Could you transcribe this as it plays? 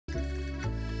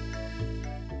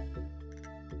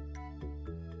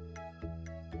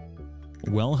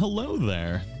Well, hello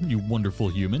there, you wonderful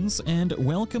humans, and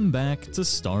welcome back to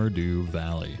Stardew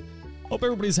Valley. Hope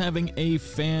everybody's having a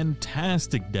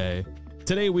fantastic day.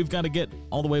 Today we've got to get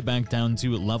all the way back down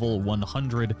to level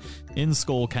 100 in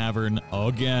Skull Cavern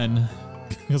again.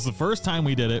 Because the first time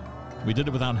we did it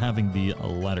without having the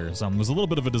letters. It was a little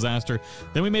bit of a disaster.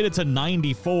 Then we made it to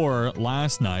 94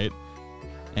 last night.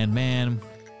 And man,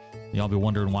 y'all be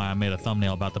wondering why I made a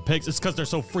thumbnail about the pigs. It's because they're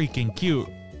so freaking cute.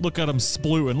 Look at them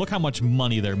splooting. Look how much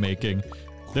money they're making.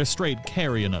 They're straight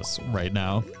carrying us right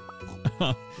now.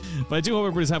 But I do hope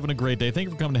everybody's having a great day. Thank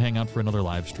you for coming to hang out for another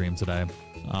live stream today.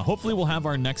 Hopefully we'll have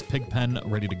our next pig pen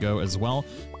ready to go as well,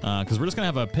 because we're just gonna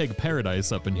have a pig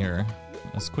paradise up in here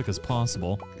as quick as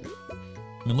possible.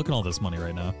 I mean, look at all this money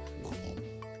right now.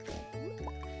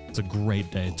 It's a great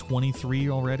day.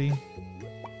 23 already.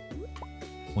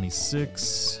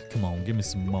 26. Come on, give me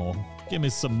some more. Give me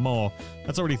some more.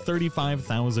 That's already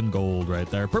 35,000 gold right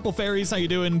there. Purple Fairies, how you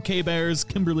doing? K-Bears,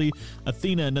 Kimberly,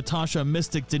 Athena, Natasha,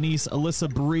 Mystic, Denise,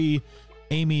 Alyssa, Bree,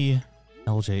 Amy,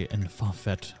 LJ, and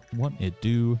Fafet. What it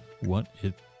do, what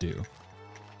it do.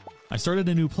 I started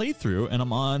a new playthrough, and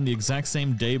I'm on the exact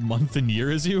same day, month, and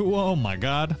year as you. Oh my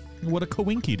god. What a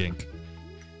coinky dink.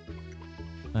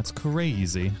 That's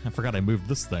crazy. I forgot I moved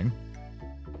this thing.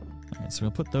 Alright, so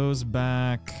we'll put those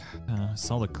back.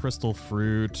 Saw the crystal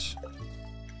fruit.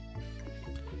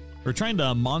 We're trying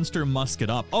to monster musk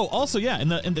it up. Oh, also, yeah, at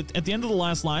the end of the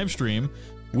last live stream,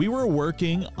 we were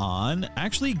working on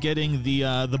actually getting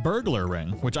the burglar ring,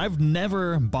 which I've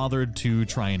never bothered to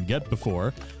try and get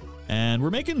before. And we're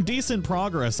making decent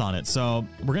progress on it. So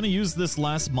we're going to use this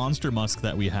last monster musk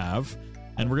that we have.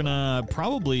 And we're going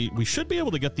to we should be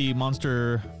able to get the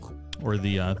monster or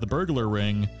the burglar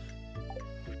ring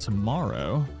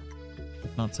tomorrow,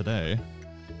 if not today.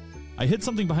 I hid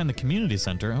something behind the community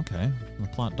center. Okay, the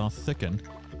plot doth thicken.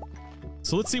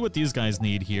 So let's see what these guys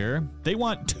need here. They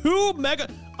want 2 mega...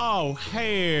 Oh,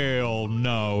 hell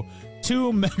no.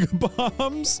 2 mega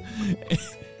bombs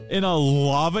in a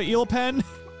lava eel pen?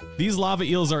 These lava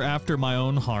eels are after my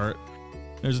own heart.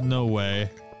 There's no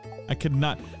way. I could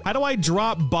not... How do I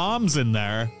drop bombs in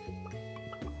there?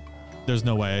 There's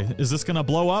no way. Is this gonna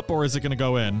blow up or is it gonna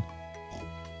go in?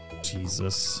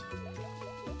 Jesus.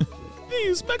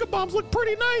 These mega bombs look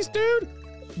pretty nice, dude.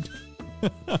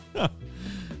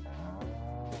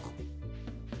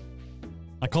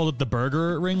 I called it the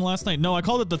burger ring last night. No, I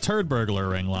called it the turd burglar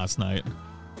ring last night.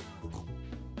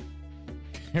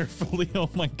 Carefully, oh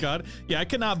my god. Yeah, I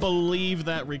cannot believe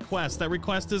that request. That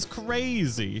request is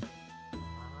crazy.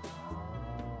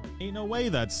 Ain't no way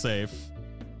that's safe.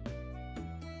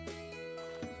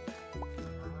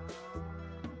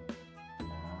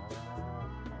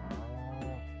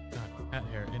 Cat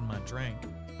hair in my drink.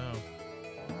 Oh.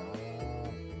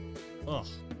 Ugh.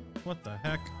 What the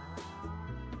heck?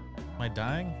 Am I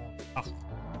dying? Ugh.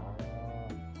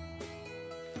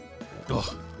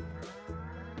 Ugh.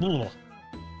 Ugh.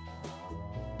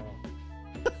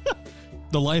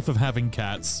 The life of having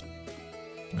cats.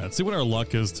 Let's see what our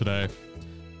luck is today.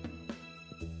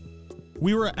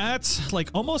 We were at like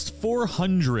almost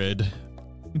 400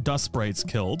 dust sprites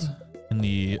killed at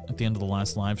the end of the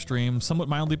last live stream. Somewhat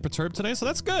mildly perturbed today, so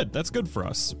that's good. That's good for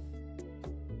us.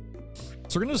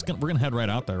 So we're gonna head right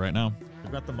out there right now.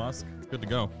 We've got the musk. Good to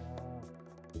go.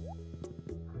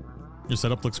 Your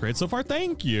setup looks great so far.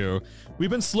 Thank you. We've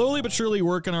been slowly but surely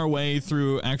working our way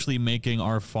through actually making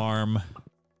our farm,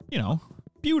 you know,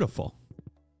 beautiful.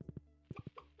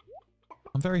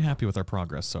 I'm very happy with our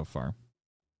progress so far.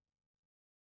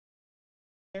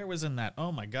 Air was in that.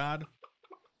 Oh my god.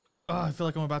 Oh, I feel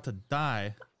like I'm about to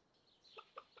die.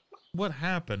 What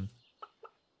happened?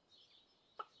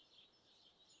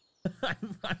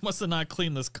 I must have not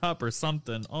cleaned this cup or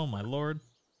something. Oh my lord.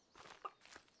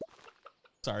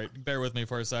 Sorry, bear with me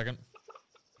for a second.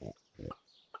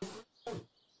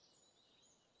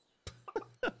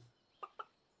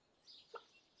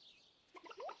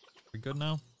 We good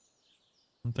now? I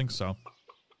don't think so.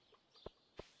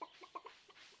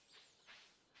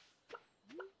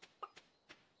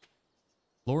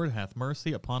 Lord hath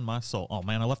mercy upon my soul. Oh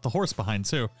man, I left the horse behind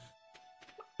too. I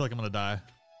feel like I'm gonna die.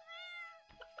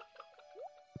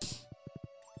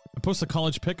 I post a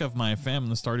college pic of my fam in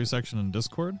the Stardew section in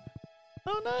Discord.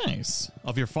 Oh nice.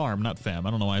 Of your farm, not fam.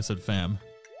 I don't know why I said fam.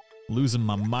 Losing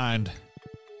my mind.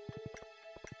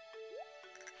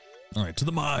 Alright, to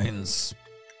the mines.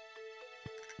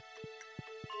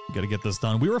 Gotta get this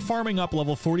done. We were farming up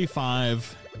level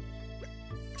 45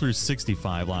 through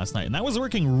 65 last night, and that was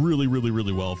working really, really,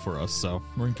 really well for us, so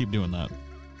we're gonna keep doing that.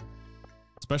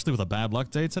 Especially with a bad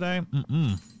luck day today.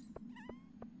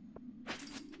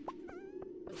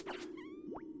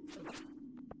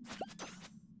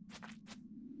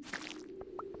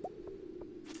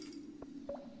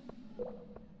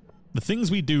 The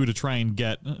things we do to try and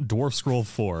get Dwarf Scroll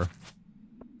 4.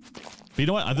 But you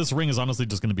know what? This ring is honestly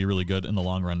just going to be really good in the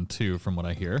long run, too, from what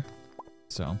I hear.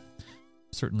 So,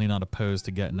 certainly not opposed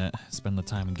to getting it. Spend the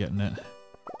time and getting it.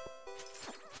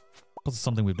 Plus, it's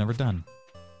something we've never done.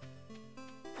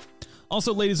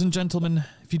 Also, ladies and gentlemen,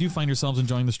 if you do find yourselves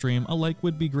enjoying the stream, a like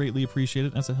would be greatly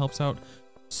appreciated as it helps out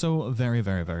so very,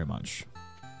 very, very much.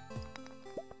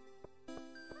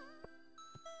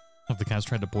 Have the cats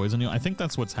tried to poison you? I think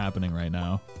that's what's happening right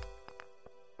now.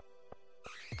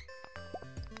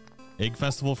 Egg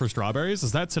Festival for strawberries?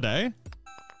 Is that today?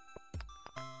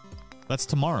 That's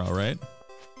tomorrow, right?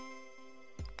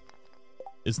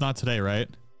 It's not today, right?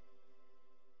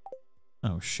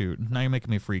 Oh, shoot. Now you're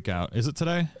making me freak out. Is it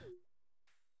today?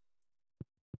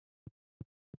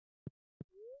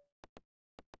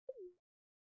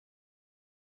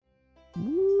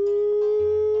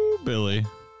 Ooh, Billy.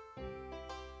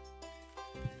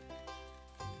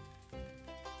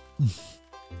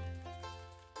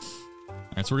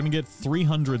 Alright, so we're gonna get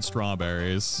 300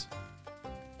 strawberries.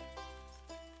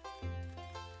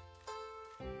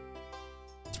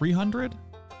 300?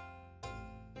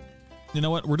 You know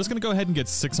what? We're just gonna go ahead and get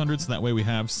 600 so that way we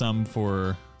have some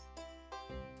for...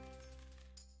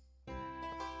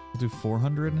 We'll do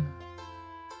 400.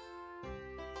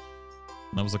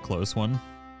 That was a close one.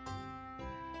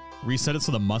 Reset it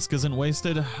so the musk isn't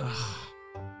wasted.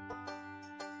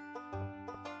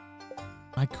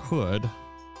 I could.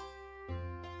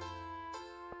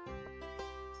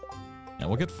 Yeah,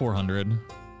 we'll get 400.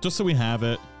 Just so we have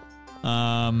it.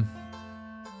 We're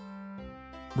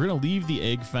gonna leave the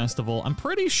Egg Festival. I'm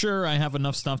pretty sure I have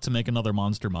enough stuff to make another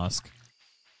Monster Musk.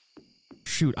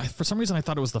 Shoot, for some reason I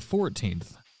thought it was the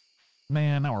 14th.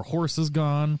 Man, now our horse is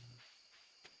gone.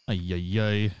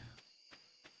 Ay.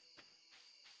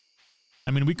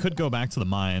 I mean, we could go back to the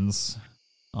mines,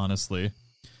 honestly.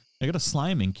 I got a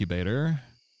slime incubator.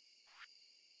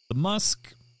 The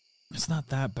musk, it's not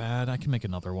that bad. I can make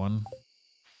another one.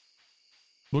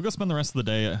 We'll go spend the rest of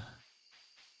the day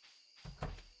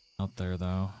out there,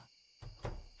 though.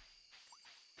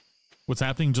 What's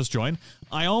happening? Just join.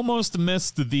 I almost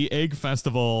missed the Egg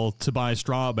Festival to buy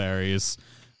strawberries,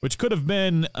 which could have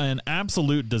been an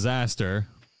absolute disaster.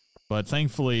 But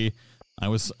thankfully, I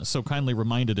was so kindly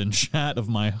reminded in chat of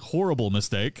my horrible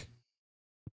mistake.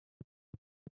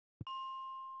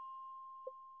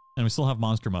 And we still have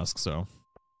Monster Musk, so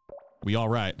we all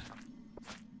right.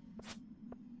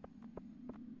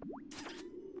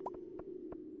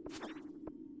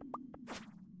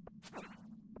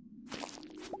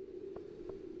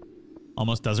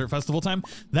 Almost Desert Festival time.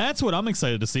 That's what I'm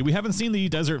excited to see. We haven't seen the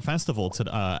Desert Festival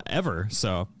ever,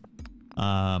 so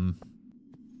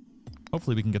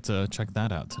hopefully we can get to check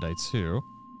that out today too.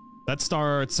 That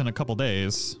starts in a couple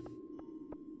days.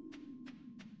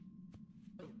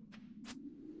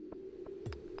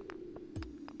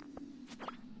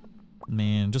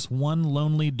 Man, just one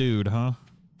lonely dude, huh?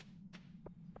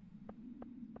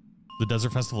 The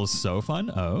Desert Festival is so fun.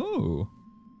 Oh,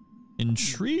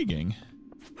 intriguing.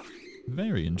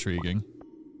 Very intriguing.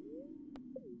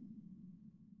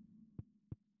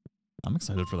 I'm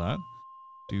excited for that.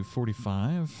 Do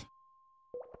 45.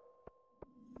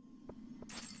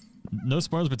 No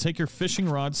spoilers, but take your fishing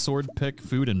rod, sword, pick,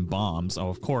 food, and bombs. Oh,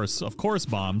 of course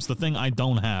bombs. The thing I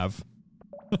don't have.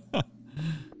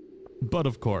 But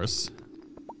of course.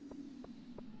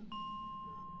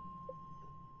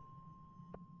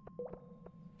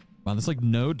 Wow, there's like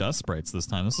no dust sprites this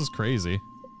time. This is crazy.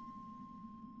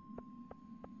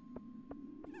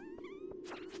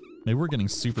 Maybe we're getting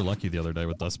super lucky the other day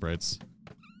with dust sprites.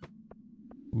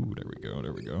 Ooh, there we go,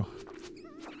 there we go.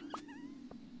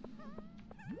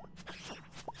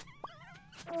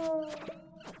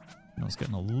 I was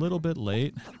getting a little bit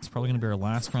late. It's probably going to be our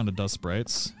last round of dust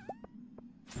sprites.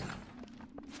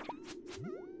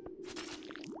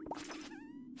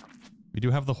 We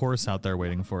do have the horse out there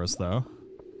waiting for us, though.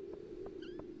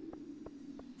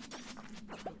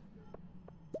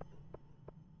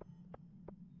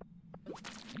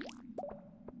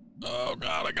 Oh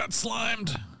god, I got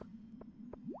slimed!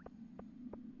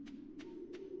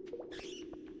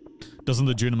 Doesn't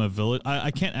the Junimo village...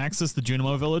 I can't access the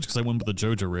Junimo village because I went with the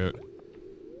Joja route.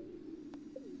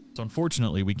 So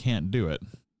unfortunately, we can't do it.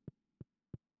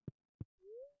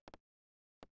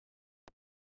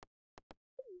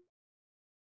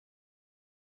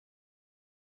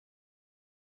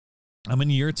 I'm in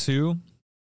year 2,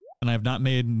 and I have not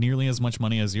made nearly as much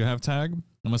money as you have, Tag.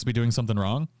 I must be doing something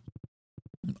wrong.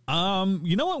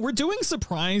 You know what? We're doing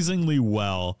surprisingly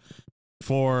well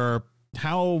for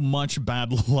how much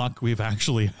bad luck we've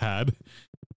actually had.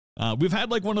 We've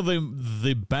had like one of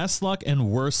the best luck and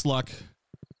worst luck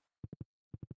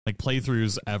like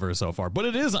playthroughs ever so far, but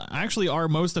it is actually our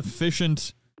most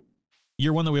efficient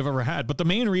year one that we've ever had. But the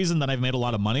main reason that I've made a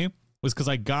lot of money was because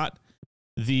I got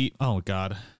the, oh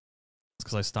god, it's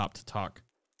because I stopped to talk.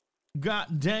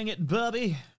 God dang it,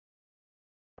 Bubby.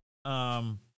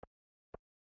 Happy,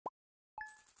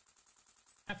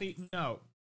 no.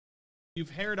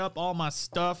 You've haired up all my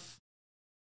stuff.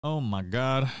 Oh my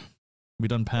god. We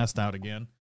done passed out again.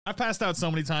 I've passed out so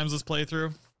many times this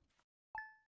playthrough.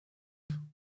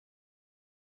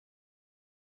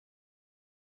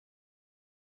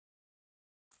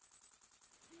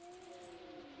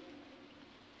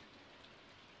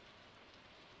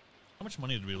 How much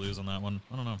money did we lose on that one?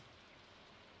 I don't know.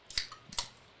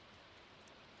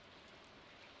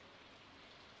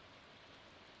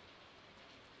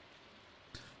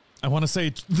 I want to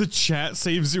say the chat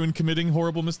saves you in committing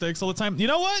horrible mistakes all the time. You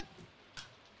know what?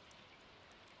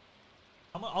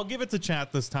 I'll give it to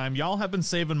chat this time. Y'all have been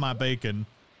saving my bacon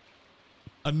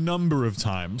a number of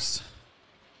times.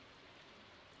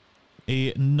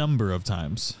 A number of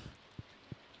times.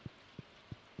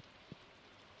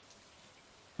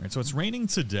 All right, so it's raining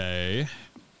today,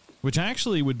 which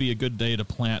actually would be a good day to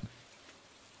plant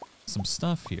some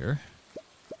stuff here.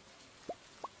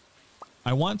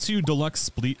 I want to deluxe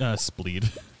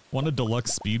want to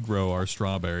deluxe speed grow our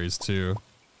strawberries too.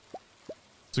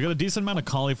 So we got a decent amount of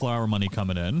cauliflower money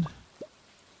coming in.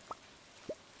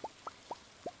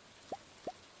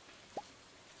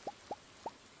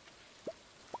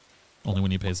 Only when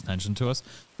he pays attention to us.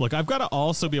 Look, I've got to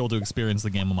also be able to experience the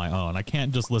game on my own. I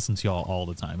can't just listen to y'all all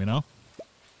the time, you know?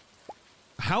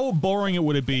 How boring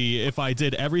would it be if I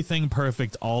did everything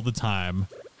perfect all the time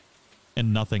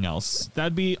and nothing else?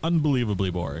 That'd be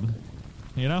unbelievably boring,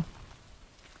 you know?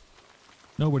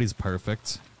 Nobody's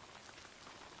perfect.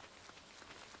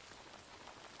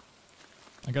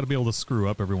 I gotta be able to screw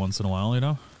up every once in a while, you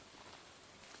know?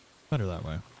 Better that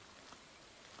way.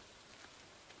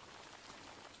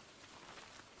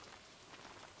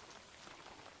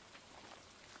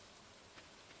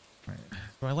 Alright,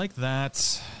 so I like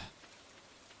that.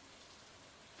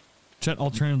 Chet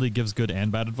alternatively gives good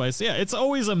and bad advice. Yeah, it's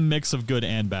always a mix of good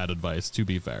and bad advice, to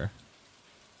be fair.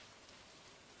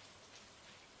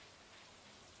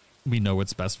 We know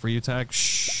what's best for you, Tag.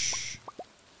 Shh.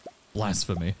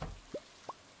 Blasphemy.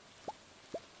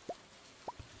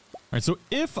 Alright, so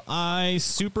if I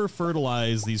super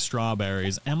fertilize these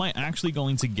strawberries, am I actually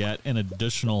going to get an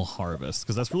additional harvest?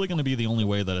 Because that's really going to be the only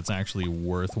way that it's actually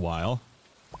worthwhile.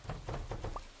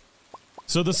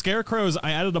 So the scarecrows,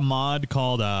 I added a mod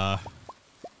called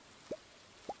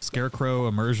Scarecrow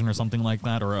Immersion or something like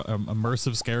that, or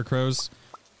immersive scarecrows.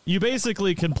 You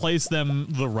basically can place them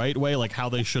the right way, like how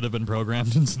they should have been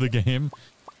programmed into the game.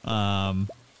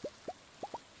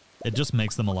 It just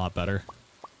makes them a lot better.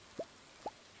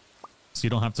 So you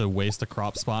don't have to waste a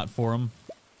crop spot for them.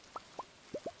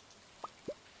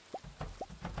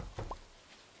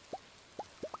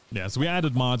 Yeah, so we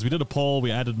added mods. We did a poll.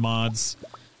 We added mods.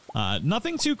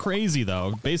 Nothing too crazy,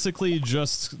 though. Basically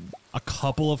just a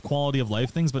couple of quality of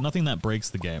life things, but nothing that breaks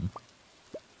the game.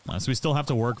 So we still have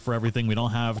to work for everything. We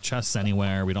don't have chests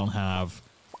anywhere. We don't have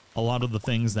a lot of the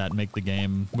things that make the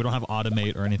game. We don't have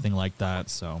automate or anything like that,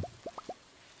 so.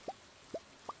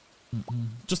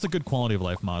 Just a good quality of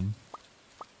life mod.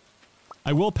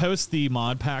 I will post the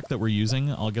mod pack that we're using.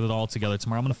 I'll get it all together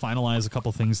tomorrow. I'm going to finalize a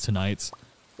couple things tonight.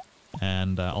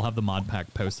 And I'll have the mod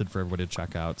pack posted for everybody to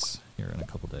check out here in a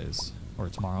couple days. Or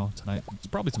tomorrow, tonight. It's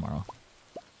probably tomorrow.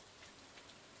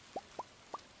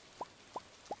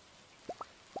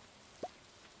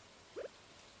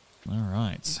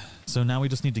 Alright. So now we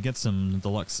just need to get some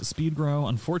deluxe speed grow.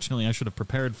 Unfortunately, I should have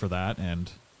prepared for that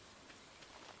and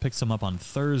picked some up on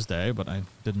Thursday, but I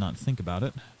did not think about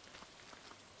it.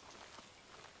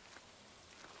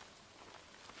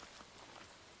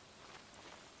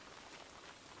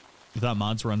 You thought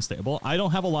mods were unstable? I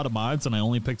don't have a lot of mods, and I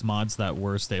only picked mods that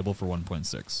were stable for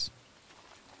 1.6.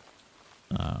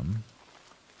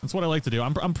 That's what I like to do.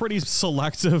 I'm pretty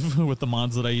selective with the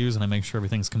mods that I use, and I make sure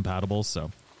everything's compatible,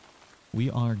 so we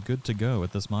are good to go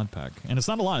with this mod pack. And it's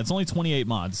not a lot. It's only 28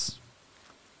 mods.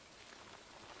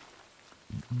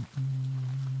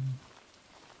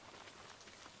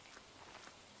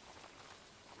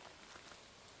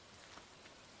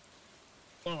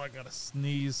 Oh, I gotta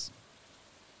sneeze.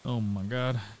 Oh my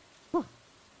god. Whew.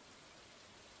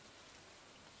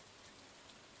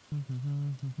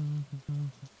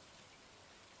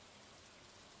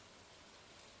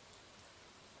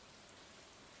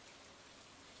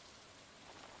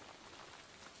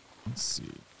 Let's see.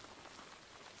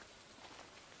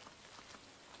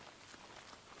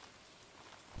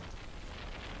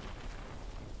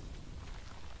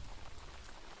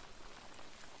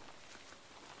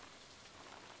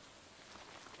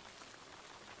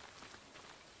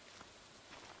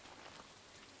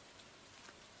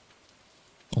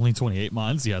 Only 28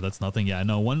 mods? Yeah, that's nothing. Yeah,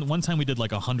 no, one time we did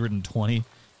like 120.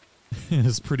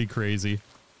 It's pretty crazy.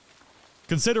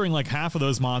 Considering like half of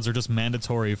those mods are just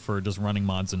mandatory for just running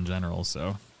mods in general,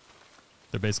 so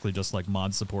they're basically just like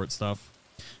mod support stuff.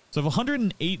 So I have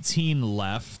 118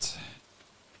 left.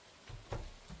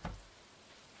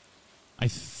 I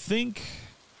think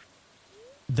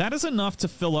that is enough to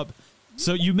fill up.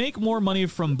 So you make more money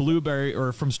from blueberry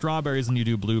or from strawberries than you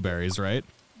do blueberries, right?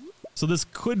 So this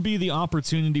could be the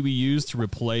opportunity we use to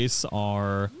replace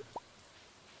our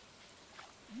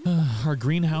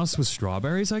greenhouse with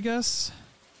strawberries, I guess.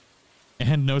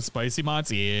 And no spicy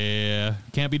mods? Yeah,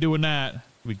 can't be doing that.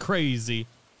 It'd be crazy.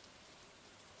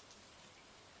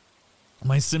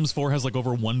 My Sims 4 has like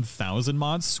over 1,000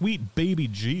 mods. Sweet baby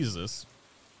Jesus.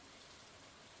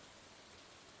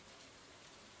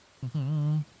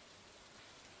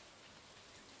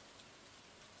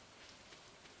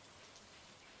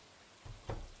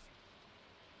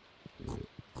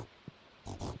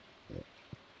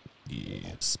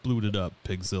 Yeah, sploot it up,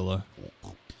 Pigzilla.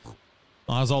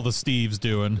 How's all the Steves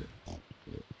doing?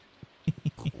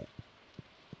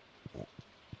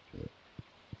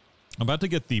 I'm about to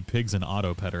get the pigs and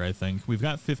auto petter, I think. We've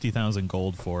got 50,000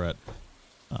 gold for it.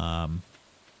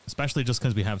 Especially just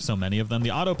because we have so many of them.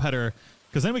 The auto petter,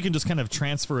 because then we can just kind of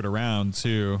transfer it around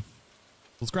too.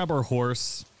 Let's grab our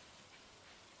horse.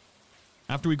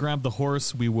 After we grab the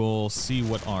horse, we will see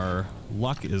what our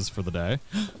luck is for the day.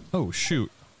 Oh, shoot.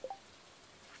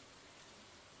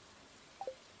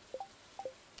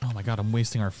 Oh my god, I'm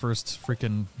wasting our first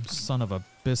freaking son of a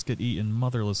biscuit-eating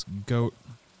motherless goat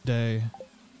day.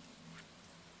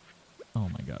 Oh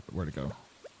my god, where'd it go?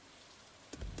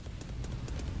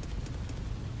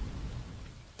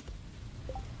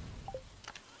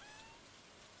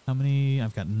 How many?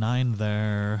 I've got 9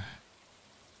 there.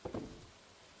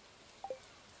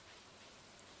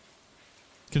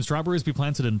 Can strawberries be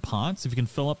planted in pots? If you can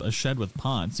fill up a shed with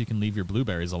pots, you can leave your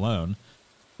blueberries alone.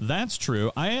 That's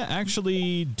true. I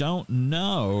actually don't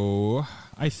know.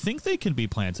 I think they can be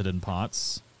planted in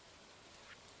pots.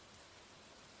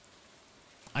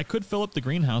 I could fill up the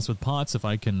greenhouse with pots if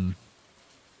I can.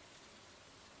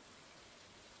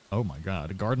 Oh my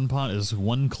god. A garden pot is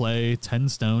 1 clay, 10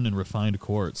 stone, and refined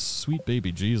quartz. Sweet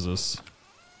baby Jesus.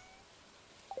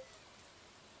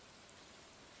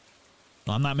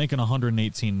 I'm not making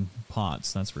 118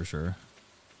 pots, that's for sure.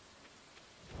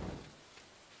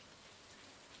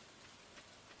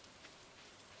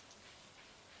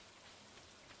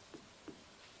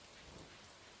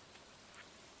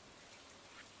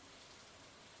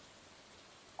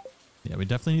 Yeah, we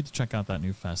definitely need to check out that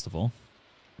new festival.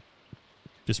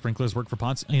 Do sprinklers work for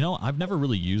pots? You know, I've never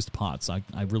really used pots. I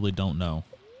really don't know.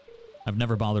 I've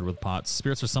never bothered with pots.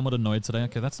 Spirits are somewhat annoyed today.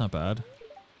 Okay, that's not bad.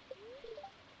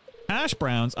 Hash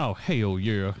browns. Oh, hey, oh,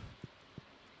 yeah.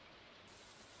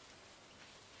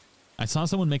 I saw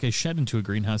someone make a shed into a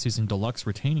greenhouse using deluxe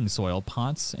retaining soil,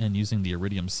 pots, and using the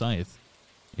iridium scythe.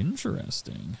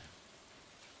 Interesting.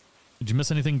 Did you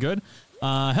miss anything good?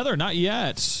 Heather, not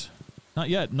yet. Not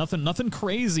yet. Nothing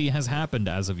crazy has happened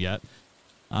as of yet.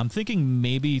 I'm thinking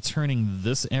maybe turning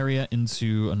this area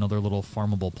into another little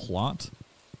farmable plot.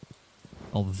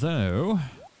 Although,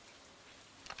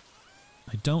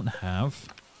 I don't have...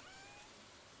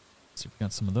 So we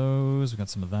got some of those, we got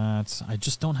some of that. I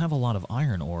just don't have a lot of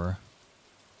iron ore.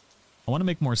 I want to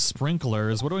make more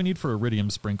sprinklers. What do I need for iridium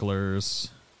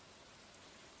sprinklers?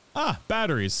 Ah,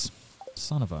 batteries.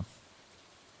 Son of a...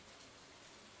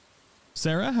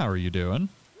 Sarah, how are you doing?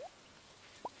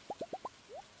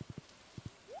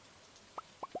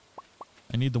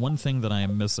 I need the one thing that I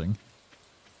am missing.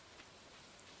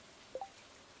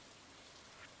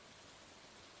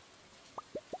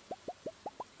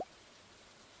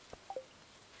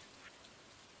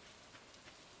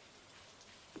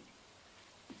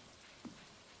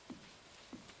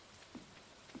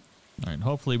 All right,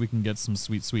 hopefully we can get some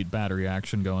sweet, sweet battery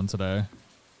action going today.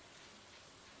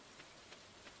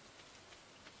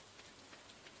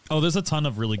 Oh, there's a ton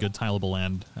of really good tileable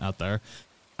land out there.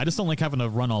 I just don't like having to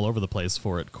run all over the place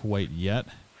for it quite yet.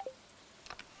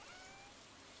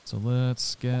 So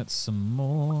let's get some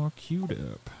more queued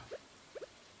up.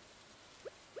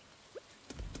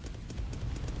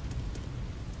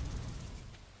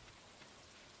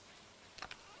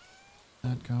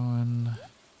 That going.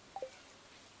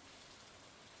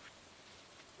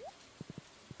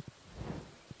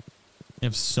 You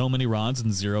have so many rods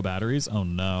and 0 batteries? Oh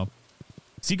no.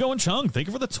 Seago and Chung, thank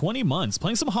you for the 20 months.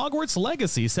 Playing some Hogwarts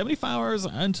Legacy, 75 hours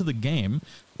into the game.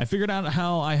 I figured out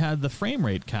how I had the frame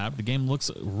rate capped. The game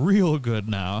looks real good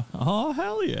now. Oh,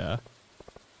 hell yeah.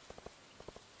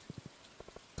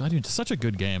 God, dude, it's such a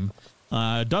good game.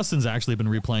 Dustin's actually been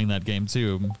replaying that game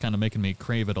too, kind of making me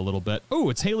crave it a little bit. Oh,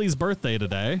 it's Haley's birthday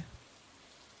today.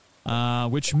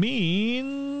 Which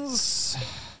means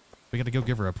we gotta go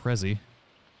give her a prezi.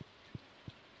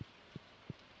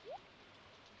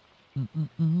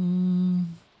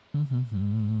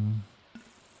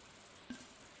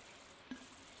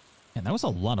 Man, that was a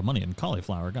lot of money in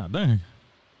cauliflower, god dang.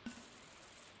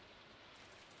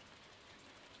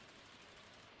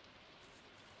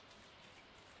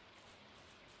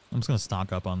 I'm just gonna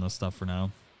stock up on this stuff for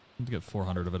now. I need to get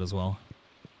 400 of it as well.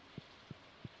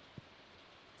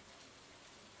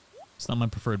 It's not my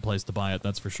preferred place to buy it,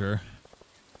 that's for sure.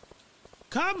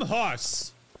 Come,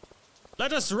 horse!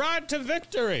 Let us ride to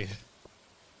victory!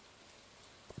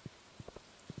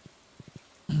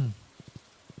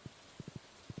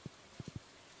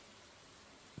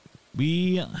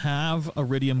 We have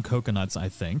iridium coconuts, I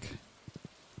think.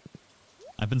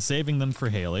 I've been saving them for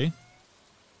Haley.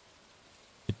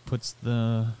 It puts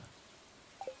the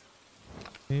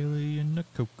Haley in the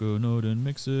coconut and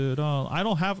mix it all. I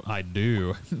don't have. I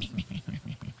do.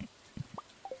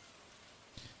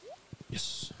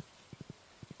 Yes.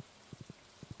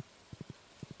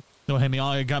 No, Hammy,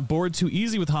 I got bored too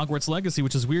easy with Hogwarts Legacy,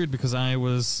 which is weird because I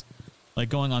was like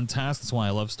going on task. That's why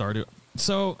I love Stardew.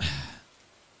 So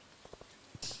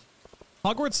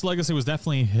Hogwarts Legacy was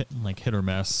definitely hit or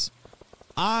miss.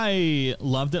 I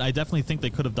loved it. I definitely think they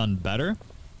could have done better.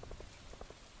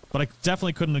 But I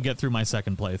definitely couldn't get through my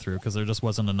second playthrough because there just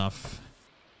wasn't enough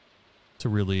to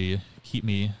really keep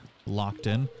me locked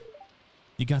in.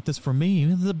 You got this for me.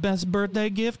 The best birthday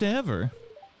gift ever.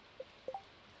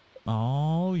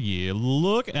 Oh, yeah.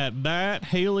 Look at that.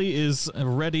 Haley is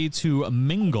ready to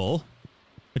mingle,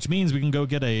 which means we can go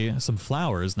get some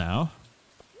flowers now.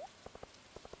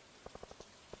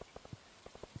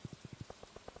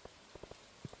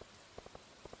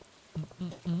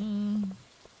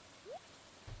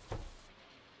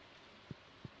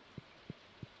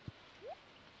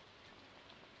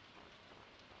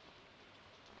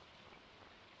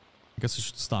 I guess I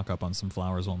should stock up on some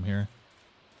flowers while I'm here.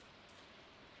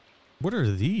 What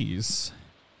are these?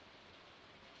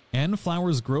 And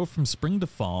flowers grow from spring to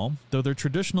fall, though their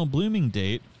traditional blooming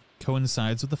date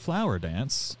coincides with the flower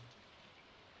dance.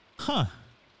 Huh.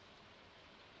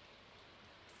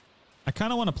 I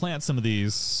kind of want to plant some of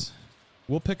these.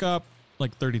 We'll pick up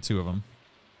like 32 of them.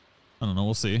 I don't know,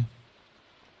 we'll see.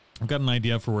 I've got an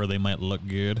idea for where they might look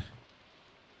good.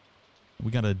 We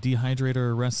got a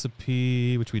dehydrator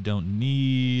recipe, which we don't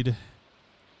need.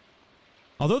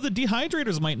 Although the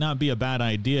dehydrators might not be a bad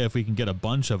idea if we can get a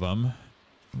bunch of them.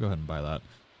 I'll go ahead and buy that.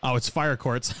 Oh, it's fire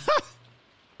quartz.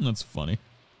 That's funny.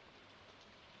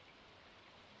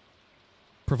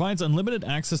 Provides unlimited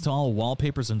access to all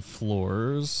wallpapers and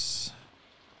floors.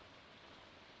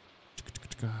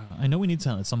 I know we need to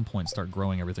at some point start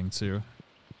growing everything too.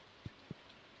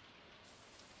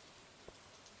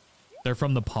 They're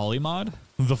from the poly mod?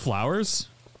 The flowers?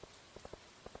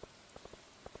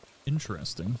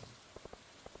 Interesting.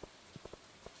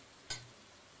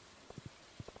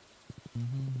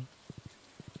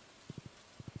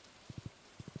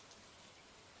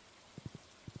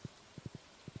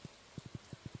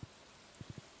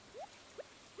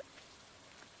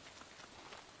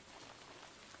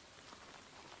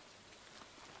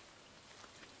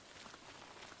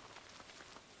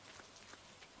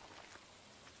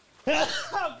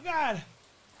 Oh, God.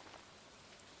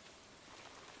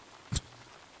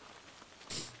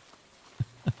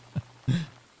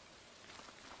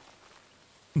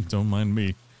 Don't mind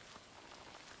me.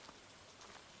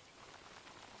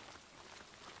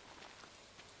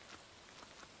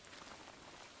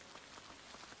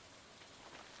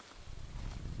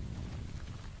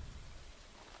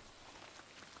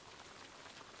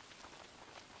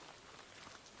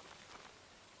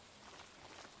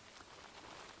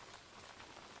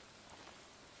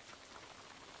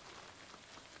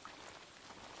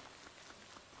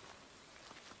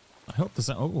 I hope this.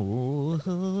 Oh,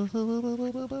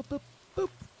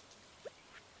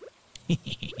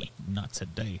 not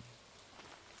today.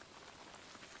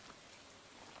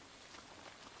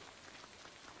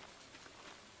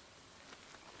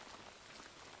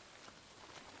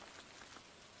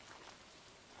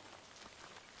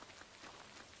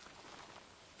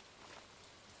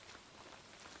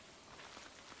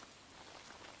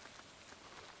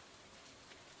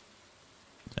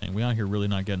 Dang, we out here really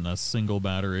not getting a single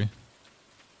battery.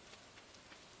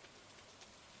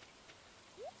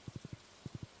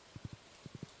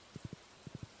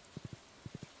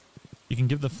 You can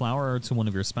give the flower to one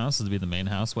of your spouses to be the main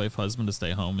housewife, husband to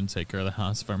stay home and take care of the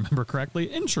house, if I remember correctly.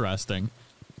 Interesting.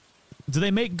 Do they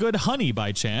make good honey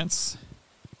by chance?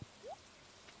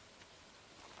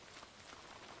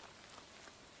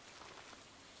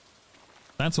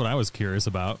 That's what I was curious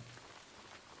about.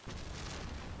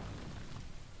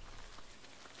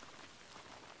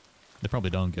 They probably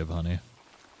don't give honey.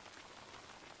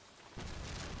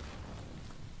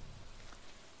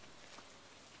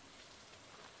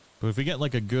 But if we get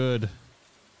like a good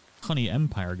honey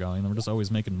empire going, then we're just always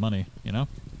making money, you know?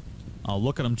 Oh,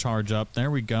 look at them charge up. There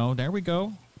we go. There we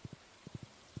go.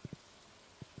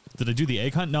 Did I do the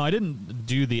egg hunt? No, I didn't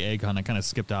do the egg hunt. I kind of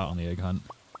skipped out on the egg hunt.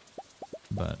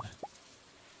 But...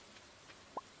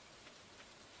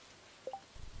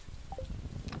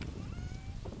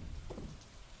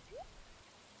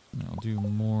 I'll do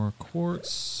more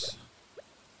quartz.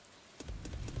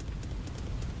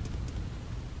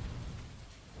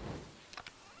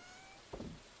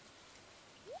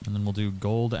 And then we'll do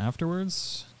gold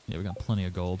afterwards. Yeah, we got plenty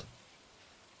of gold.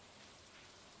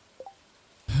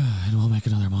 And we'll make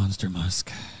another monster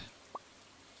musk.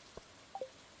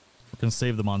 We're gonna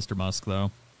save the monster musk,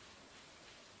 though.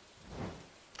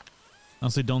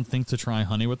 Honestly, don't think to try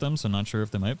honey with them, so not sure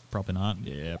if they might. Probably not.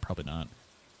 Yeah, probably not.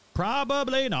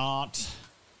 Probably not.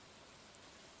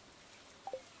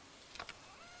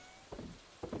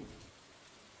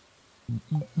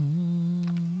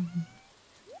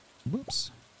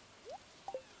 Whoops.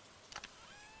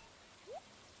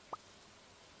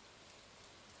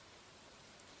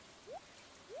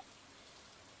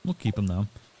 We'll keep them though,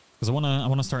 because I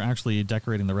wanna start actually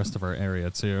decorating the rest of our area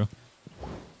too.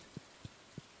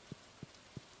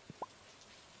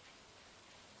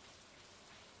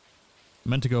 I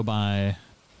meant to go buy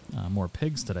more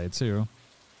pigs today too.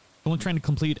 Only trying to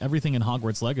complete everything in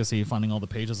Hogwarts Legacy. Finding all the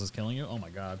pages is killing you. Oh my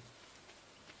god.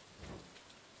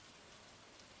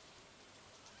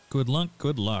 Good luck.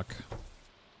 Good luck.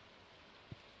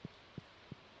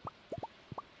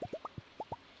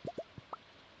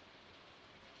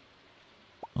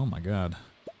 Oh my god.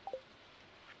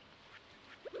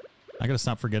 I gotta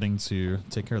stop forgetting to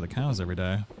take care of the cows every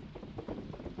day.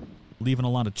 Leaving a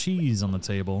lot of cheese on the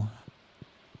table.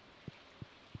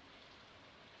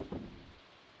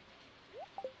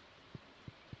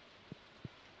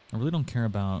 I really don't care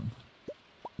about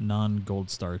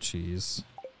non-gold star cheese.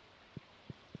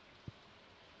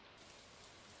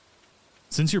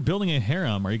 Since you're building a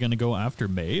harem, are you gonna go after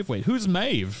Maeve? Wait, who's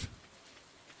Maeve?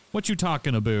 What you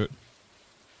talking about?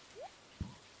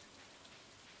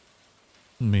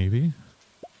 Maybe.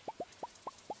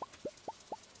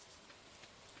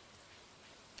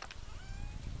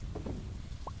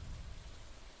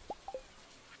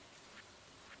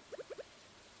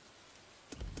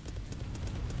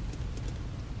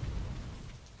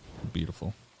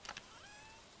 Beautiful.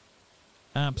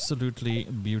 Absolutely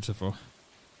beautiful.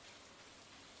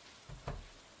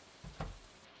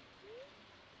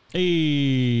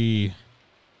 Hey,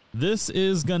 this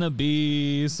is gonna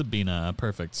be Sabina.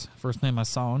 Perfect. First name I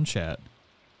saw in chat.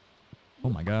 Oh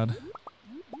my god.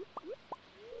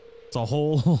 It's a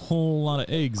whole lot of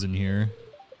eggs in here.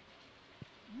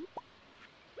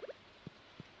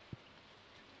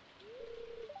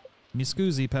 Me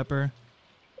scoozy, Pepper.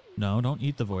 No, don't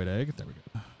eat the void egg. There we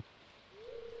go.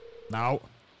 No.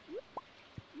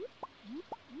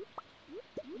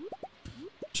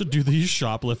 Should do the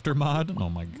shoplifter mod. Oh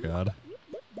my god.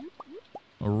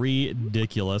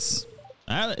 Ridiculous.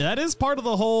 That is part of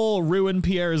the whole ruin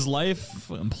Pierre's life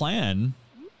plan,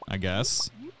 I guess.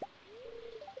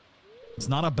 It's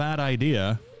not a bad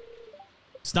idea.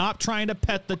 Stop trying to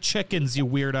pet the chickens, you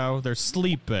weirdo. They're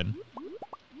sleeping.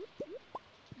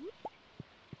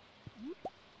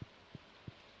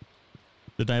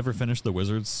 Did I ever finish the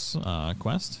wizard's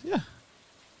quest? Yeah.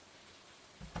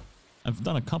 I've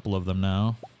done a couple of them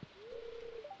now.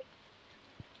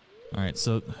 Alright,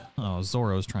 so... Oh,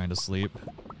 Zorro's trying to sleep.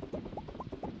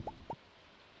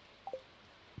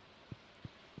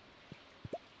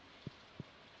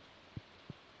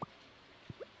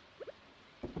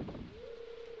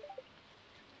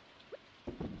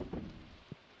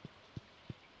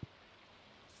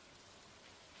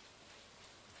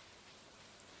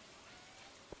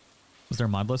 Is there a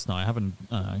mod list? No, I haven't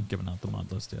given out the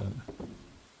mod list yet.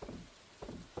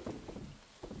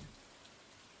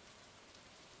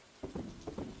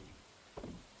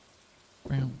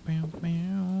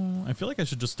 I feel like I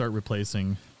should just start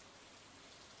replacing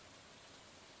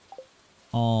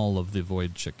all of the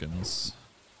void chickens.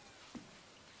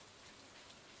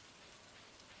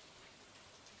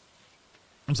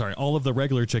 I'm sorry, all of the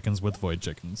regular chickens with void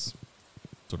chickens.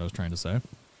 That's what I was trying to say.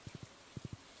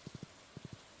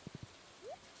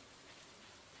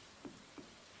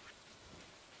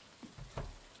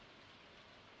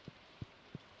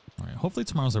 hopefully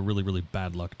tomorrow's a really, really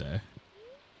bad luck day.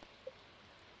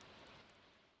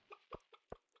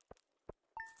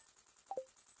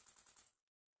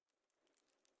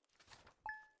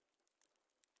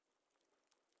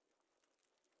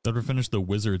 Ever finish the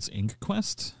Wizard's Ink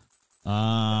quest?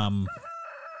 I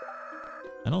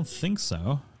don't think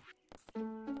so.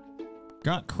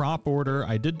 Got crop order.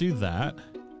 I did do that.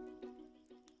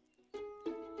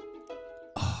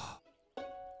 Oh.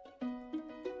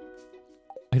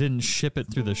 I didn't ship it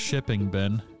through the shipping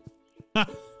bin.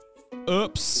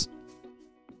 Oops.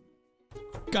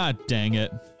 God dang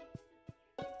it.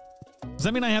 Does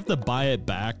that mean I have to buy it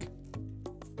back?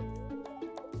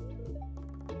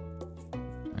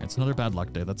 Alright, it's another bad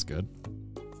luck day. That's good.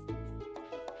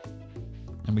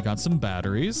 And we got some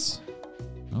batteries.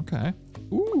 Okay.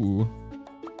 Ooh.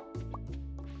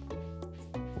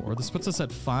 4. This puts us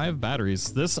at 5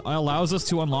 batteries. This allows us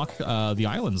to unlock the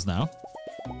islands now.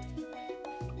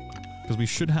 Because we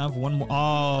should have one more.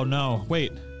 Oh, no.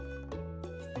 Wait.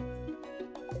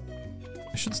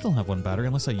 I should still have 1 battery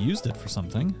unless I used it for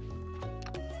something.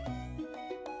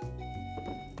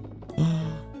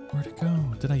 Where'd it go?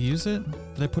 Did I use it?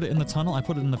 Did I put it in the tunnel? I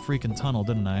put it in the freaking tunnel,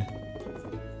 didn't I?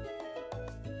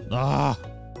 Ah!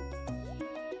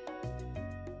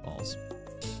 Balls.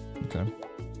 Okay.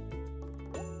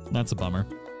 That's a bummer.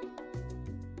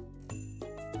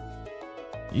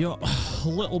 Yo, a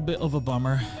little bit of a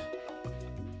bummer.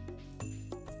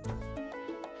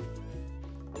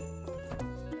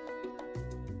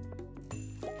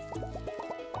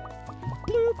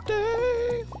 Bloop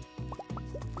day!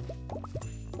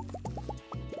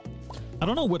 I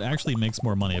don't know what actually makes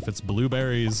more money, if it's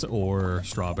blueberries or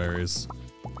strawberries.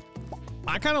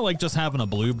 I kind of like just having a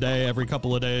bloob day every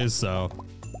couple of days, so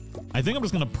I think I'm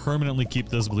just going to permanently keep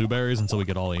this blueberries until we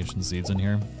get all ancient seeds in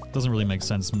here. Doesn't really make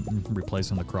sense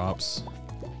replacing the crops.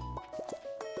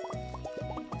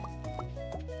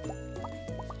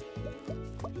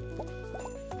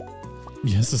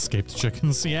 Yes, escaped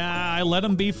chickens. Yeah, I let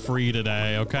them be free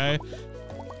today, okay?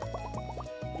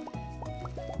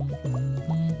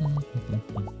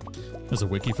 There's a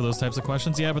wiki for those types of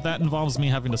questions. Yeah, but that involves me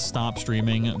having to stop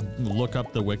streaming, look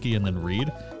up the wiki, and then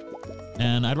read.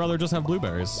 And I'd rather just have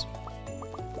blueberries.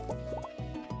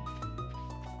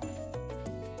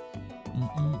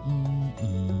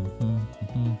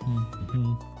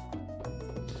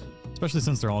 Especially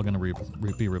since they're all going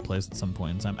to be replaced at some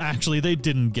point in time. Actually, they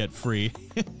didn't get free.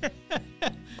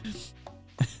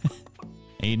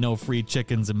 Ain't no free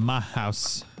chickens in my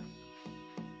house.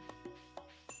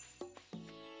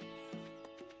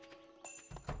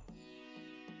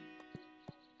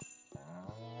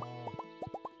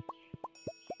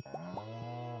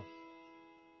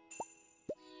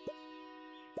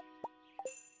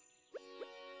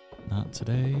 Not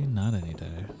today, not any day.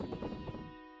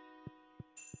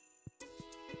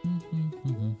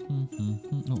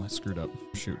 Oh, I screwed up.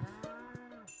 Shoot.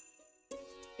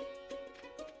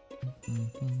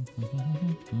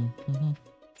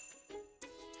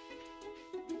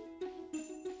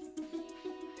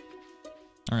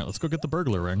 All right, let's go get the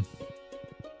burglar ring.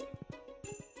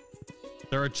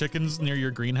 There are chickens near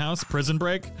your greenhouse. Prison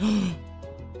break.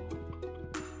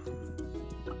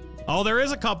 Oh, there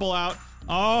is a couple out.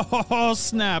 Oh,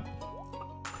 snap.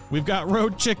 We've got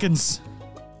road chickens.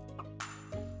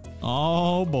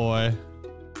 Oh, boy.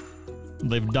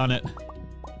 They've done it.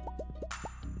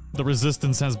 The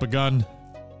resistance has begun.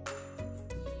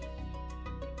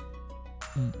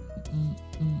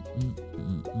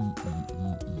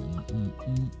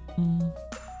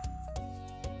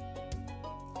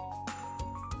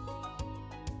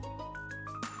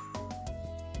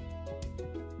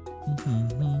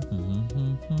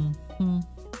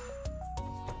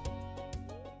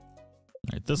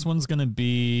 Alright, this one's gonna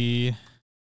be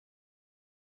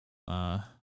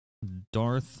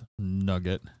Darth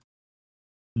Nugget.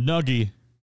 Nuggy.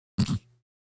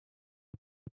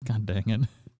 God dang it.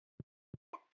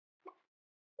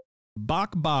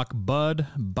 Bok bok, bud.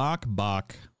 Bok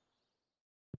bok.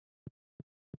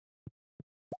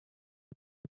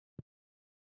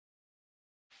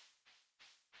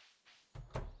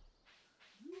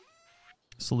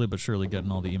 Slowly but surely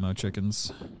getting all the emo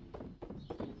chickens.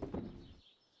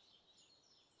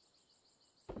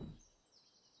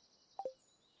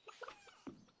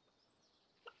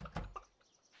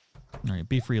 Alright,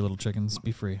 be free, little chickens.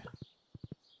 Be free.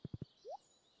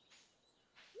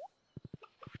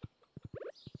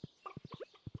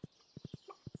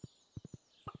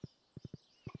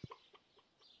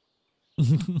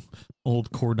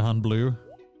 Old cordon bleu.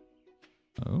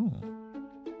 Oh.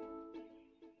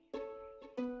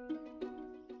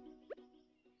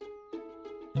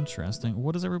 Interesting.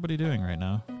 What is everybody doing right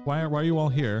now? Why are you all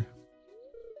here?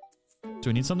 Do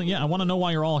we need something? Yeah, I want to know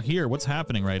why you're all here. What's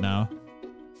happening right now?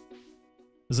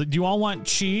 Do you all want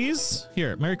cheese?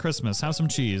 Here, Merry Christmas. Have some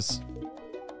cheese.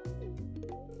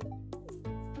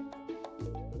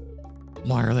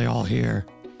 Why are they all here?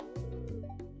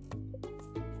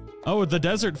 Oh, the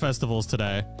desert festival's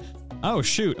today. Oh,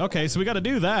 shoot. Okay, so we got to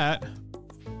do that.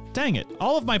 Dang it.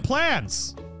 All of my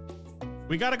plans.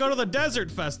 We got to go to the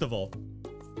desert festival.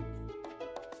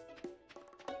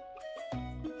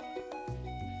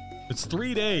 It's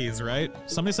 3 days, right?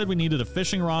 Somebody said we needed a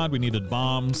fishing rod. We needed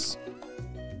bombs.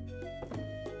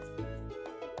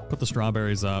 Put the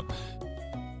strawberries up.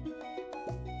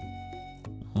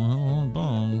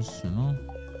 Bombs, you know.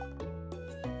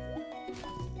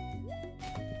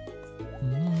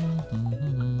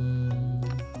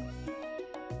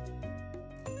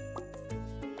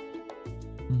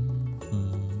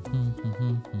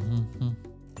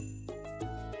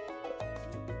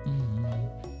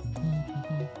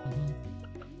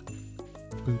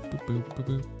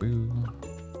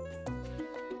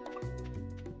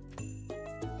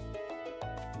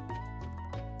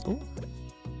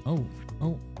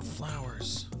 Oh,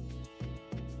 flowers.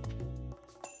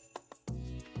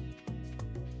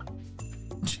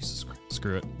 Jesus Christ,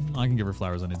 screw it. I can give her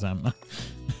flowers anytime.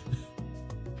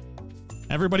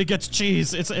 Everybody gets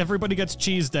cheese. It's everybody gets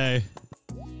cheese day.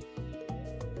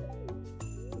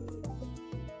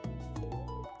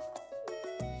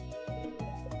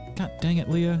 God dang it,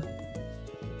 Leah.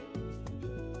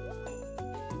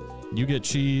 You get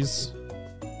cheese.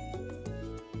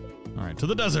 All right, to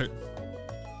the desert.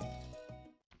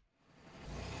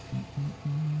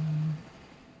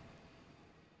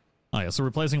 Oh yeah, so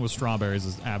replacing with strawberries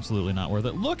is absolutely not worth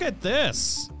it. Look at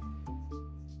this!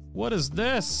 What is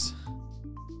this?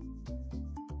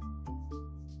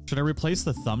 Should I replace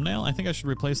the thumbnail? I think I should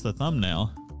replace the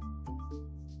thumbnail.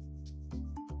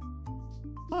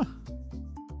 Huh.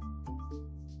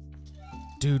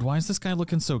 Dude, why is this guy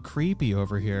looking so creepy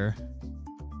over here?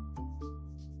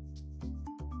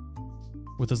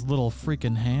 With his little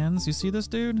freaking hands. You see this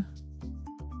dude?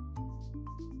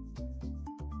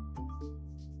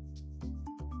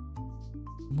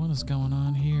 What is going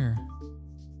on here?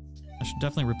 I should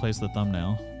definitely replace the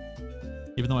thumbnail.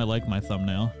 Even though I like my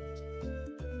thumbnail.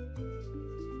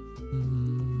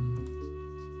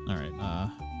 Alright,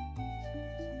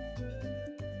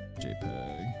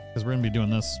 JPEG. Because we're gonna be doing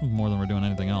this more than we're doing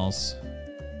anything else.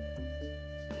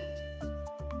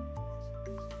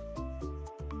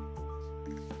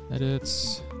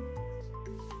 Edits.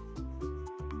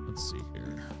 Let's see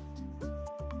here.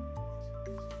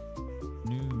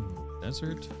 New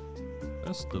Desert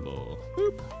Festival.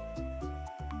 Boop.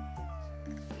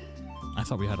 I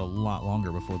thought we had a lot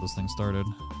longer before this thing started.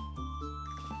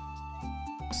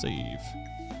 Save.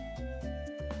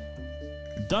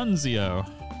 Dunzio.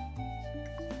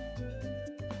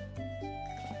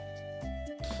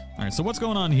 Alright, so what's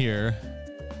going on here?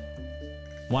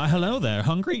 Why, hello there.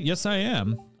 Hungry? Yes, I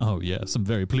am. Oh, yes, I'm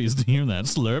very pleased to hear that,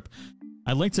 Slurp.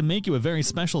 I'd like to make you a very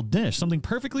special dish, something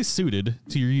perfectly suited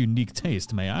to your unique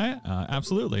taste, may I?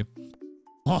 Absolutely.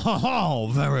 Oh,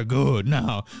 very good.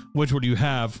 Now, which would you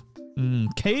have?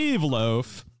 Cave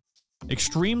loaf,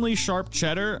 extremely sharp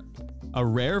cheddar, a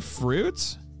rare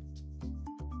fruit?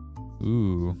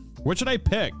 Ooh, what should I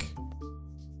pick?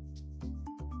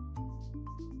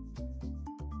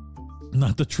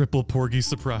 Not the triple porgy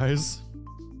surprise.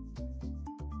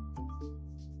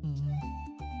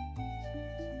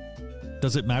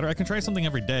 Does it matter? I can try something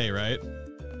every day, right?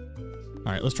 All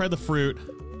right, let's try the fruit.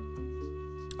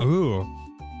 Ooh.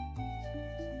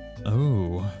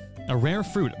 Ooh. A rare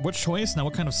fruit. What choice? Now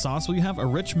what kind of sauce will you have? A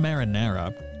rich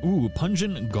marinara. Ooh,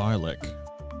 pungent garlic.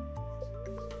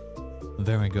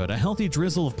 Very good. A healthy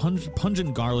drizzle of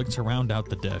pungent garlic to round out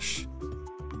the dish.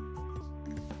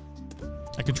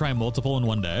 I can try multiple in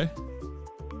one day.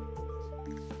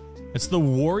 It's the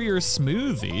warrior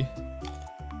smoothie.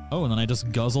 Oh, and then I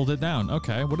just guzzled it down.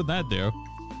 Okay, what did that do?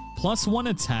 +1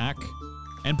 attack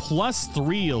and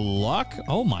 +3 luck?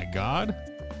 Oh my god.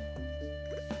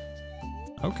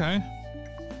 Okay.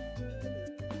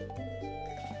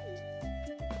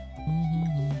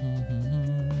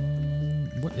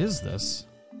 What is this?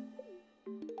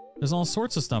 There's all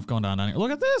sorts of stuff going on down here.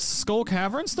 Look at this! Skull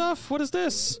Cavern stuff? What is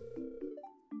this?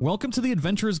 Welcome to the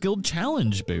Adventurers Guild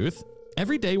Challenge booth.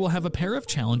 Every day we'll have a pair of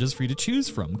challenges for you to choose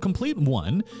from. Complete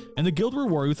one, and the guild will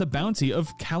reward you with a bounty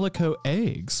of calico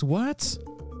eggs. What?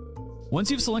 Once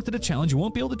you've selected a challenge, you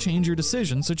won't be able to change your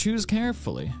decision, so choose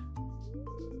carefully.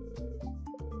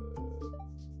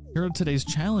 Here are today's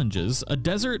challenges. A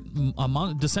desert,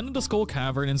 descend into Skull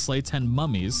Cavern and slay 10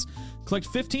 mummies. Collect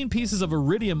 15 pieces of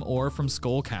iridium ore from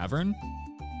Skull Cavern.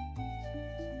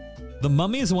 The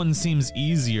mummies one seems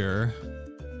easier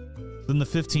than the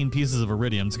 15 pieces of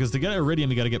iridium, because to get iridium,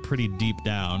 you gotta get pretty deep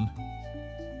down.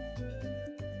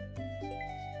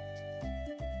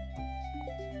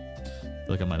 I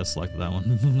feel like I might have selected that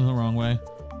one the wrong way.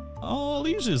 Oh,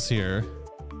 Alicia's here.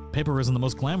 Paper isn't the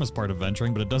most glamorous part of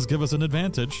venturing, but it does give us an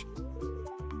advantage.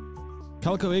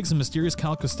 Calico eggs and mysterious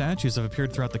calico statues have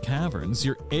appeared throughout the caverns.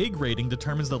 Your egg rating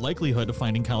determines the likelihood of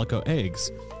finding calico eggs.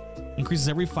 Increases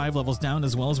every 5 levels down,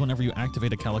 as well as whenever you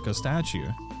activate a calico statue.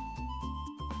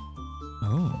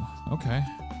 Oh, okay.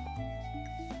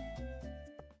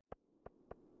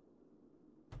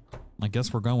 I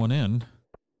guess we're going in.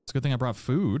 It's a good thing I brought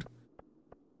food.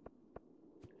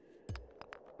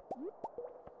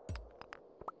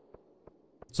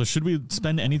 So should we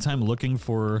spend any time looking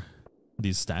for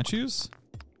these statues?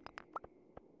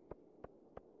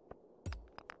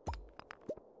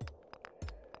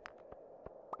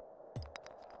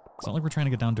 It's not like we're trying to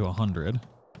get down to 100.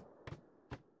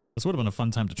 This would have been a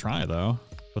fun time to try, though,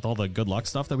 with all the good luck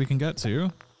stuff that we can get to.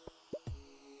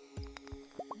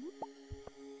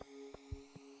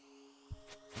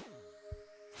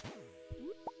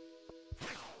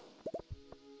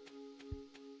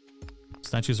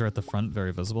 Statues are at the front,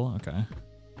 very visible. Okay.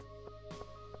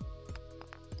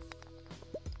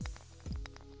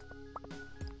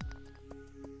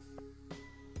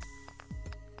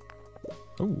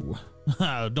 Oh,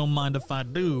 don't mind if I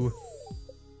do.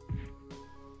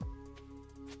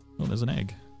 Oh, there's an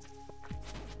egg.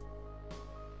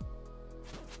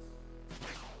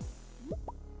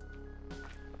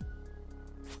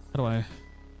 How do I...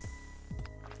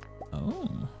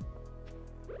 Oh.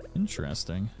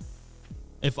 Interesting.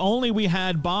 If only we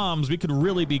had bombs, we could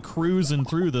really be cruising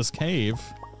through this cave.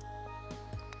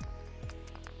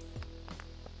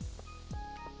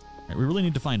 Right, we really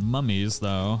need to find mummies,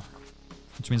 though.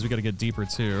 Which means we gotta get deeper,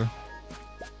 too.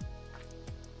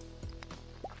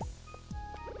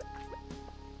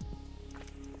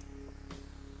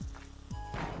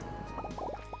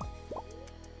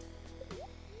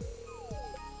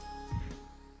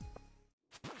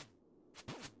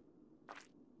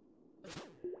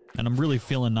 And I'm really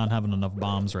feeling not having enough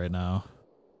bombs right now.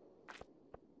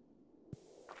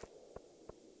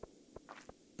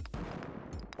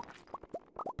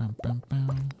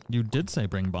 You did say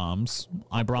bring bombs.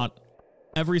 I brought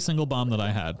every single bomb that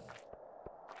I had.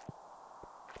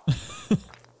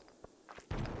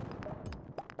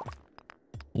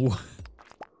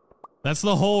 That's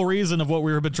the whole reason of what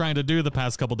we've been trying to do the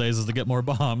past couple days, is to get more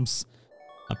bombs.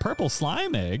 A purple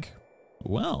slime egg?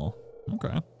 Well,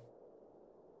 okay.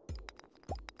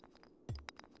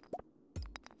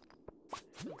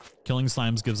 Killing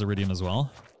slimes gives iridium as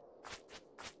well.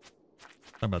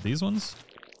 How about these ones?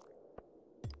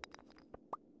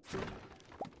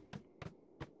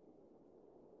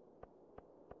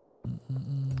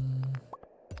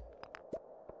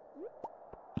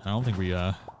 I don't think we,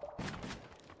 I'm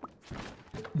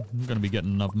gonna be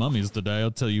getting enough mummies today,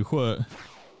 I'll tell you what.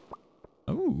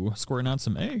 Oh, squirting out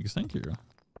some eggs, thank you.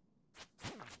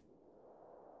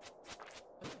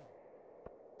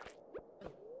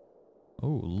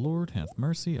 Oh, Lord hath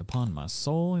mercy upon my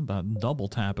soul. About double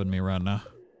tapping me right now.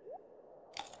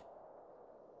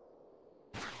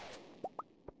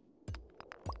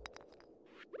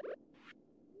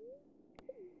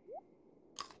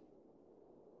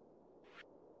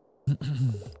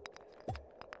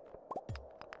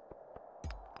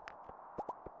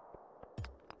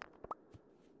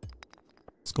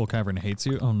 Skull Cavern hates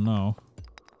you? Oh no.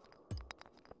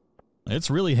 It's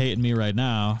really hating me right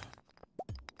now.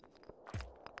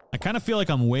 I kind of feel like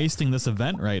I'm wasting this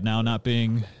event right now, not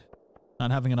having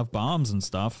enough bombs and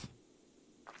stuff.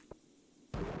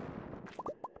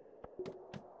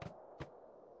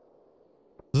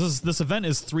 This event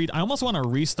is 3. I almost want to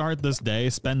restart this day,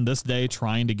 spend this day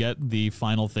trying to get the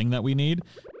final thing that we need.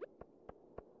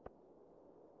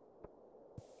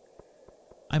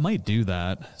 I might do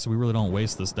that, so we really don't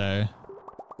waste this day.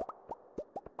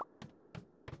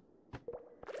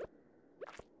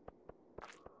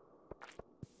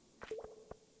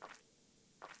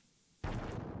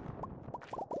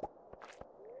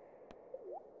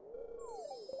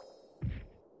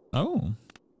 Oh.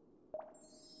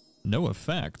 No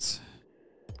effect.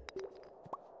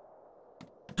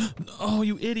 Oh,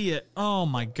 you idiot. Oh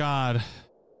my god.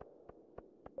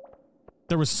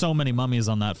 There were so many mummies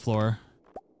on that floor.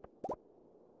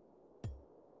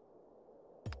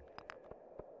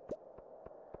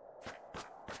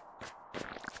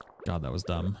 God, that was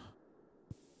dumb.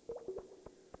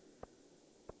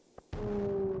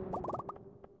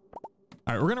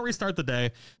 All right, we're going to restart the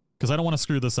day because I don't want to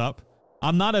screw this up.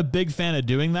 I'm not a big fan of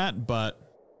doing that, but...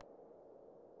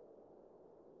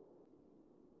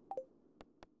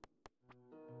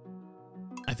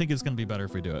 I think it's going to be better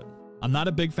if we do it. I'm not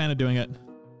a big fan of doing it.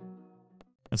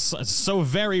 It's so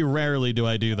very rarely do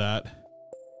I do that.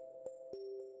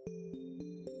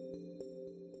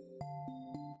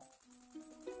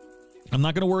 I'm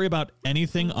not going to worry about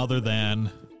anything other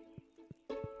than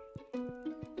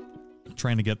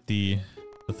trying to get the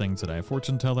thing today.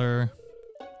 Fortune teller.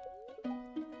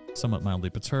 Somewhat mildly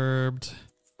perturbed.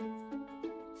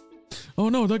 Oh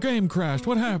no, the game crashed.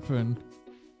 What happened?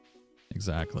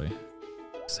 Exactly.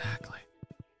 Exactly.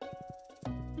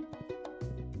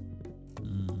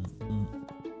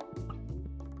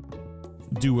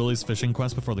 Do Willie's fishing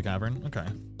quest before the cavern? Okay.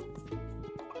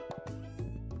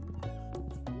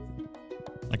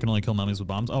 I can only kill mummies with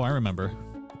bombs. Oh, I remember.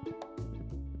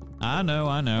 I know,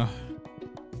 I know.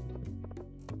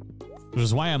 Which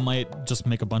is why I might just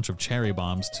make a bunch of cherry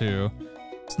bombs, too.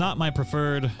 It's not my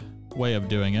preferred way of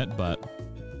doing it, but...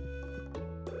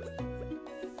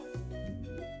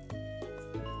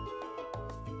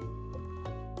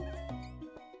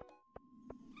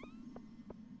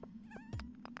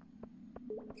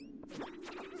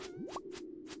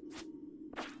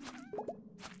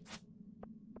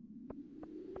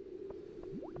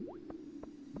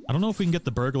 I don't know if we can get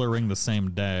the burglar ring the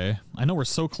same day. I know we're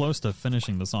so close to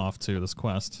finishing this off, too, this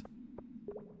quest.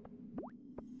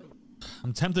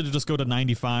 I'm tempted to just go to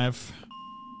 95.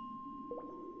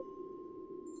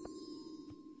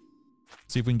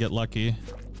 See if we can get lucky.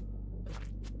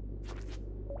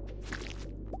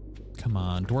 Come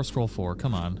on, Dwarf Scroll 4,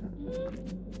 come on.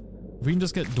 If we can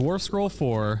just get Dwarf Scroll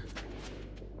 4...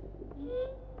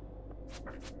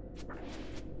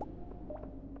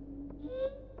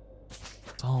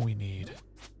 That's all we need.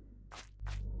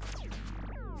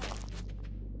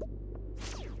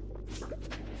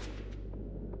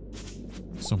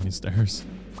 So many stairs.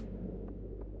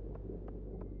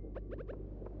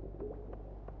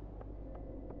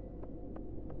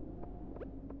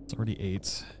 It's already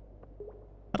 8.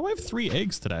 How do I have 3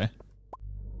 eggs today?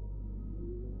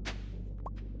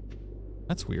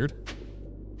 That's weird.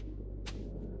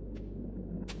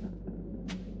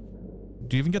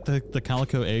 Do you even get the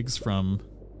calico eggs from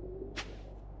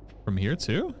here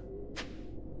too?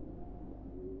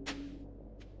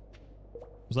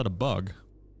 Was that a bug?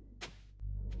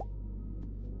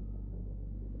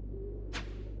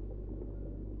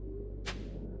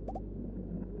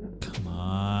 Come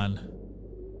on.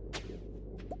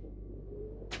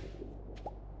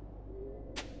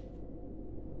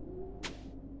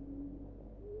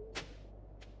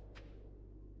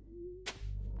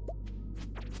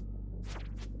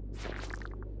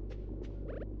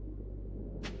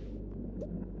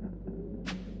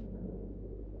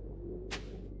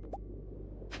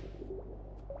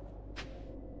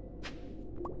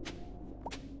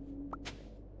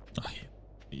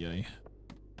 Yay.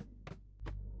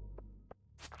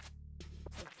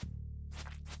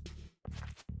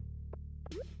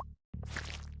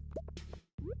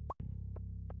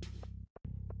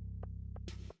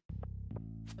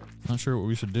 Not sure what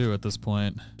we should do at this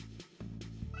point.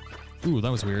 Ooh,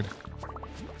 that was weird.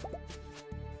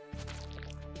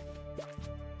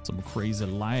 Some crazy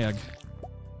lag.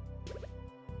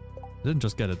 Didn't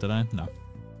just get it, did I? No.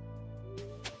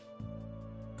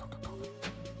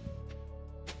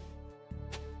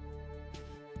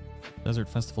 Desert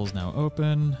Festival is now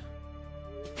open.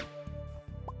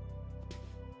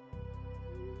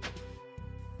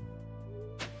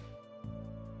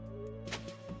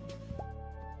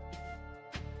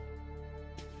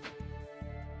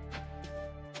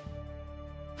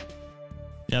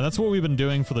 Yeah, that's what we've been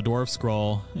doing for the Dwarf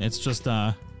Scroll. It's just,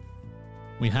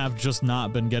 we have just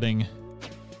not been getting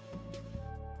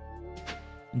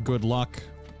good luck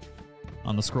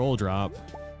on the scroll drop.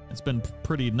 It's been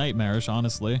pretty nightmarish,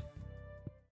 honestly.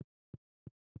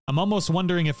 I'm almost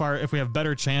wondering if we have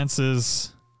better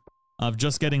chances of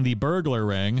just getting the burglar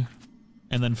ring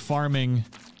and then farming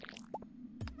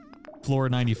floor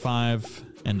 95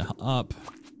 and up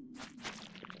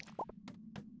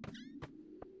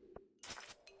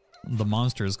the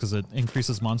monsters because it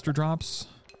increases monster drops.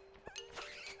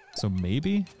 So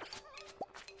maybe?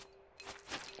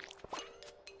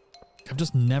 I've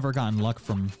just never gotten luck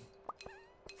from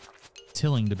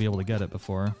tilling to be able to get it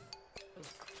before.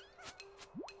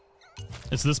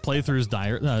 It's this playthrough's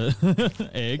dire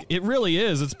egg. It really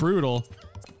is. It's brutal.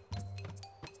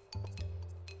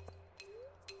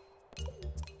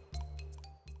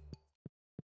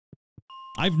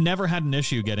 I've never had an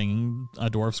issue getting a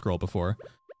dwarf scroll before.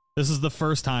 This is the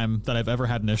first time that I've ever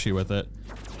had an issue with it,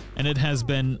 and it has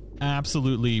been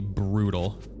absolutely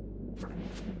brutal.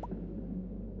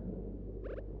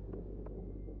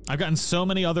 I've gotten so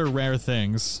many other rare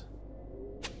things.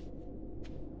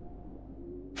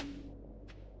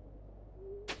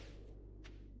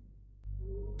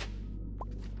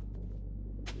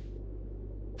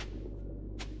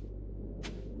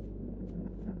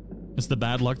 Is the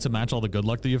bad luck to match all the good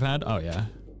luck that you've had? Oh yeah.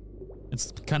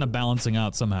 It's kind of balancing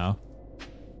out somehow.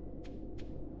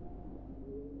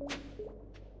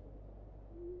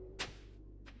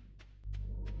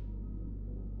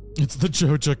 It's the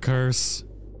Joja curse.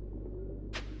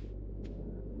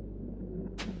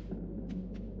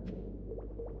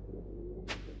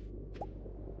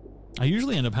 I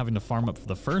usually end up having to farm up for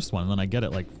the first one, and then I get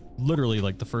it like literally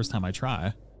like the first time I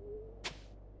try.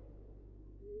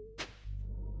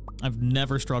 I've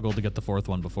never struggled to get the fourth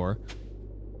one before.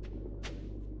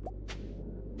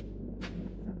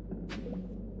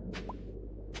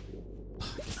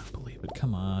 I cannot believe it.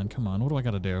 Come on, come on. What do I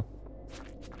gotta do?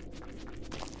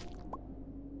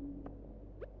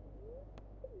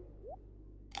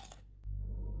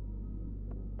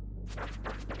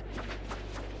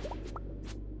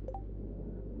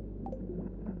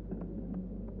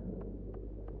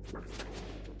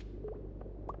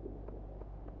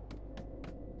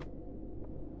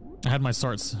 I had my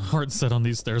heart set on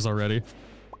these stairs already.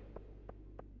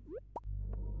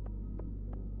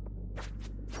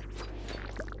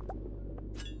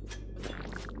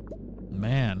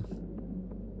 Man.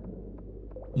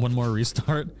 One more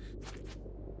restart.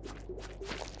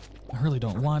 I really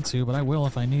don't want to, but I will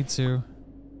if I need to.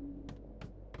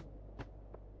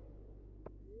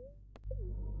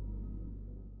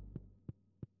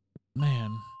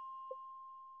 Man.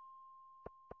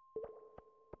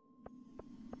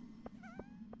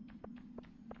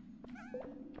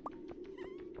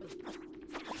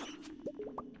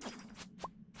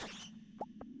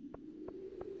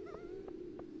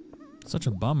 Such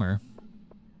a bummer.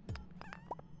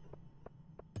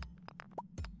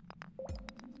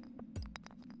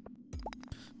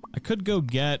 I could go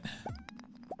get...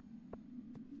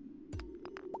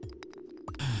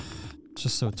 It's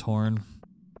just so torn.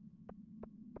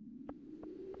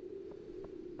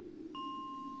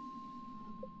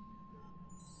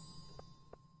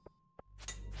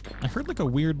 I heard like a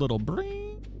weird little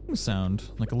bring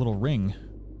sound, like a little ring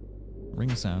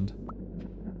sound.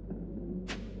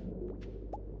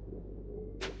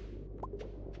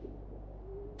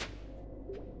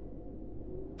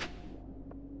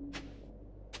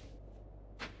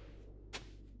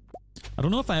 I don't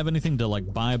know if I have anything to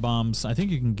like buy bombs. I think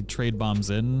you can trade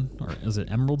bombs in, or is it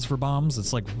emeralds for bombs?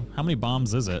 It's like, how many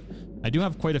bombs is it? I do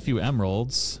have quite a few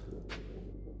emeralds.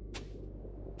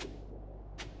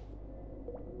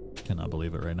 Cannot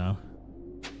believe it right now.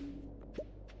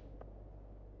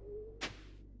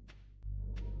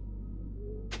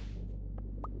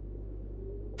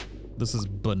 This is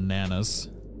bananas.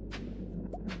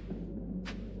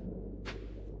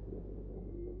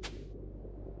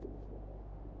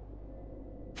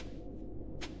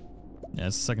 Yeah,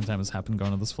 it's the second time it's happened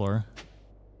going to this floor.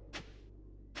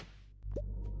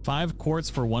 5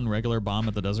 quartz for 1 regular bomb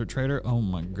at the Desert Trader? Oh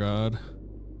my god.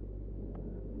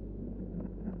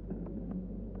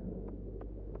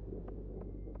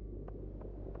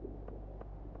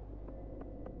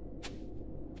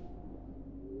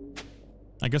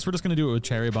 I guess we're just gonna do it with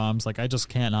cherry bombs. Like, I just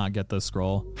cannot get this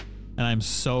scroll. And I'm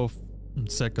so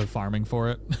sick of farming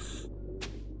for it.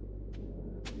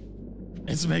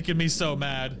 It's making me so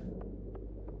mad.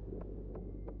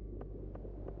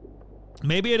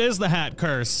 Maybe it is the hat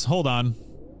curse. Hold on.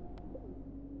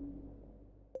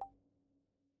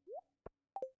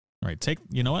 All right,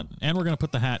 you know what? And we're gonna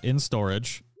put the hat in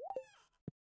storage.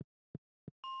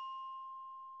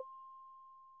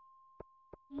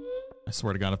 I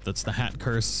swear to God, if that's the hat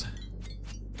curse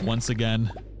once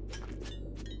again.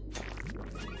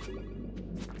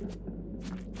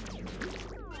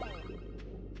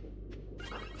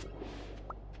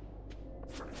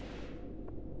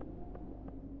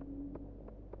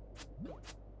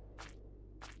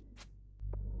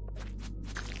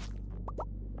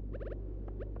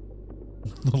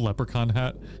 The leprechaun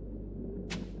hat.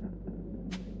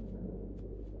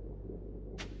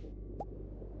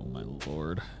 Oh my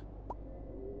lord.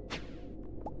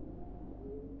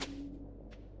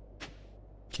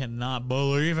 Cannot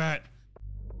believe it.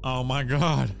 Oh my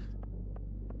god.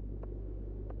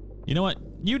 You know what?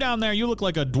 You down there, you look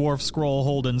like a dwarf scroll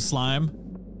holding slime.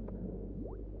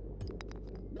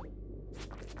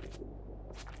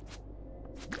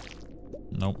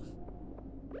 Nope.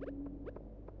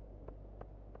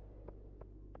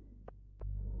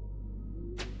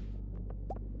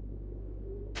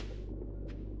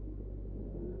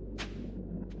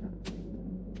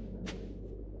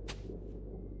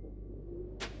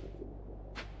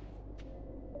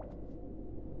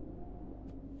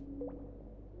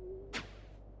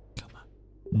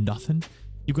 nothing?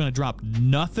 You gonna drop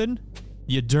nothing?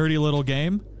 You dirty little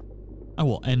game? I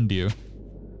will end you.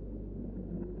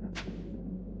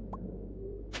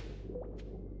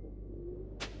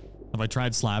 Have I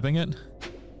tried slapping it?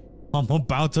 I'm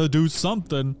about to do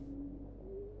something.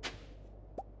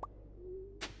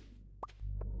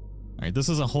 Alright, this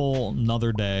is a whole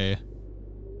nother day.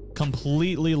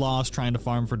 Completely lost trying to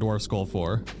farm for Dwarf Skull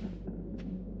 4.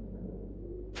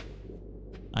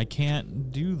 I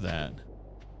can't do that.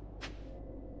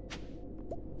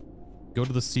 Go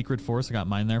to the secret forest. I got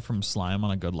mine there from slime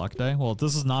on a good luck day. Well,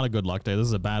 this is not a good luck day. This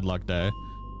is a bad luck day.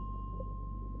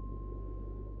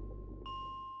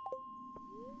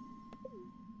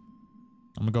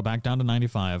 I'm gonna go back down to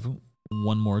 95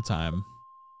 one more time.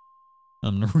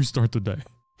 I'm gonna restart the day.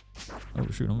 Oh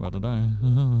shoot, I'm about to die.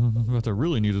 I'm about to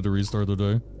really needed to restart the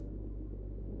day.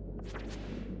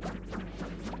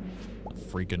 A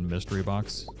freaking mystery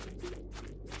box.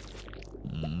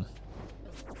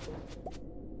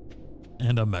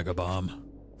 And a mega bomb.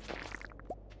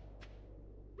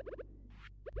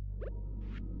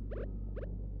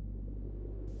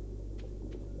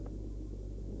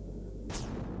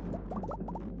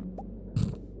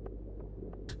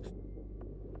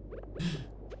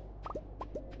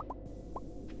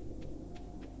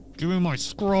 Give me my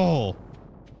scroll.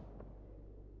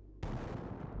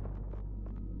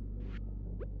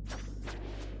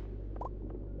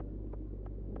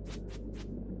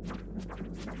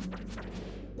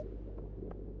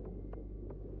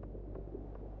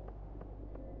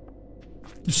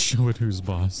 Show it who's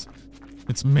boss.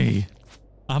 It's me.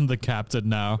 I'm the captain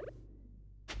now.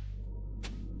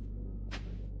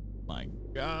 My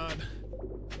God.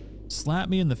 Slap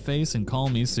me in the face and call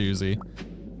me Susie.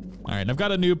 Alright, I've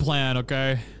got a new plan,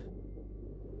 okay?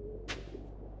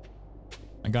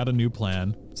 I got a new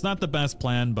plan. It's not the best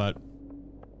plan, but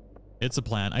it's a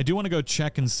plan. I do want to go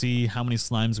check and see how many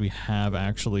slimes we have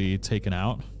actually taken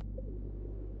out.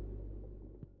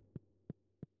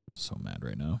 So mad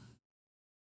right now.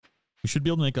 We should be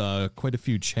able to make quite a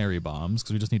few cherry bombs,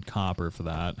 because we just need copper for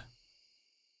that.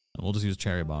 And we'll just use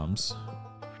cherry bombs.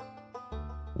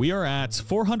 We are at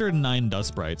 409 dust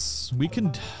sprites. We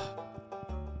can...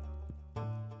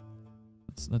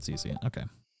 That's easy. Okay.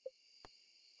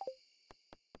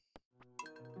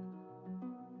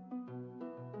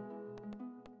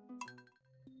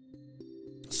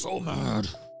 So mad.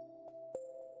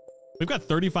 We've got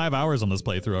 35 hours on this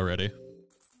playthrough already.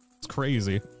 It's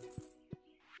crazy.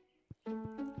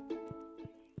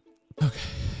 Okay.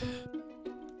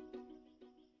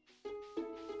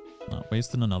 Not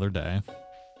wasting another day.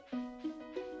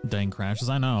 Dang crashes.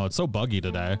 I know. It's so buggy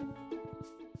today.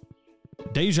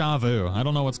 Deja vu. I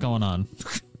don't know what's going on.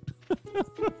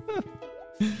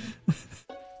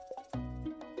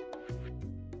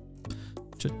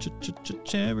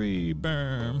 Cherry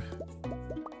berm.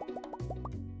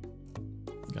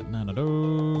 Got 9 of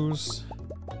those.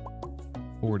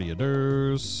 40 of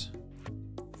those.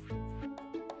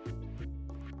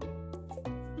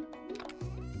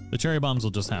 The cherry bombs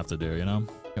will just have to do, you know?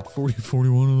 Got 40,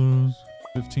 41 of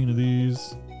those. 15 of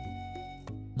these.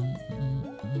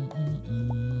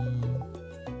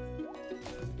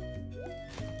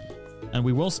 And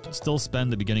we will still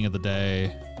spend the beginning of the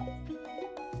day.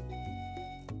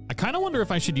 I kind of wonder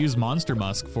if I should use Monster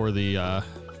Musk for the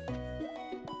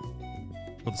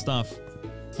stuff.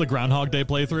 It's the Groundhog Day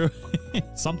playthrough.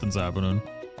 Something's happening.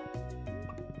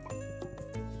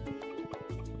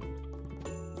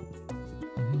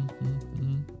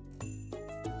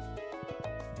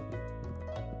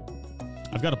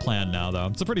 I've got a plan now, though.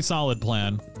 It's a pretty solid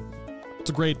plan. It's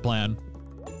a great plan.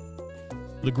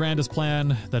 The grandest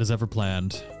plan that is ever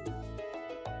planned.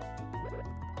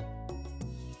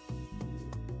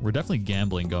 We're definitely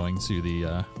gambling going to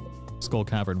the Skull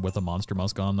Cavern with a Monster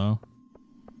Musk on, though.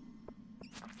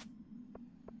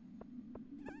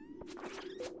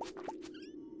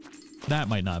 That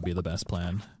might not be the best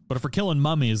plan. But if we're killing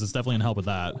mummies, it's definitely gonna help with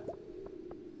that.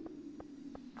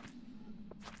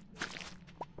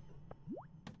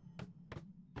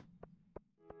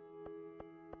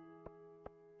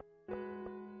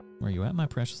 Where are you at, my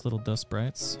precious little dust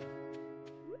sprites?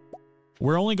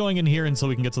 We're only going in here until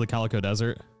we can get to the Calico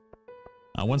Desert.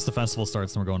 Once the festival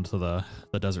starts, then we're going to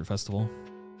the Desert Festival.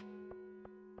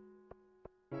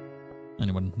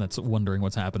 Anyone that's wondering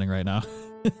what's happening right now.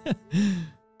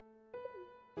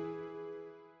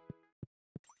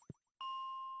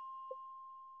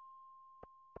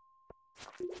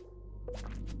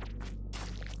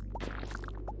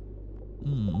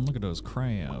 Look at those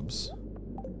crabs.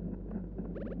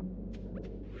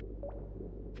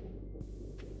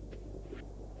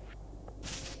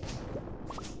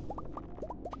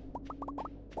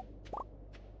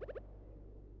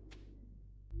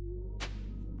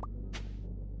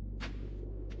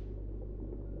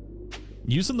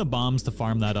 Using the bombs to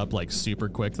farm that up like super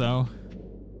quick though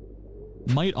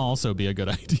might also be a good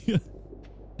idea.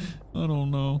 I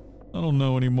don't know. I don't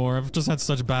know anymore. I've just had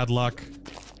such bad luck.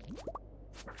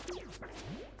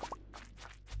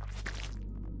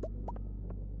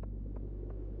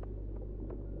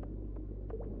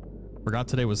 Forgot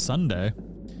today was Sunday.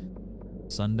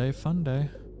 Sunday fun day.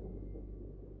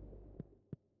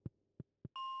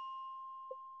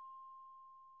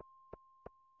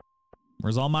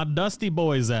 Where's all my dusty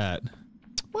boys at?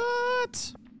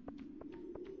 What?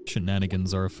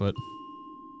 Shenanigans are afoot.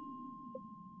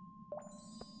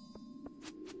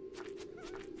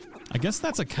 I guess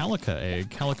that's a calico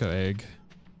egg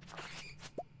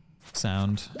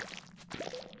sound.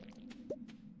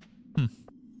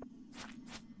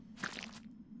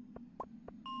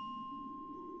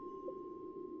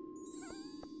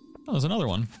 Oh, there's another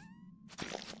one.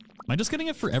 Am I just getting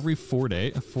it for every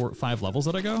 5 levels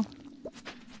that I go?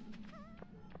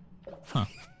 Huh.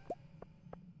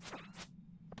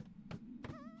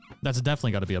 That's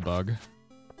definitely got to be a bug.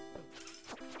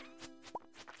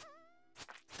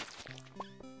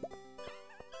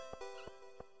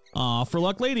 Aw, for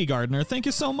luck, Lady Gardener. Thank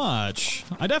you so much.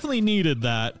 I definitely needed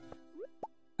that.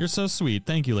 You're so sweet.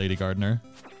 Thank you, Lady Gardener.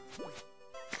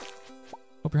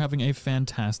 Hope you're having a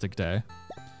fantastic day.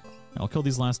 I'll kill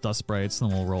these last dust sprites, then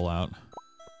we'll roll out.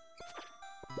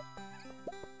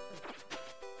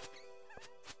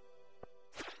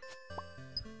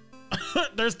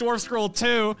 There's Dwarf Scroll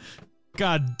 2!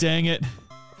 God dang it.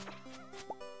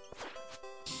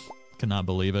 Cannot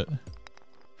believe it.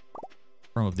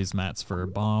 Farm up these mats for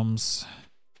bombs.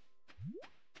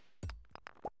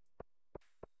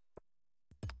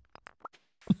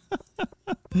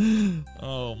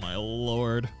 Oh my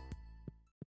lord.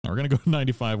 We're gonna go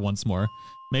 95 once more.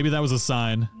 Maybe that was a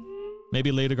sign.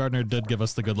 Maybe Lady Gardener did give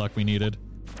us the good luck we needed.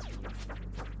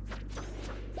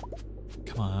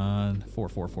 Come on. 4,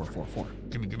 4, 4, 4, 4.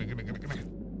 Gimme, gimme, gimme, gimme, gimme.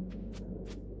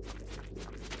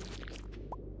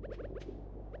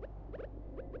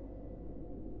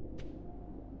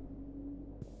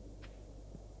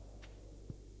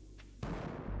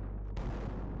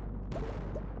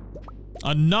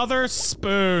 Another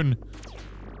spoon!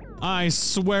 I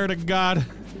swear to God.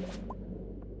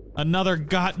 Another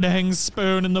goddamn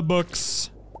spoon in the books.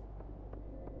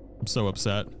 I'm so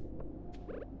upset.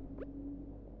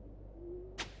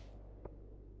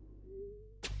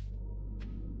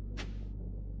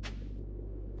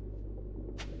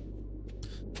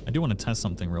 I do want to test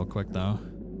something real quick though.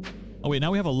 Oh wait,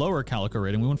 now we have a lower calico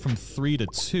rating. We went from 3 to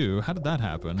 2. How did that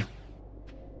happen?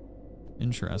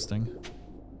 Interesting.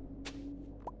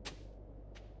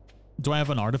 Do I have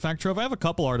an artifact trove? I have a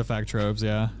couple artifact troves,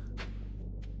 yeah.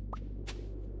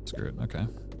 Screw it, okay.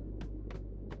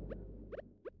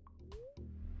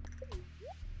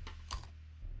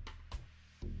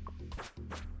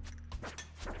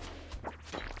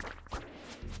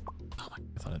 Oh my,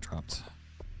 I thought it dropped.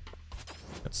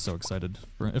 Got so excited,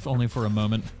 if only for a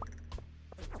moment.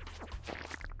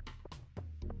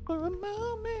 For a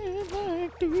moment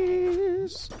like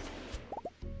this.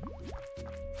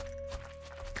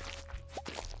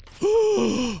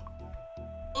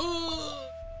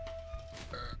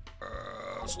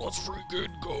 Let's freaking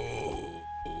go.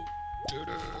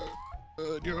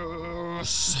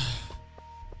 Yes.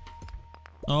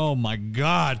 Oh my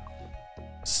God.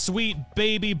 Sweet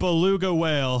baby beluga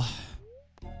whale.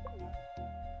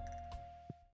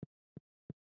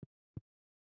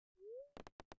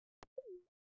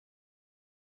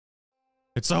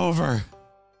 It's over.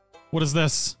 What is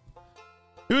this?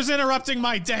 Who's interrupting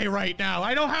my day right now?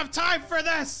 I don't have time for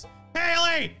this!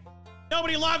 Haley!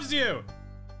 Nobody loves you!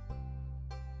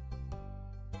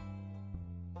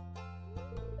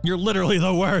 You're literally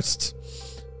the worst.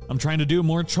 I'm trying to do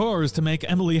more chores to make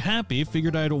Emily happy.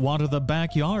 Figured I'd water the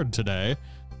backyard today.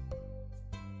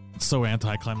 It's so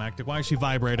anticlimactic. Why is she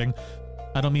vibrating?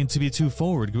 I don't mean to be too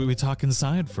forward. Could we talk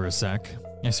inside for a sec?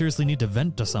 I seriously need to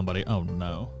vent to somebody. Oh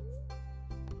no.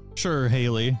 Sure,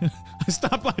 Haley. I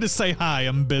stopped by to say hi.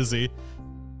 I'm busy.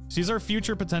 She's our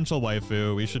future potential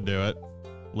waifu. We should do it.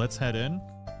 Let's head in.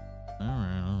 All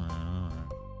right.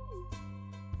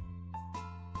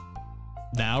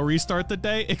 Now restart the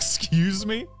day? Excuse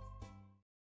me?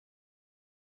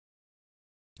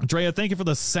 Drea, thank you for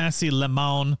the sassy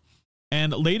lemon.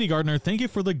 And Lady Gardener, thank you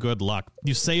for the good luck.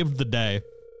 You saved the day.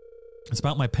 It's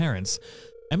about my parents.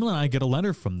 Emily and I get a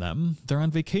letter from them. They're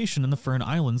on vacation in the Fern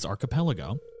Islands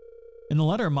archipelago. In the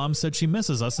letter, Mom said she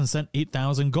misses us and sent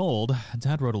 8,000 gold.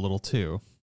 Dad wrote a little too.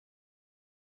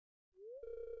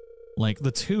 Like,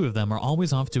 the two of them are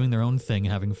always off doing their own thing,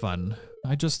 having fun.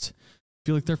 I just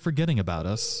feel like they're forgetting about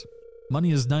us.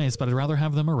 Money is nice, but I'd rather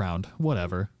have them around.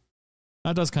 Whatever.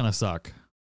 That does kind of suck.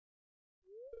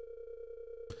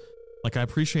 Like, I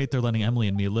appreciate they're letting Emily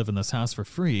and me live in this house for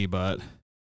free, but... I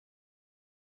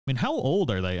mean, how old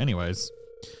are they anyways?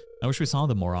 I wish we saw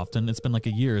them more often. It's been like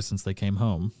a year since they came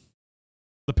home.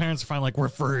 The parents are finally like, we're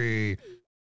free!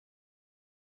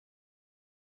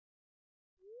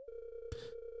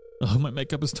 Oh, my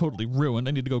makeup is totally ruined.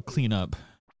 I need to go clean up.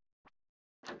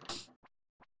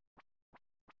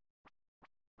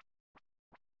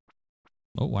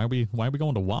 Oh, why are we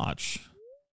going to watch?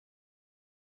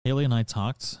 Haley and I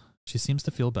talked. She seems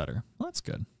to feel better. Well, that's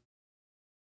good.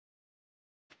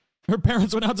 Her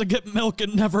parents went out to get milk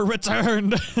and never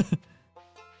returned.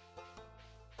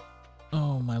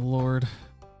 Oh, my lord.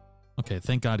 Okay,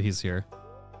 thank God he's here.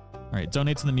 All right,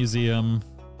 donate to the museum.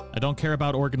 I don't care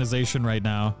about organization right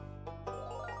now.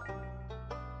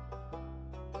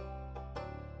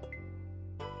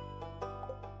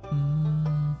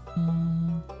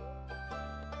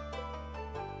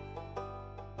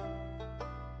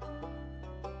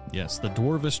 Yes, the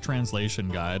Dwarvish translation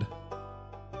guide.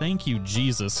 Thank you,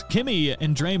 Jesus. Kimmy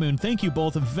and Draymoon, thank you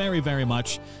both very, very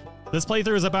much. This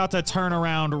playthrough is about to turn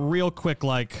around real quick,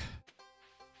 like...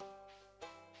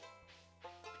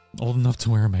 Old enough to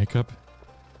wear makeup.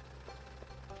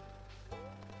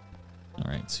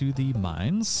 Alright, to the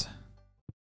mines.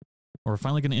 We're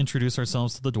finally going to introduce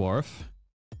ourselves to the dwarf.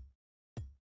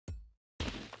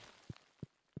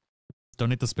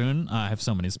 Donate the spoon? I have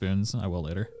so many spoons. I will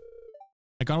later.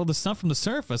 I got all the stuff from the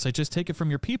surface. I just take it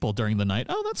from your people during the night.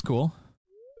 Oh, that's cool.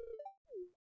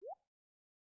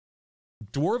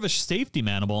 Dwarvish safety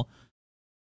manimal.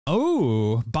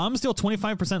 Oh, bombs deal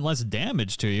 25% less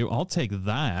damage to you. I'll take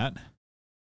that.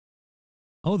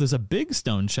 Oh, there's a big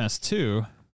stone chest too.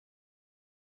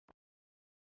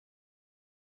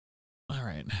 All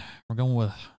right, we're going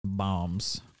with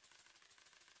bombs.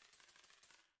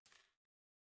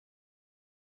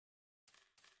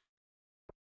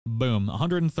 Boom,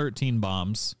 113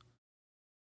 bombs.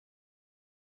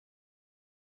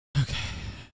 Okay.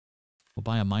 We'll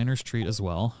buy a miner's treat as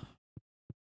well.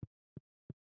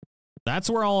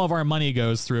 That's where all of our money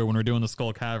goes through when we're doing the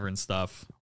Skull Cavern stuff.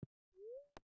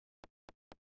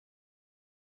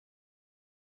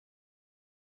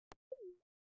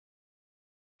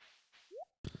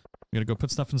 We gotta go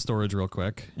put stuff in storage real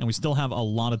quick. And we still have a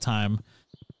lot of time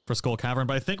for Skull Cavern,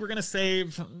 but I think we're gonna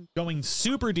save going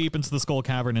super deep into the Skull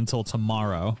Cavern until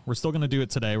tomorrow. We're still gonna do it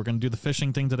today. We're gonna do the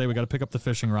fishing thing today. We gotta pick up the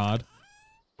fishing rod.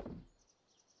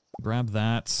 Grab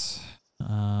that. Put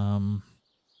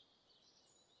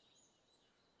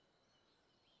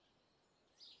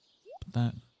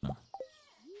that, no.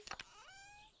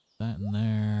 That in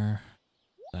there.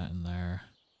 That in there.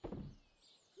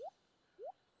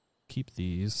 Keep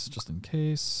these just in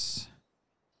case.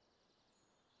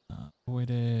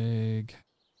 Void egg.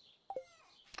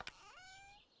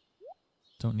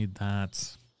 Don't need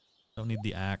that. Don't need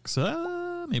the axe.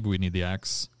 Maybe we need the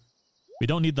axe. We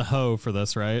don't need the hoe for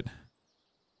this, right?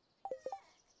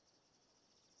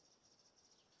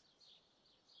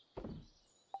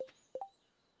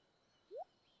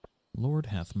 Lord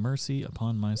hath mercy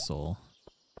upon my soul.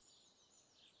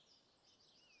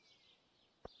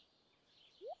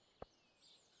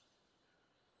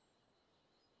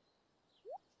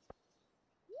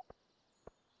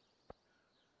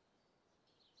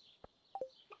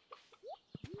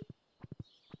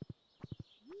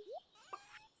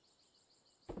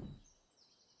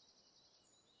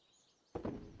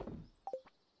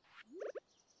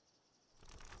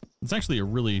 It's actually a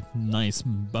really nice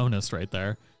bonus right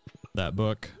there, that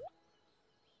book.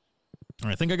 All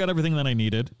right, I think I got everything that I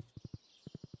needed.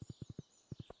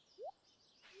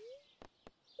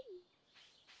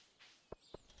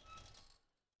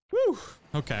 Woo!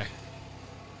 Okay.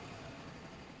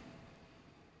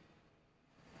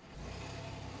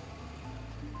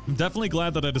 I'm definitely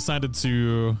glad that I decided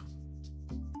to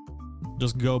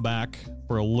just go back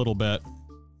for a little bit.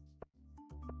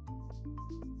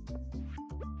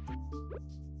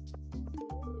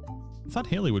 I thought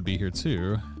Haley would be here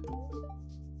too. All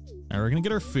right, we're gonna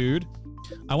get our food.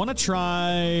 I want to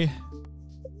try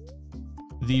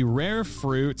the rare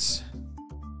fruit,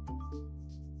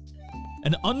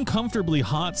 an uncomfortably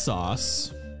hot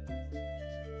sauce.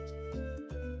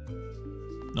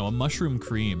 No, a mushroom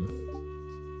cream.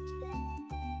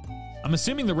 I'm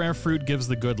assuming the rare fruit gives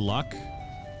the good luck,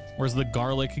 whereas the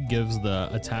garlic gives the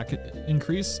attack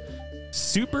increase.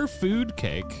 Super food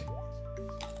cake.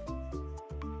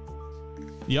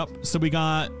 Yep, so we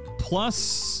got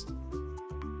plus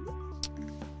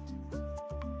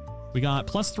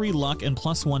 3 luck and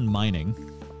 +1 mining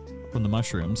from the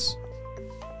mushrooms.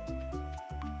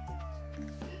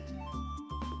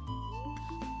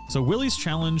 So Willie's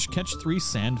challenge, catch 3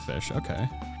 sandfish. Okay.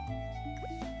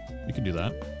 You can do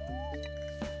that.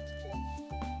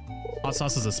 Hot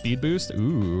sauce is a speed boost?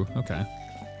 Ooh, okay.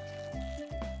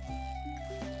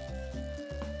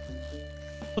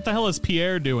 What the hell is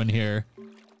Pierre doing here?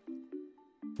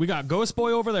 We got Ghost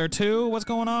Boy over there too? What's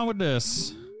going on with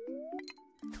this?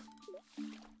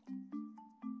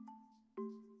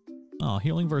 Oh,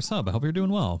 healing verse hub. I hope you're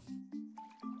doing well.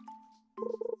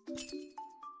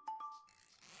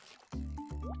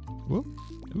 Whoop.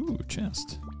 Ooh,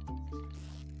 chest.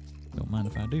 Don't mind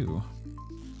if I do.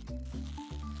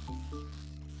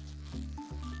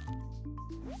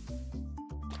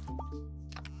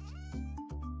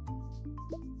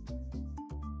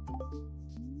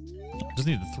 Just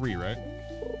needed 3, right?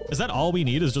 Is that all we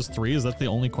need is just 3? Is that the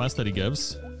only quest that he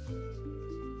gives?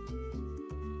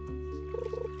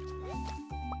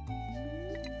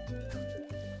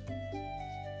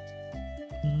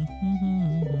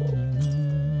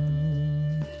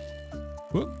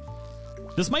 Whoop.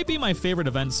 This might be my favorite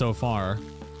event so far.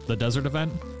 The desert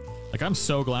event. Like, I'm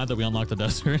so glad that we unlocked the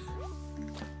desert.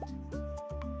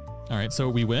 Alright, so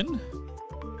we win?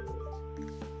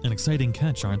 An exciting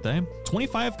catch, aren't they?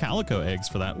 25 calico eggs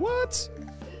for that. What?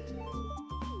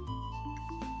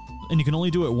 And you can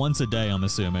only do it once a day, I'm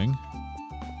assuming.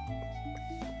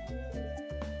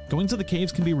 Going to the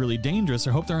caves can be really dangerous.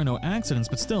 I hope there are no accidents,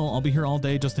 but still, I'll be here all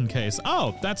day just in case.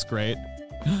 Oh, that's great.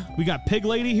 We got Pig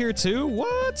Lady here too?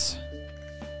 What?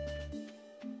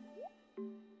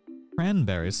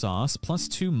 Cranberry sauce,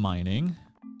 +2 mining.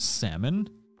 Salmon.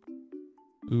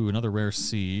 Ooh, another rare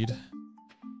seed.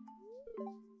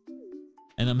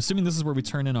 And I'm assuming this is where we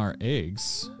turn in our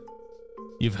eggs.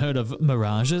 You've heard of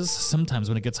mirages? Sometimes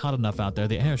when it gets hot enough out there,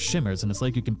 the air shimmers and it's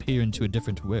like you can peer into a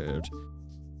different world.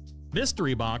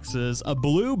 Mystery boxes, a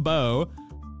blue bow,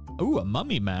 ooh, a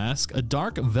mummy mask, a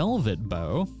dark velvet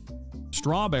bow,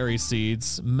 strawberry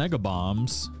seeds, mega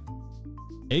bombs,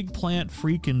 eggplant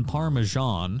freaking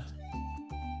parmesan.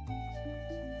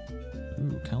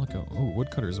 Ooh, calico. Oh,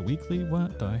 woodcutters weekly?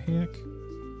 What the heck?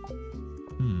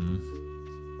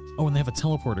 Oh, and they have a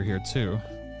teleporter here too.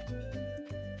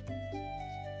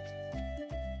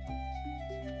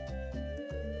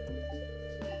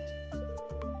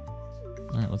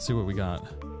 All right, let's see what we got.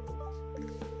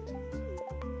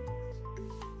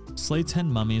 Slay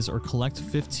 10 mummies or collect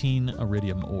 15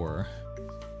 iridium ore.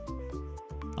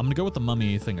 I'm gonna go with the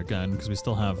mummy thing again because we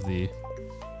still have the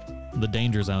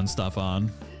danger zone stuff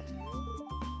on.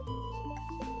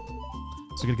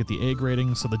 So we gotta get the egg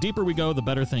rating. So the deeper we go, the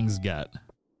better things get.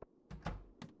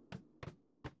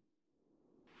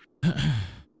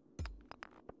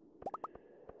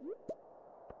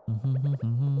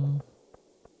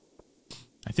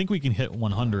 I think we can hit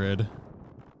 100.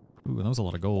 Ooh, that was a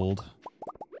lot of gold.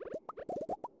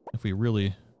 If we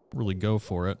really go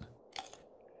for it.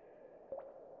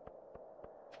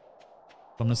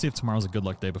 I'm gonna see if tomorrow's a good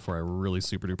luck day before I really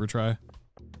super duper try.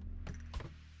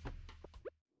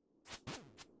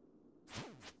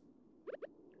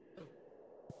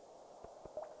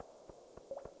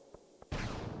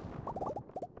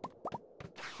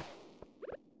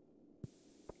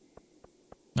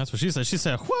 That's what she said. She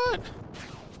said, what?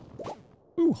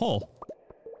 Ooh, hole.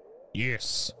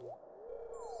 Yes.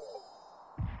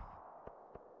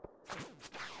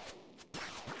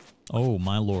 Oh,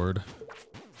 my lord.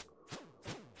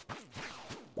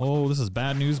 Oh, this is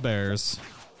bad news bears.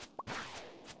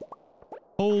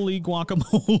 Holy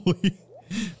guacamole.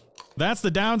 That's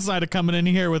the downside of coming in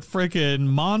here with frickin'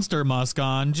 monster musk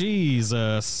on.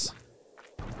 Jesus.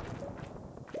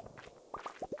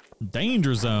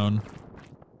 Danger zone.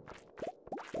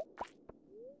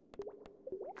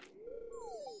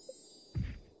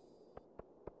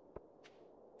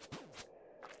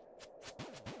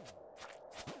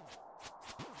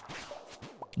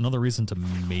 Another reason to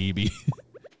maybe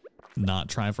not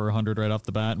try for 100 right off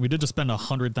the bat. We did just spend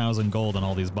 100,000 gold on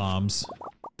all these bombs.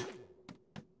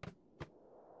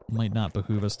 Might not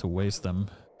behoove us to waste them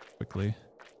quickly.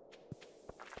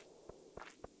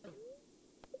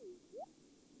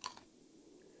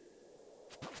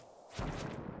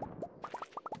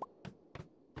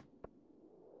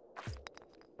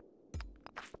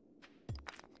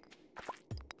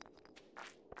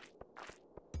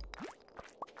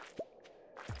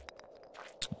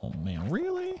 Oh man,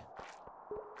 really?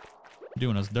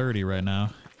 Doing us dirty right now.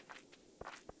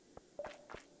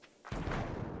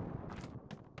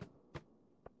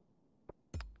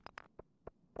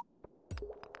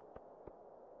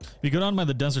 If you go down by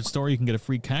the desert store, you can get a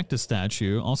free cactus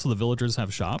statue. Also, the villagers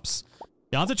have shops.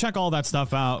 Yeah, I'll have to check all that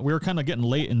stuff out. We were kind of getting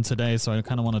late in today, so I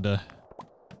kind of wanted to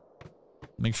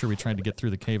Make sure we tried to get through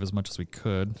the cave as much as we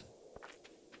could.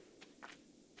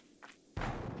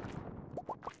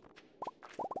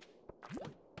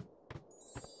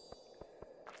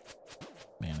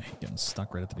 Man, I hate getting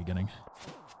stuck right at the beginning.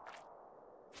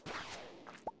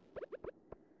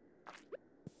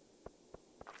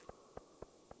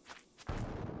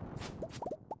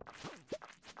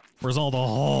 Where's all the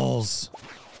holes?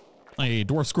 Hey,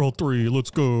 Dwarf Scroll 3,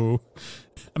 let's go.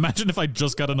 Imagine if I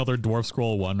just got another Dwarf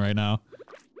Scroll 1 right now.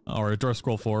 Or a Dwarf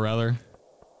Scroll 4, rather.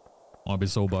 Oh, I'd be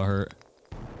so butthurt.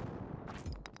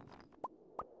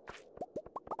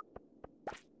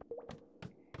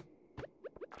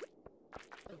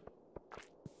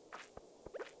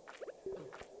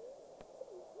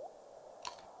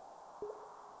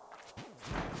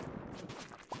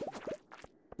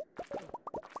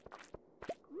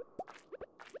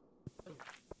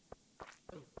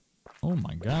 Oh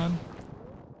my god.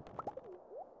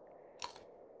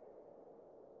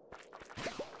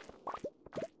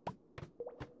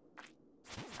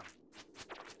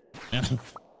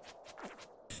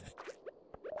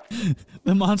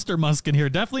 The monster musk in here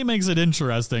definitely makes it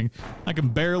interesting. I can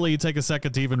barely take a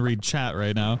second to even read chat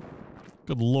right now.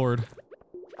 Good lord.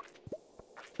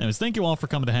 Anyways, thank you all for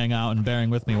coming to hang out and bearing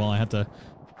with me while I had to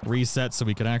reset so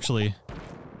we could actually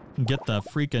get the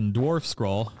freaking dwarf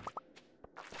scroll.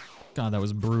 God, that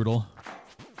was brutal.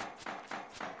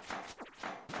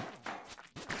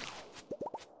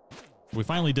 We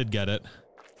finally did get it.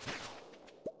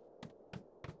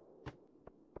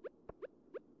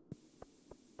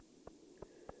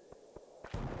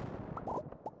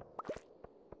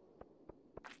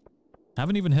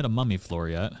 Haven't even hit a mummy floor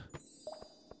yet.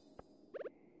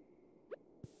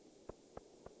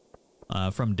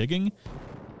 From digging?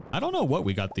 I don't know what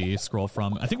we got the scroll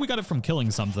from. I think we got it from killing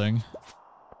something.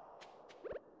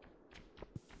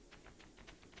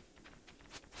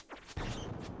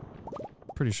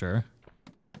 Pretty sure.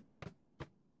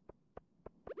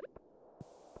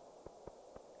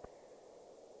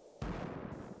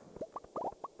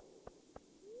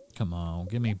 Come on,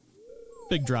 give me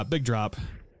big drop, big drop.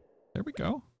 There we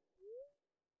go.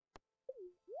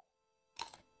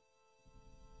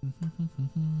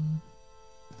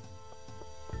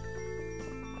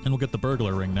 And we'll get the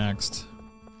burglar ring next.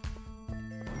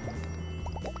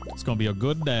 It's gonna be a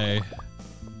good day.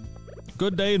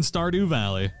 Good day in Stardew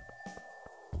Valley.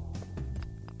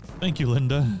 Thank you,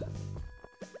 Linda.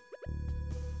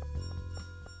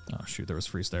 Oh shoot, there was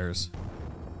free stairs.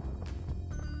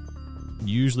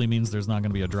 Usually means there's not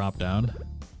gonna be a drop down.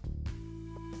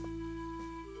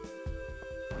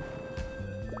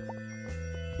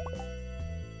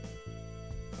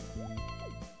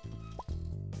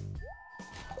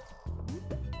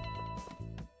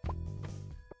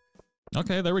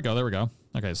 Okay, there we go, there we go.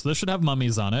 Okay, so this should have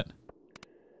mummies on it.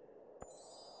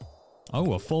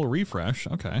 Oh, a full refresh,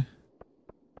 okay.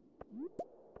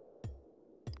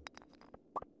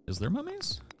 Is there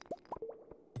mummies?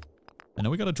 I know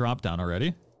we got a drop down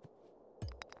already.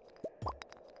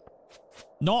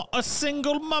 Not a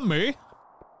single mummy?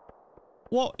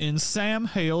 What in Sam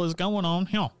Hale is going on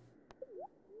here?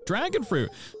 Dragon fruit.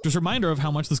 Just a reminder of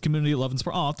how much this community loves and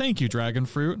support. Oh, thank you, Dragon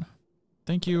fruit.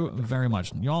 Thank you very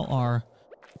much. Y'all are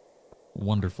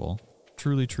wonderful.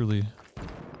 Truly, truly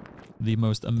the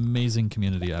most amazing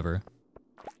community ever.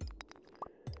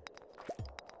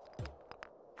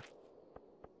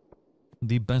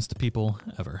 The best people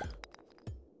ever.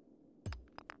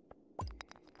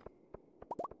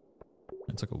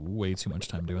 I took way too much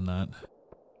time doing that.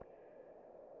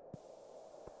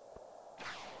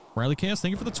 Riley Chaos,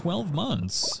 thank you for the 12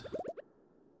 months.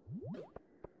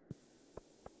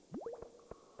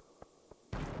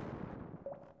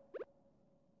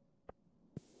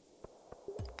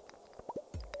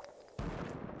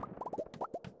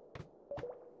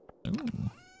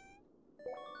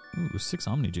 Ooh, 6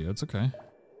 Omni Geodes, okay.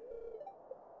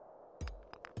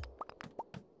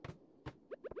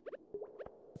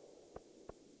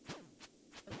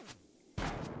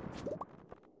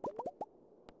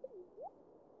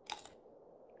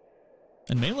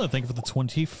 And Mela, thank you for the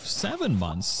 27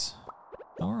 months.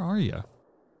 How are you?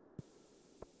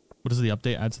 What does the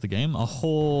update add to the game? A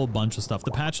whole bunch of stuff.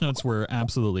 The patch notes were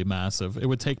absolutely massive. It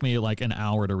would take me like an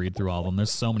hour to read through all of them.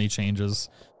 There's so many changes.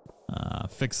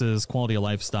 Fixes, quality of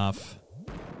life stuff,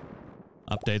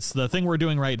 updates. The thing we're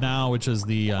doing right now, which is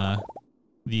the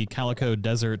Calico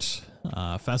Desert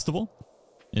Festival,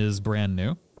 is brand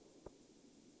new.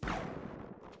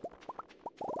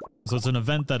 So it's an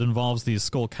event that involves the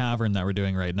Skull Cavern that we're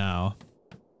doing right now.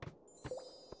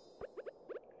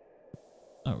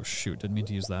 Oh shoot, didn't mean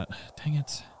to use that. Dang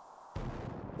it.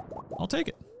 I'll take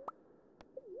it.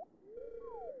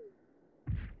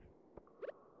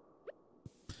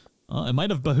 It might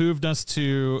have behooved us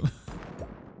to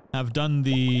have done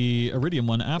the iridium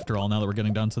one after all, now that we're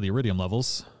getting down to the iridium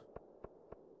levels.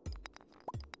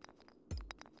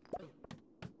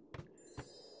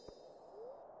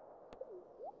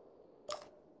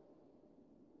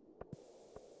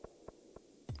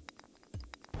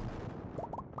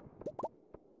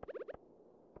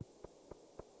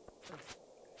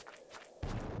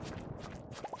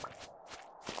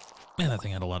 Man, that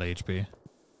thing had a lot of HP.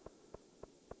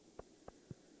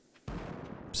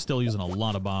 Still using a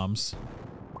lot of bombs.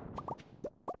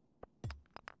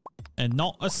 And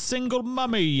not a single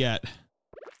mummy yet.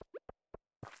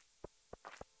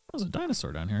 There's a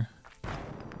dinosaur down here.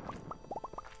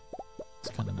 It's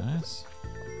kind of nice.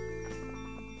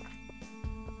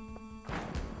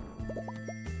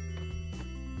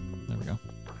 There we go.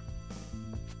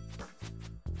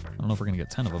 I don't know if we're gonna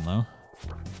get 10 of them though.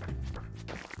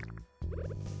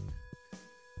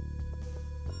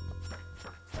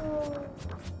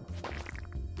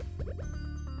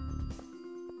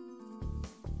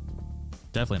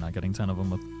 Definitely not getting 10 of them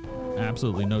with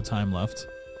absolutely no time left.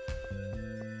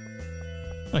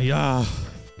 Oh, yeah.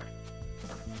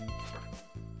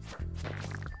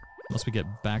 Unless we get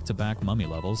back-to-back mummy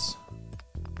levels.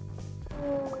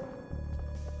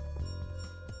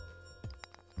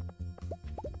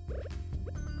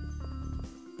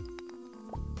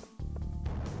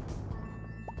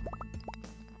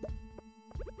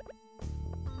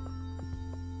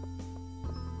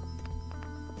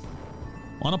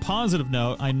 On a positive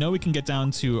note, I know we can get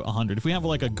down to 100. If we have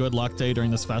like a good luck day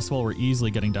during this festival, we're easily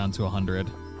getting down to 100.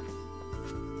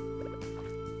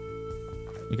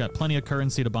 We got plenty of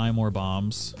currency to buy more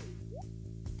bombs.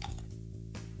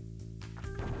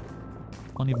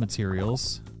 Plenty of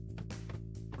materials.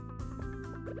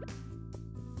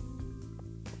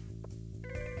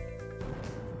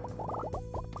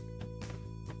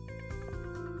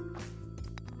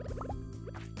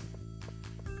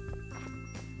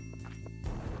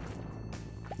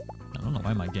 I don't know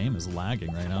why my game is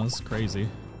lagging right now. This is crazy.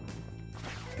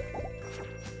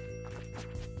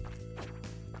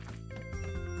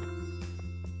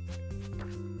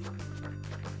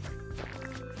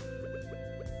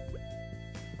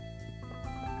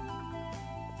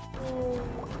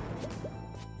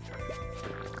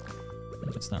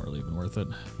 It's not really even worth it.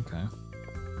 Okay.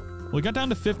 Well, we got down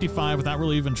to 55 without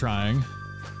really even trying.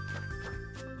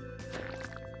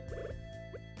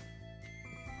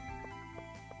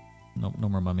 Nope, no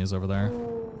more mummies over there.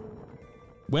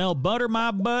 Well, butter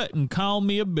my butt and call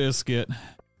me a biscuit.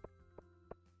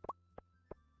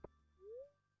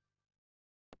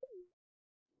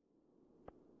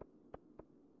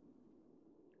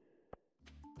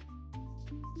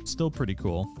 Still pretty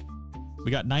cool. We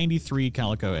got 93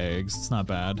 calico eggs. It's not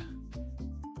bad.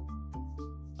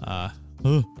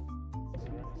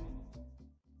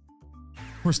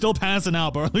 We're still passing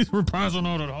out, but at least we're passing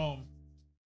out at home.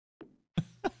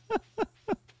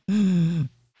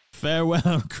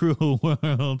 Farewell, cruel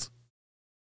world.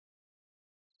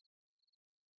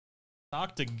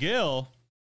 Talk to Gil.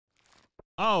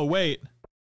 Oh, wait.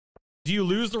 Do you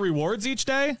lose the rewards each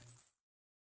day?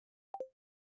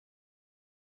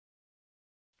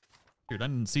 Dude, I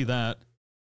didn't see that.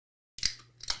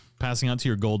 Passing out to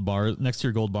your gold bar, next to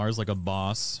your gold bars like a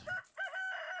boss.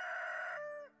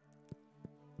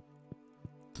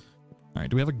 All right,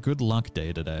 do we have a good luck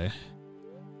day today?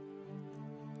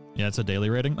 Yeah, it's a daily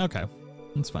rating. Okay,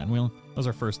 that's fine. That was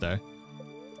our first day.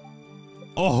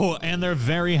 Oh, and they're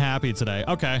very happy today.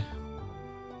 Okay.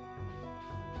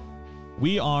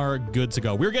 We are good to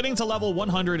go. We're getting to level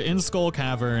 100 in Skull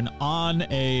Cavern on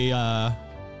a,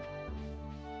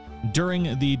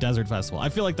 during the Desert Festival. I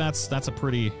feel like that's a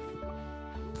pretty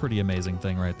amazing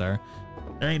thing right there.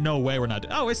 There ain't no way we're not.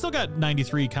 Oh, I still got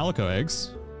 93 calico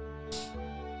eggs.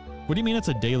 What do you mean it's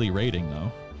a daily rating,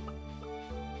 though?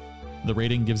 The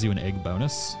rating gives you an egg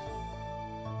bonus.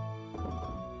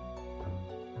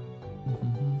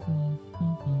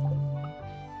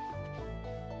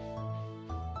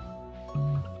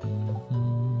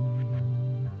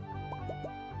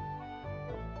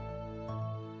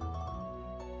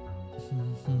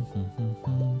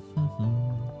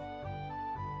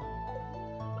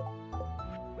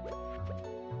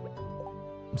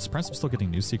 I'm surprised I'm still getting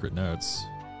new secret notes.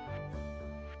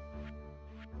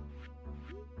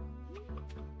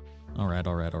 All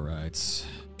right.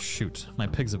 Shoot, my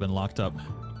pigs have been locked up.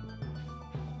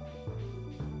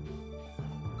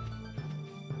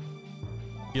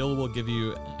 Gil will give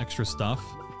you extra stuff.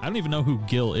 I don't even know who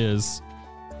Gil is.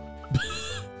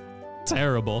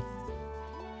 Terrible.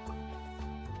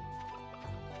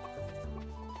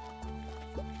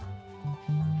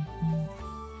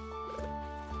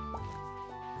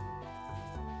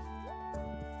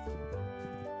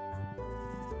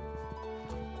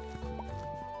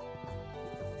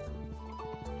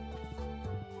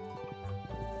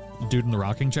 dude in the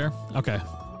rocking chair? Okay.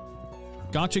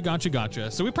 Gotcha, gotcha, gotcha.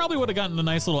 So we probably would have gotten a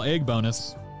nice little egg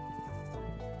bonus.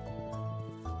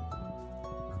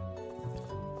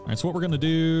 All right, so what we're gonna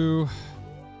do,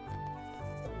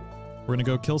 we're gonna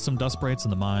go kill some dust sprites in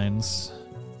the mines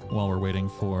while we're waiting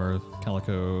for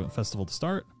Calico Festival to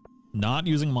start. Not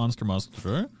using Monster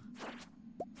Muster,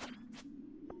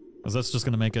 because that's just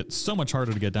gonna make it so much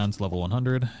harder to get down to level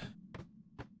 100.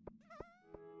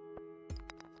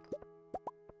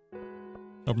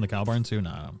 Open the cow barn too? No,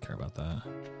 I don't care about that.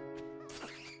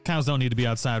 Cows don't need to be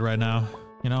outside right now.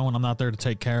 You know, when I'm not there to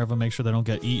take care of them, make sure they don't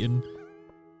get eaten.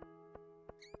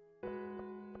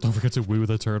 Don't forget to woo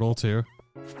the turtle too.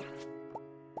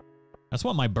 That's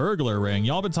what my burglar ring.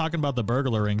 Y'all been talking about the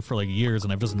burglar ring for like years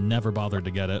and I've just never bothered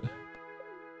to get it.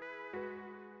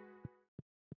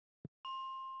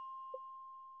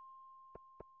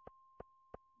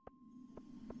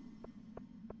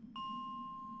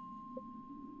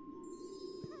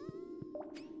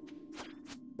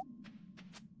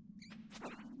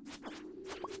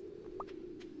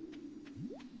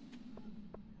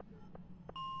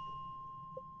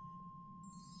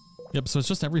 Yep, so it's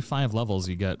just every 5 levels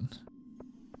you get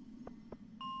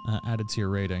added to your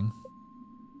rating.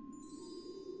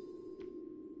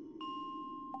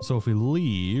 So if we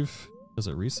leave, does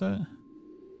it reset?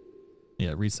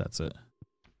 Yeah, it resets it.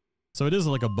 So it is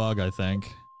like a bug, I think.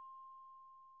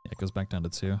 Yeah, it goes back down to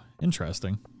 2.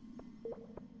 Interesting.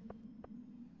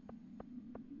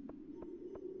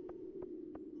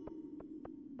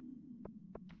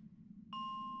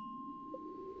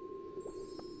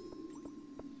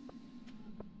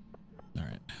 All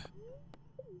right.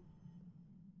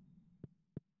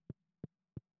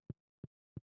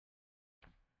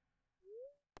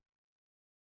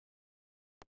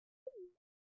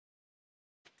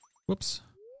 Whoops.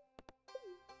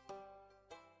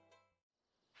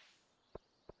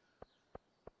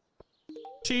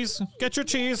 Cheese. Get your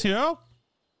cheese here.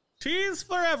 Cheese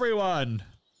for everyone.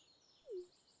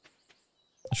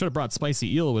 I should have brought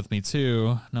spicy eel with me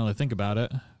too, now that I think about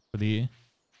it, for the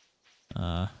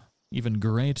even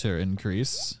greater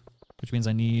increase, which means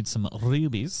I need some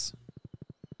rubies.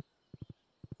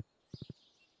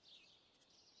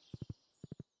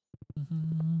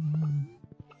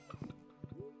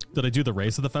 Did I do the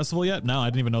race at the festival yet? No, I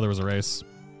didn't even know there was a race.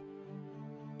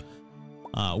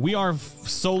 We are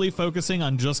solely focusing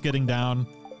on just getting down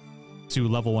to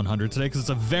level 100 today because it's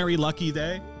a very lucky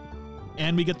day.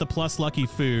 And we get the plus lucky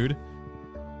food.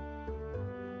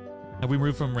 Have we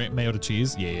moved from mayo to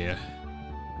cheese? Yeah.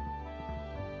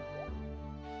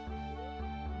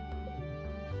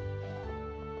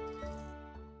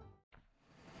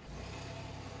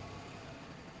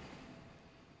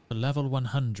 To level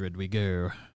 100 we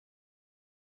go.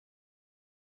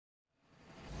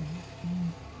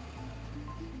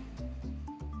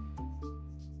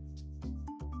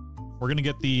 We're gonna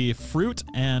get the fruit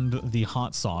and the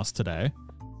hot sauce today,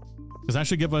 because that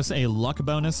should give us a luck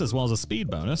bonus as well as a speed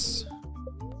bonus.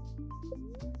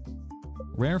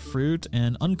 Rare fruit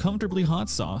and uncomfortably hot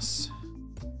sauce.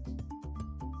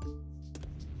 All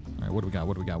right, what do we got?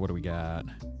 What do we got? What do we got?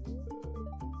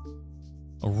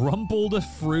 A rumpled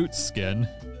fruit skin.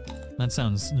 That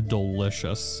sounds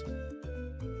delicious.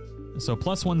 So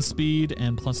 +1 speed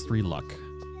and +3 luck.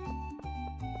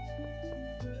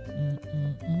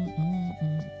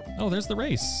 Oh, there's the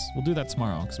race. We'll do that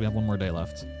tomorrow because we have one more day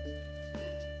left.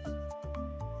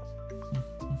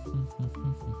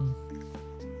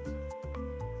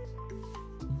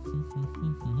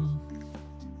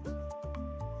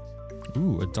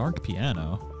 Ooh, a dark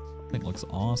piano. I think it looks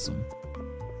awesome.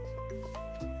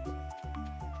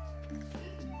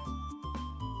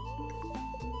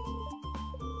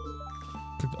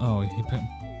 Oh, he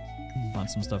bought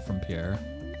some stuff from Pierre.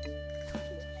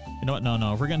 You know what?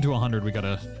 No. If we're getting to 100, we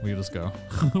just go.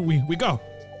 we go.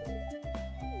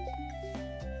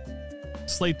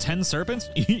 Slay 10 serpents?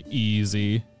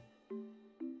 Easy.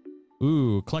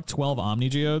 Ooh, collect 12 Omni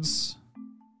Geodes.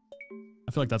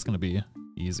 I feel like that's gonna be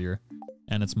easier.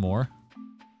 And it's more.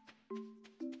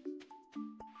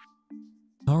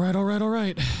 All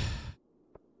right.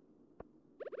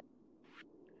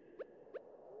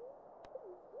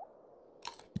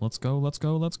 Let's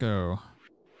go.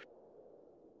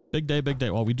 Big day.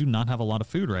 Well, we do not have a lot of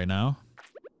food right now.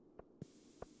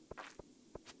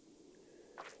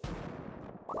 I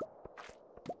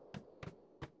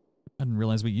didn't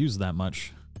realize we used that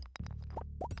much.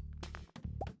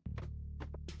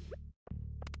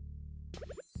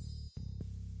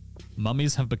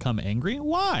 Mummies have become angry?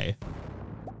 Why?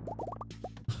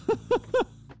 That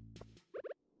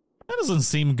doesn't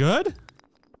seem good.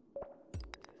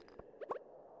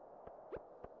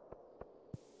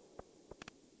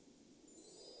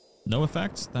 No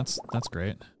effect? That's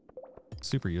great.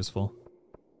 Super useful.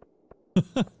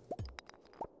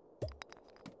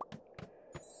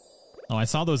 Oh, I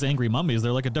saw those angry mummies.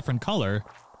 They're like a different color.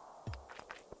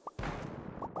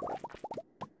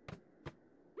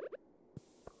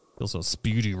 Feel so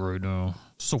speedy right now.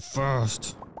 So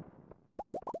fast.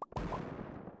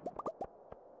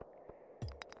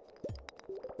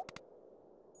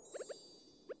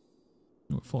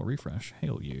 Ooh, full refresh.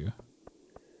 Hell yeah.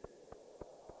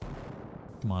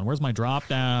 Come on, where's my drop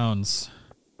downs?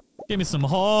 Give me some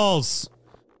holes.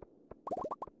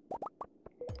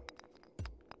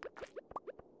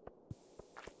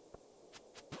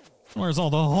 Where's all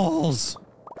the holes?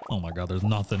 Oh my god, there's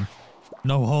nothing.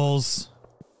 No holes.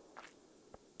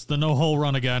 It's the no hole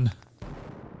run again.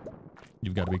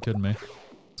 You've got to be kidding me.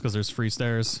 It's because there's free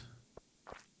stairs.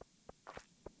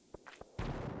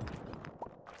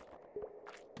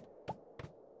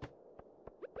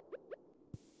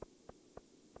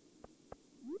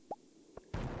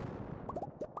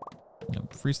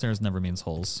 Yep, free stairs never means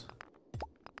holes.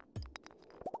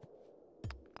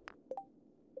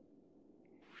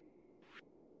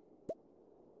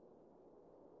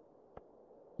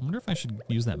 I wonder if I should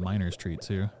use that miner's treat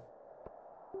too.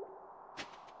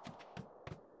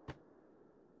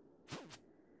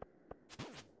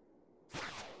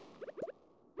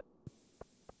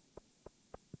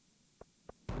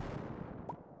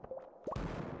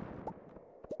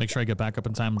 Make sure I get back up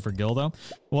in time for Gil though.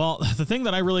 Well, the thing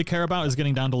that I really care about is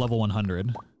getting down to level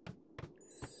 100.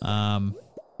 I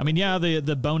mean, yeah,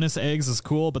 the bonus eggs is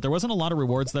cool, but there wasn't a lot of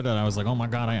rewards there that I was like, oh my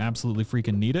god, I absolutely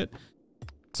freaking need it.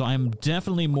 So I'm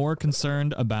definitely more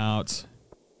concerned about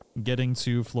getting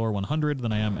to floor 100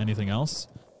 than I am anything else.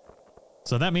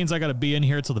 So that means I gotta be in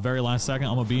here till the very last second.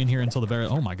 I'm gonna be in here until the very,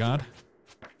 oh my god.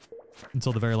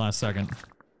 Until the very last second.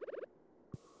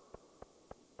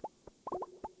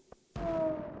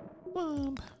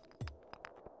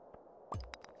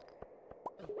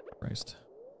 Christ.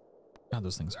 God,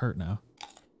 those things hurt now.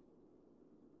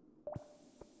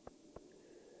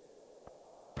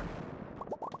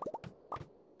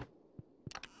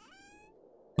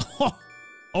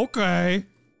 Okay.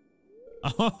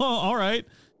 All right.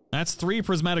 That's 3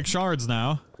 prismatic shards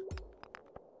now.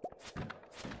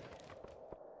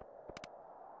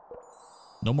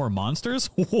 No more monsters?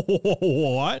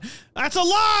 What? That's a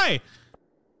lie!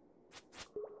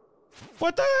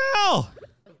 What the hell?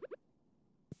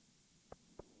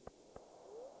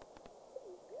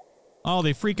 Oh,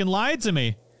 they freaking lied to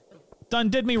me. Done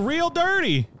did me real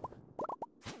dirty.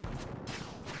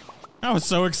 I was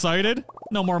so excited.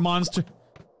 No more monster.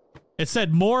 It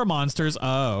said more monsters.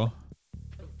 Oh.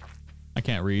 I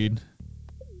can't read.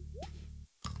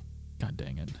 God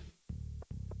dang it.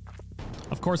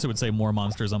 Of course it would say more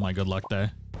monsters on my good luck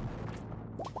day.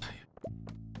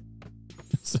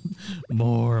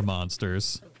 More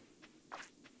monsters.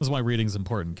 This is why reading's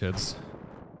important, kids.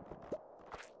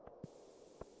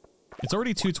 It's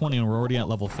already 2:20 and we're already at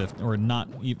level 15, or not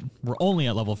even, we're only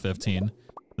at level 15.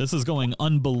 This is going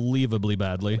unbelievably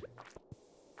badly.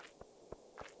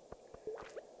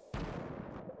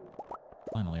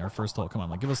 Finally, our first hole. Come on,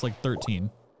 like, give us like 13.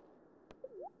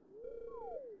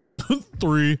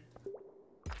 3.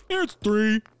 Here's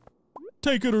 3.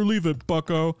 Take it or leave it,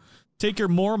 bucko. Take your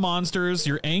more monsters,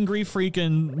 your angry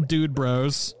freaking dude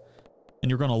bros,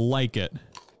 and you're gonna like it.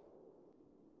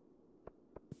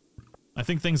 I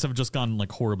think things have just gone,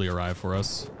 like, horribly awry for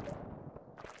us.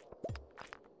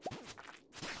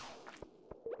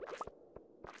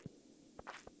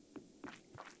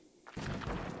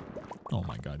 Oh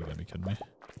my god, you gotta be kidding me.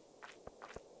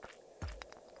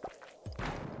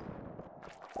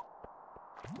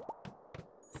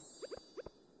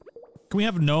 Can we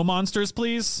have no monsters,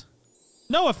 please?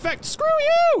 No effect! Screw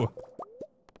you!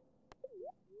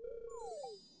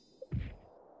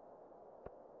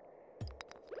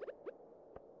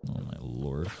 Oh my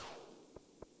lord.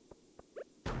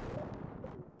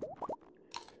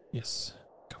 Yes.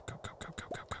 Go, go, go, go, go,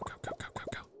 go, go, go, go, go, go,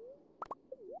 go.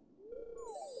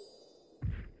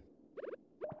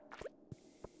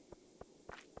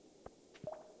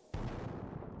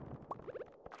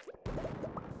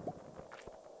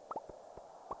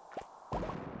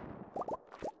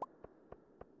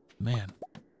 Man.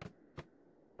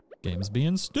 Game's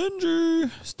being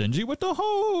stingy. Stingy with the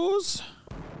hose.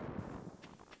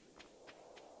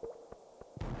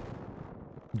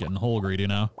 I'm getting hole greedy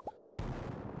now.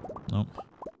 Nope.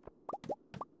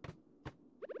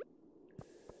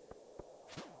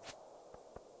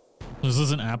 This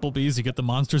isn't Applebee's. You get the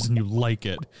monsters and you like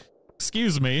it.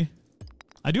 Excuse me.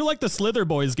 I do like the Slither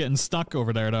boys getting stuck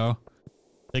over there, though.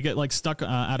 They get like stuck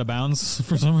out of bounds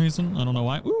for some reason. I don't know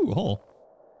why. Ooh, hole.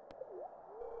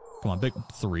 Come on, big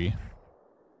 3.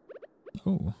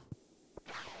 Oh.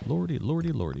 Lordy,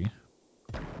 lordy, lordy.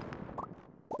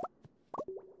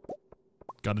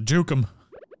 Gotta juke him.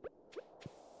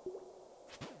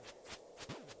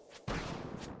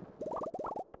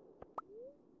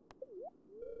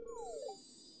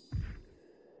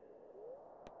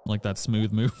 Like that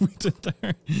smooth move we did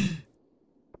there.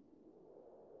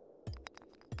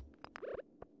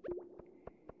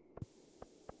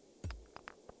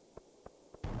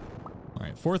 All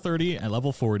right, 430 at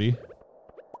level 40.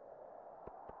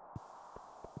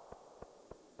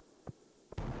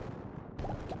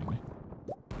 Kidding me.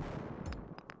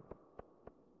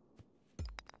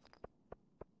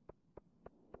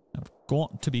 I've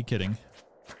got to be kidding.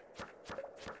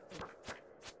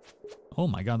 Oh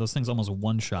my god, those things almost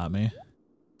one-shot me.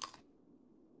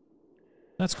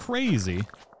 That's crazy.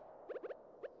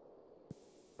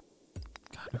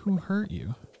 God, who hurt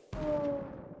you?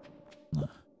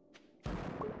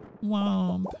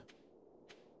 Womp.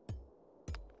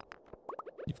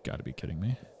 You've got to be kidding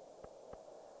me.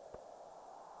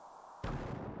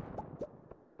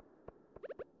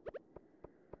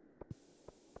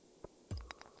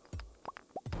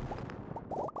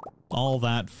 All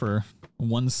that for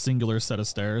one singular set of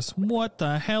stairs. What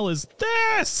the hell is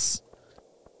this?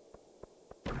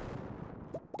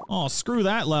 Oh, screw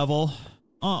that level.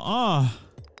 I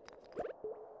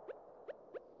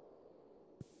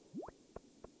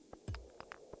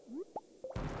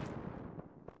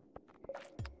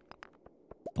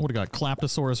would've got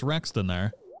Claptosaurus Rex in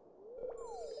there.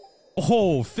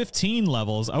 Oh, 15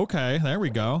 levels. Okay, there we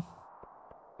go.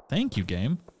 Thank you,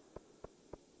 game.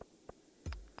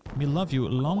 We love you a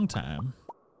long time.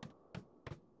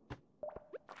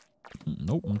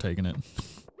 Nope, I'm taking it.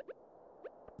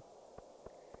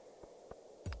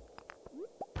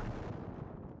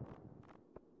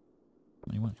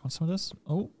 You want some of this?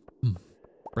 Oh,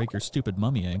 break your stupid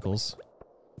mummy ankles.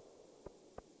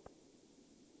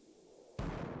 All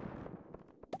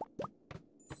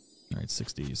right,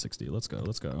 60, 60. Let's go,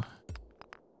 let's go.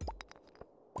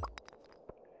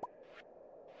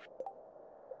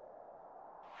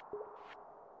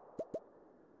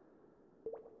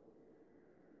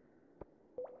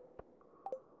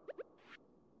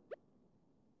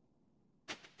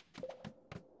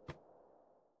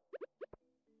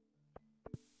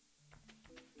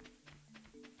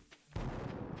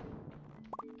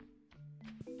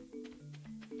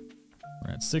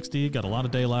 We're at 60, got a lot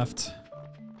of day left.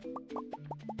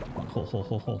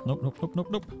 Hole. Nope, nope, nope, nope,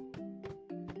 nope.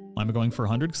 I'm going for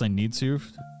 100 because I need to,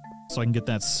 so I can get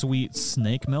that sweet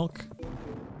snake milk.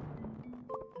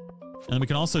 And we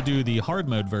can also do the hard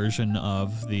mode version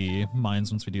of the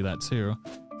mines once we do that too.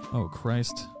 Oh,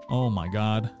 Christ. Oh my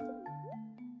god.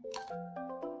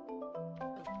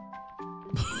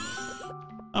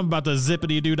 I'm about to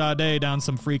zippity-doo-dah-day down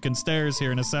some freaking stairs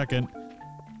here in a second.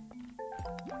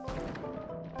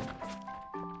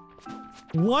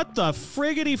 What the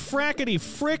friggity frackety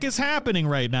frick is happening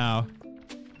right now?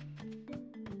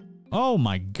 Oh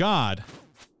my god.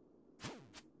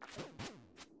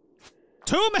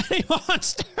 Too many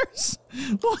monsters!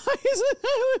 Why isn't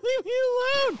that leave me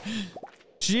alone?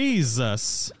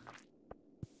 Jesus.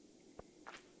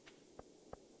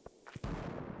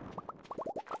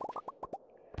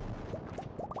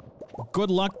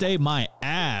 Good luck day my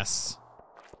ass.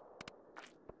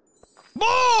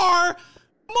 More!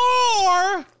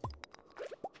 More!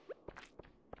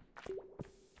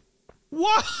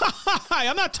 Why?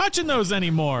 I'm not touching those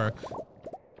anymore.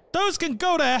 Those can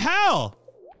go to hell.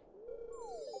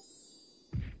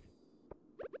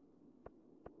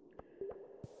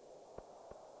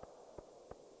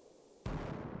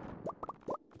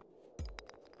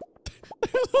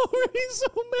 There's already so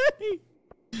many.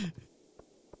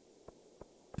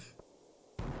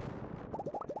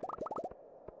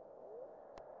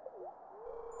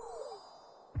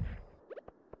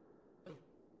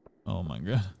 Oh my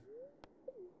god.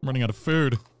 I'm running out of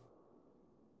food.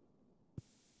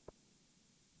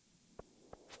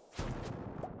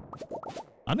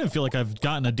 I didn't feel like I've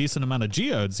gotten a decent amount of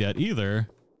geodes yet either.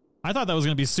 I thought that was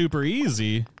gonna be super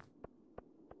easy.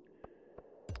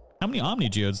 How many Omni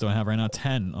geodes do I have right now?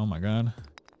 10. Oh my god.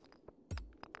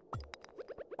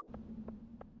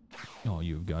 Oh,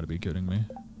 you've got to be kidding me.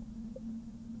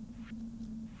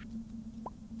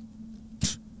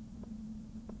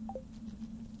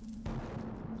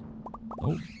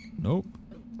 Nope. Nope.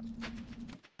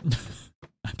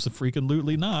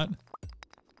 Abso-freaking-lutely not.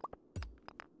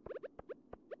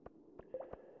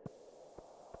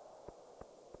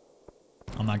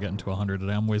 I'm not getting to 100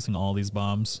 today. I'm wasting all these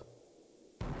bombs.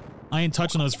 I ain't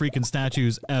touching those freaking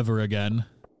statues ever again.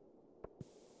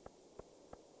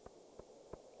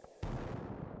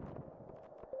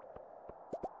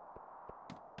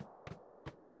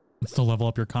 It's to level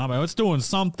up your combo. It's doing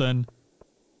something.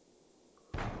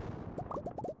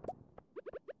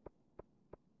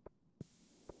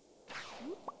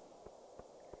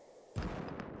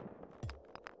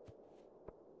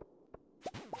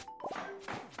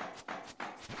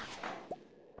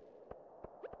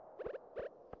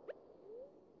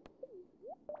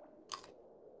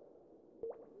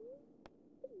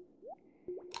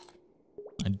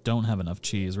 I don't have enough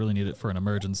cheese. Really need it for an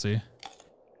emergency.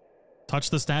 Touch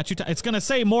the statue. It's gonna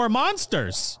say more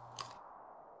monsters.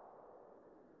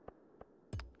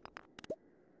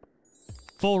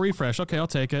 Full refresh. Okay, I'll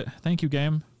take it. Thank you,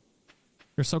 game.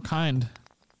 You're so kind.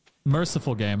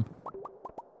 Merciful game.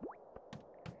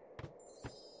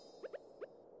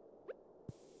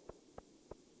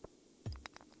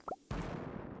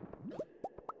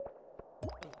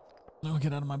 No,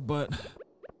 get out of my butt.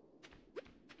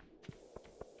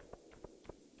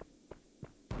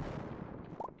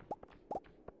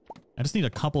 I just need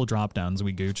a couple drop downs.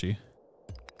 We Gucci.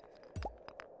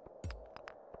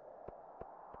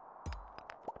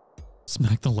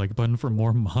 Smack the like button for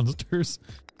more monsters.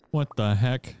 What the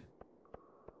heck?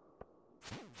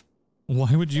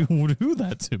 Why would you do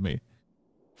that to me?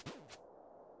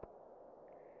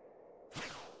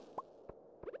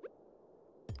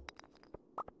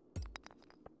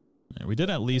 We did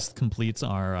at least complete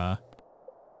our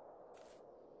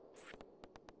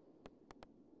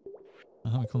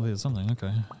oh, we completed something,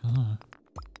 okay.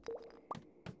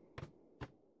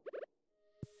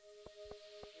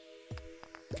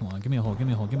 Come on, give me a hole, give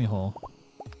me a hole, give me a hole.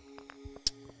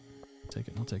 Take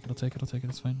it, I'll take it, I'll take it, I'll take it,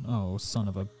 it's fine. Oh, son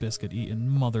of a biscuit-eating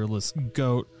motherless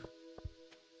goat.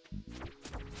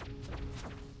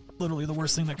 Literally the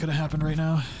worst thing that could have happened right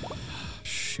now.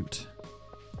 Shoot.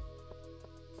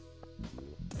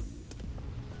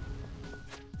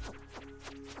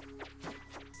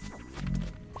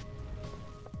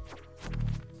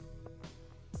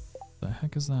 The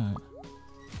heck is that?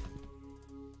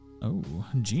 Oh,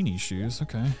 genie shoes,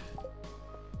 okay.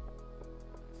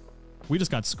 We just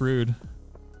got screwed.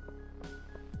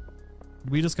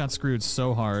 We just got screwed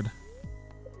so hard.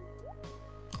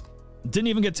 Didn't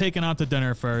even get taken out to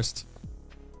dinner first.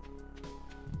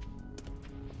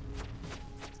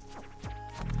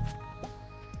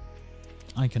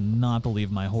 I cannot believe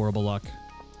my horrible luck.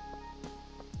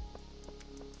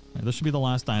 Right, this should be the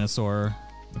last dinosaur,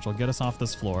 which will get us off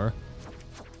this floor.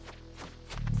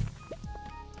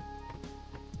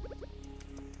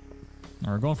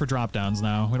 We're going for drop downs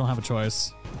now. We don't have a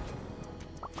choice.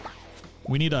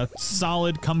 We need a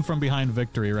solid come from behind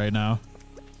victory right now.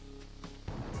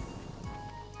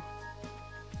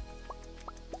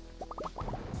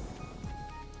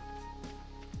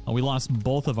 Oh, we lost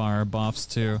both of our buffs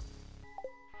too.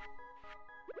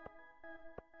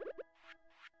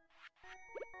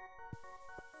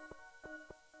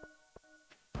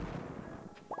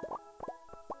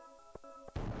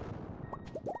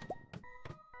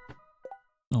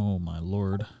 Oh my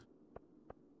lord.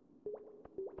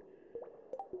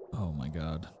 Oh my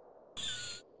god.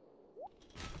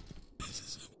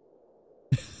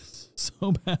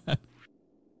 So bad.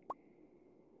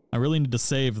 I really need to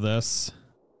save this.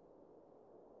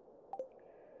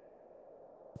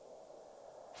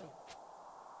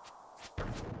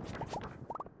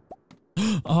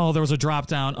 Oh, there was a drop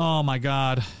down. Oh my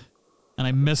god. And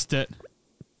I missed it.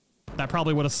 That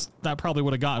probably would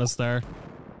have got us there.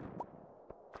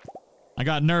 I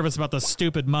got nervous about the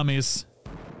stupid mummies.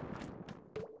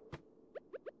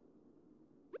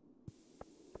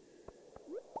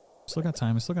 Still got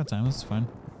time, this is fine.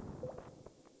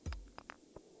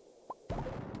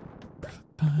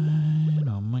 Fine,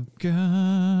 oh my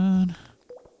god.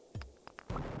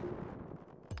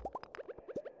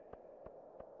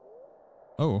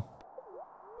 Oh.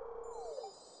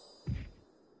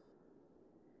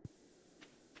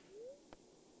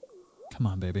 Come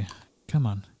on, baby. Come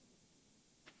on.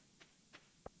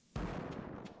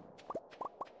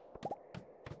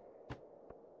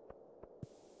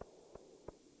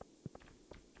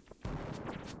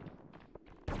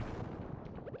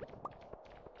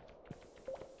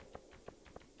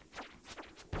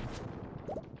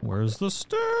 Where's the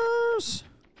stairs?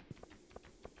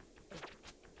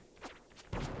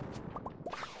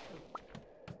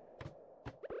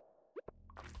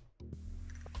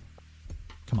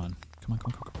 Come on. Come on, come on,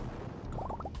 come on, come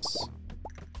on. Yes.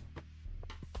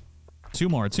 Two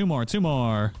more, two more, two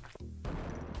more.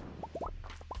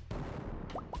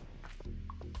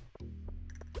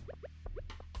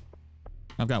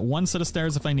 I've got one set of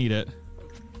stairs if I need it.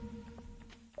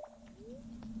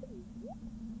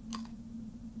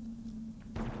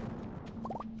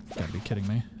 Gotta be kidding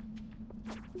me.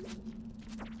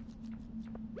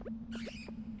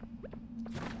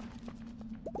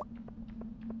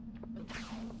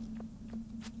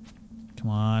 Come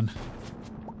on.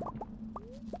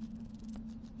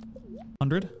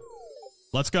 100.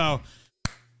 Let's go.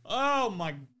 Oh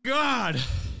my god.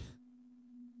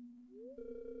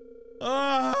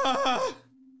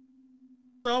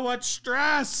 So much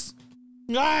stress.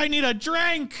 I need a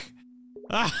drink.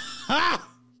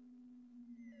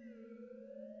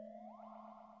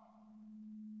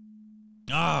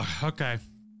 Oh, okay.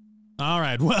 All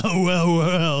right.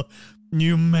 Well.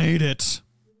 You made it.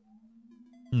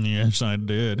 Yes, I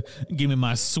did. Give me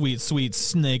my sweet, sweet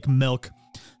snake milk.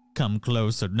 Come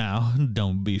closer now.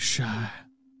 Don't be shy.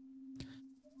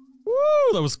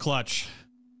 Woo, that was clutch.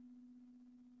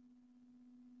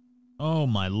 Oh,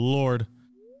 my lord.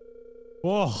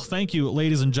 Oh, thank you,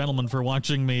 ladies and gentlemen, for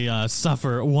watching me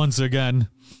suffer once again.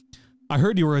 I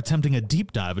heard you were attempting a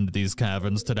deep dive into these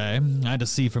caverns today. I had to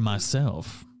see for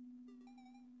myself.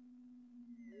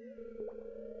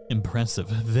 Impressive.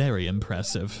 Very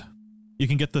impressive. You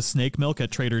can get the snake milk at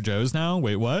Trader Joe's now?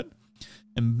 Wait, what?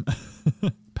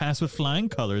 Pass with flying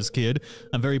colors, kid.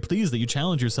 I'm very pleased that you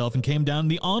challenged yourself and came down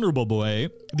the honorable way.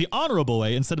 The honorable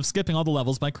way instead of skipping all the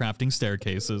levels by crafting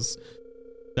staircases.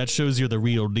 That shows you're the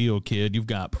real deal, kid. You've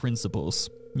got principles.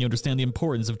 You understand the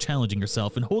importance of challenging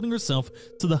yourself and holding yourself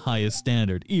to the highest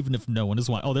standard, even if no one is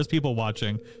watching. Oh, there's people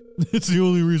watching. It's the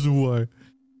only reason why.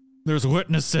 There's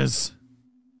witnesses.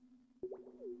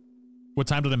 What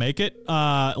time did I make it?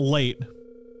 Late.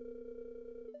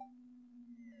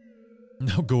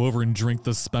 Now go over and drink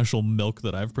the special milk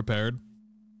that I've prepared.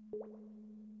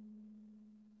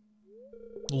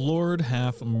 Lord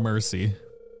have mercy.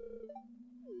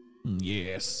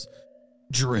 Yes.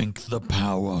 Drink the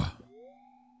power.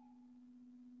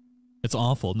 It's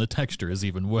awful, and the texture is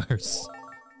even worse.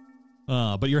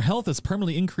 But your health is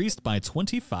permanently increased by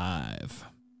 25.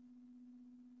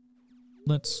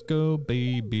 Let's go,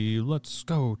 baby. Let's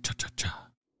go. Cha-cha-cha.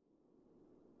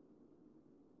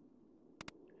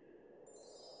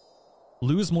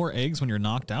 Lose more eggs when you're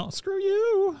knocked out? Screw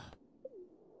you.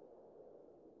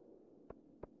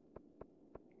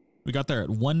 We got there at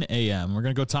 1 a.m. We're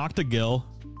going to go talk to Gil.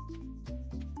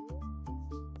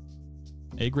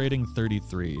 Egg rating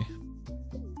 33.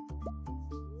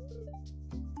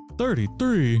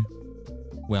 33?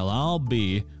 Well, I'll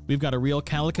be. We've got a real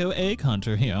calico egg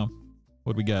hunter here.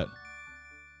 What'd we get?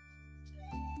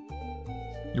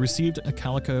 You received a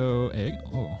calico egg.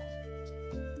 Oh.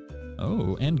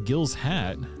 Oh, and Gil's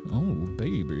hat. Oh,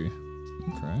 baby.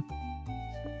 Okay.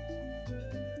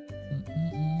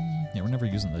 Yeah, we're never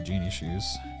using the genie shoes.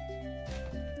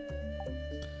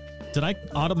 Did I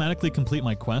automatically complete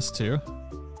my quest too?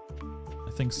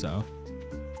 I think so.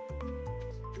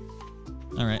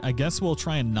 All right, I guess we'll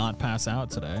try and not pass out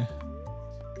today.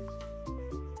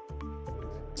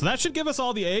 So that should give us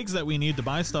all the eggs that we need to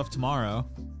buy stuff tomorrow.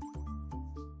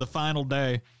 The final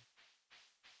day.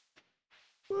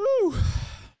 Woo!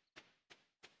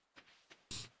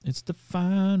 It's the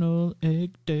final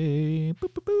egg day. Boo,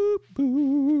 boo, boo,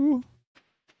 boo.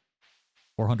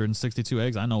 462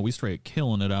 eggs. I know, we straight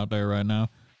killing it out there right now.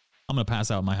 I'm gonna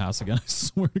pass out in my house again, I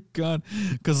swear to God,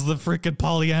 because the freaking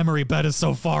polyamory bed is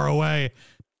so far away.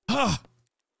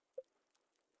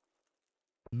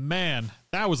 Man,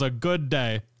 that was a good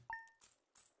day.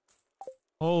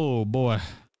 Oh boy.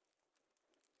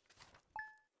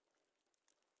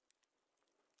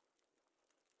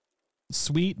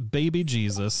 Sweet baby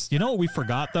Jesus. You know what we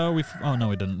forgot though? Oh no,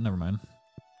 we didn't. Never mind.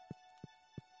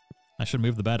 I should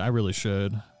move the bed. I really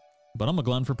should. But I'm a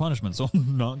glutton for punishment, so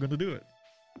I'm not gonna do it.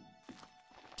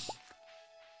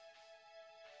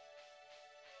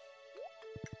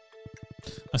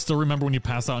 I still remember when you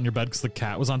passed out on your bed because the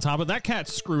cat was on top of it. That cat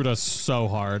screwed us so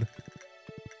hard.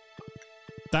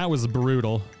 That was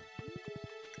brutal.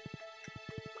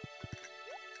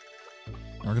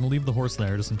 We're gonna leave the horse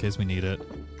there just in case we need it.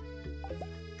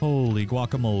 Holy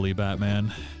guacamole,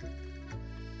 Batman.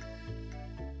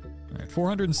 Alright,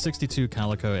 462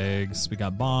 calico eggs. We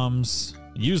got bombs.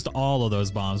 Used all of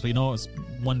those bombs, but you know it's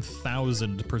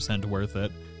 1000% worth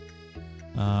it.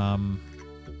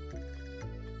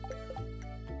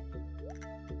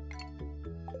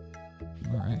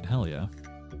 Alright, hell yeah.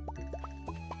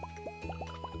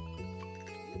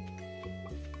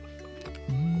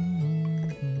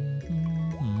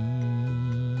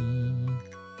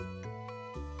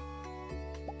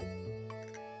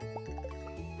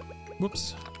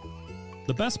 Whoops.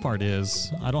 the best part is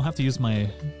I don't have to use my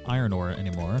iron ore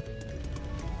anymore.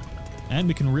 And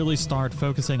we can really start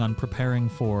focusing on preparing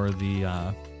for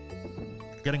the,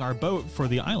 getting our boat for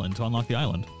the island, to unlock the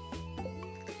island.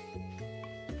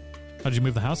 How did you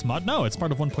move the house? Mod? No, it's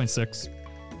part of 1.6.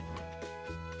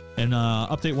 And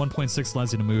update 1.6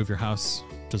 allows you to move your house.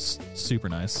 Just super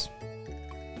nice.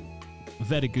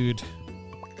 Very good.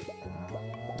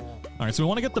 All right, so we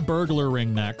want to get the burglar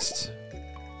ring next.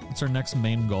 It's our next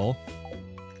main goal.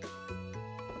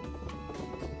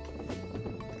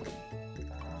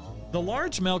 The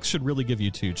large milk should really give you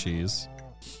 2 cheese.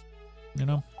 You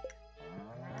know?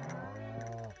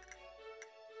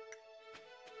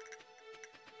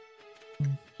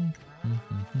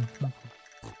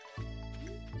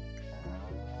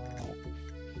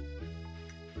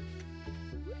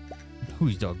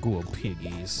 Who's the good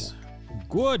piggies?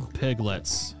 Good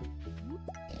piglets.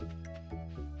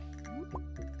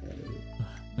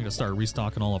 We gotta start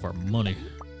restocking all of our money.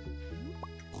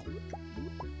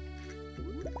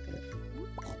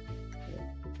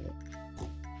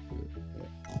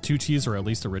 Two cheese or at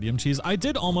least iridium cheese. I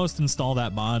did almost install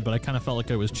that mod, but I kind of felt like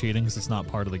I was cheating because it's not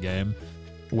part of the game.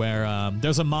 Where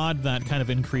there's a mod that kind of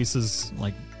increases,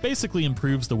 like, basically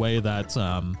improves the way that,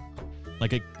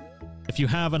 if you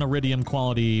have an iridium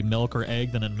quality milk or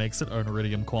egg, then it makes it an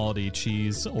iridium quality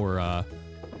cheese or,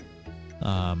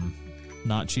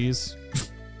 not cheese.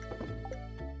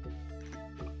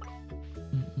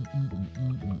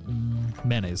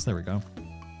 Mayonnaise, there we go.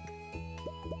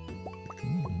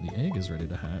 The egg is ready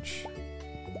to hatch.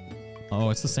 Oh,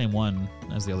 it's the same one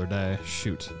as the other day.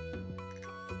 Shoot.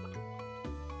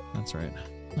 That's right.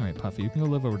 All right, Puffy, you can go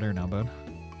live over there now, bud.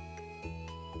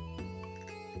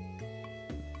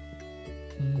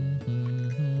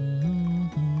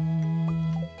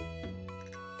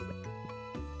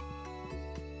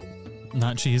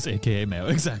 Not cheese, aka mayo.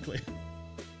 Exactly.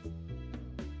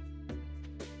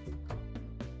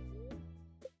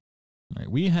 All right,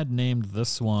 we had named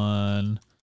this one,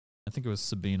 I think it was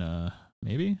Sabina,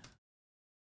 maybe?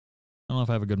 I don't know if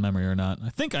I have a good memory or not.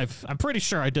 I'm pretty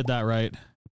sure I did that right.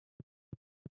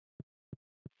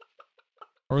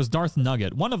 Or it was Darth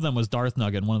Nugget. One of them was Darth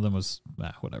Nugget, and one of them was,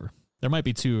 whatever. There might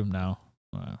be 2 now.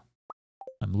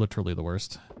 I'm literally the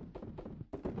worst.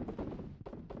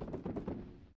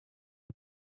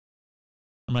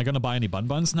 Am I gonna buy any bun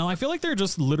buns? No, I feel like they're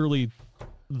just literally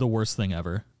the worst thing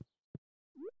ever.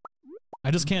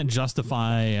 I just can't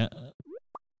justify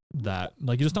that.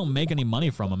 Like, you just don't make any money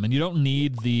from them, and you don't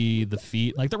need the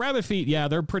feet. Like, the rabbit feet, yeah,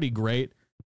 they're pretty great.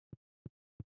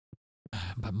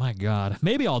 But my god,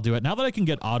 maybe I'll do it. Now that I can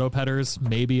get auto petters,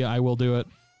 maybe I will do it.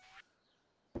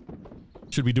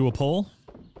 Should we do a poll?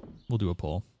 We'll do a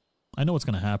poll. I know what's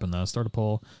gonna happen though. Start a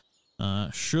poll.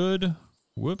 Should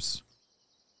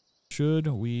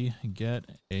we get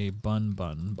a bun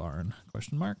barn?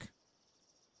 Question mark.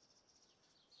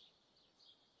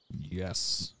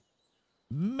 Yes.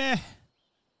 Meh.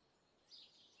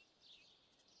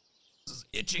 This is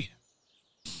itchy.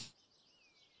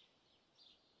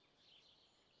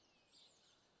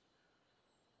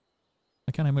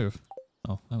 Why can't I move?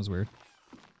 Oh, that was weird.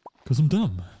 'Cause I'm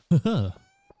dumb.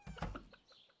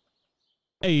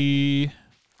 Hey.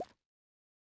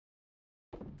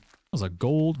 That was a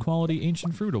gold quality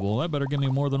ancient fruitable. That better give me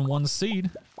more than 1 seed.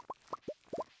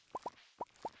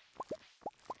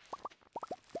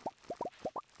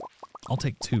 I'll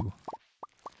take 2.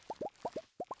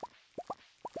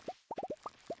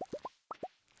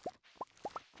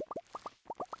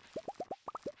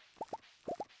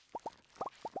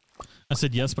 I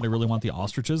said yes, but I really want the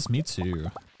ostriches. Me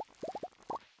too.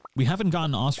 We haven't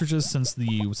gotten ostriches since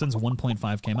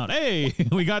 1.5 came out. Hey,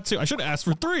 we got 2. I should have asked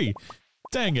for 3.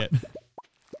 Dang it.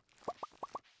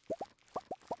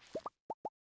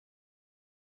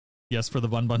 Yes, for the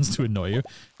bun buns to annoy you.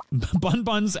 Bun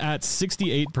buns at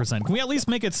 68%. Can we at least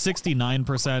make it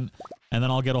 69%? And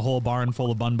then I'll get a whole barn full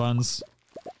of bun buns.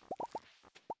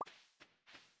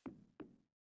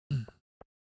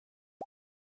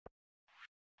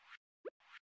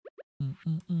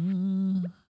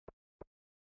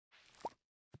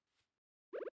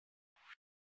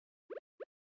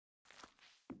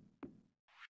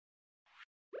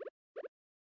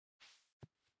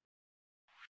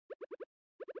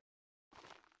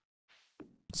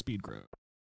 Speed growth.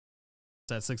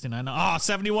 It's at 69. Oh,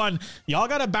 71. Y'all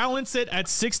gotta balance it at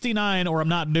 69 or I'm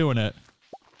not doing it.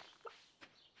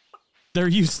 They're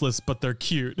useless, but they're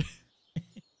cute.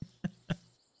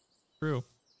 True.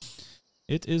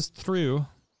 It is true.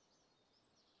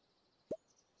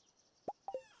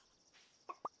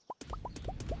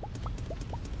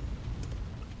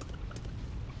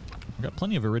 We got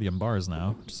plenty of iridium bars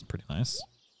now, which is pretty nice.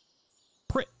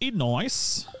 Pretty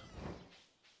nice.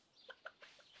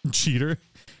 Cheater.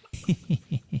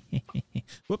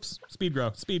 Whoops. Speed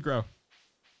grow. Speed grow.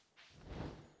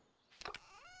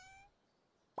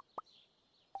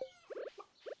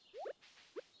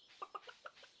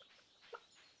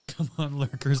 Come on,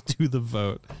 lurkers, do the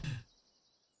vote.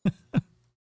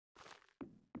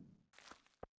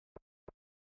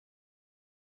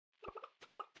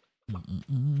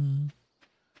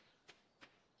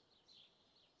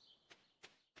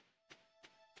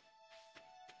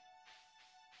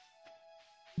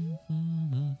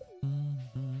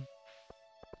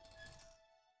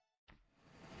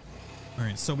 All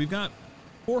right, so we've got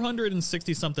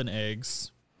 460 something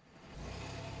eggs.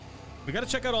 We got to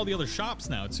check out all the other shops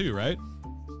now too, right?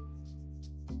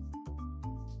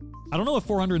 I don't know if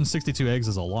 462 eggs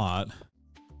is a lot.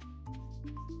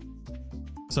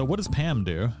 So what does Pam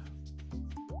do?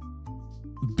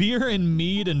 Beer and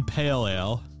mead and pale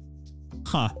ale.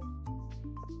 Huh.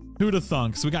 Who'da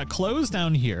thunk? So we got clothes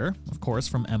down here, of course,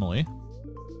 from Emily.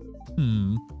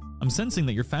 I'm sensing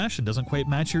that your fashion doesn't quite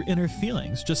match your inner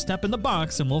feelings. Just step in the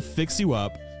box and we'll fix you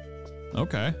up.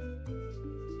 Okay.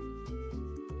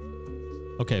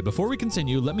 Okay, before we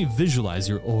continue, let me visualize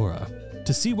your aura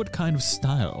to see what kind of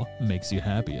style makes you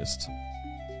happiest.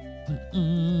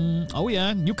 Oh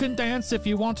yeah, you can dance if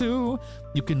you want to.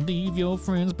 You can leave your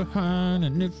friends behind,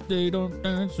 and if they don't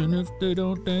dance, then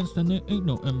there ain't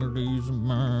no Emily's of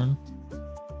mine.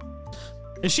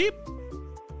 Is she?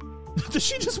 Did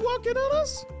she just walk in on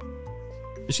us?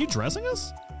 Is she dressing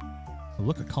us? Oh,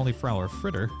 look, a cauliflower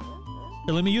fritter.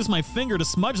 Here, let me use my finger to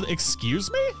smudge the— Excuse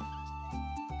me?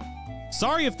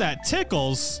 Sorry if that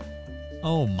tickles.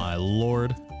 Oh my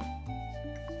lord.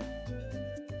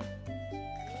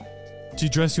 Did she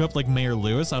dress you up like Mayor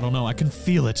Lewis? I don't know. I can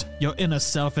feel it. Your inner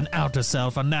self and outer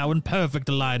self are now in perfect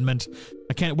alignment.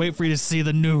 I can't wait for you to see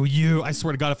the new you. I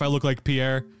swear to God, if I look like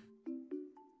Pierre.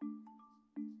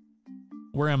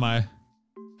 Where am I?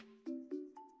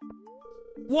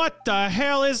 What the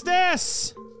hell is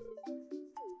this?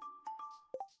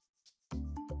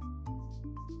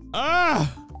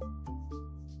 Ah!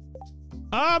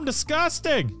 I'm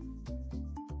disgusting.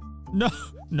 No,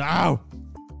 no.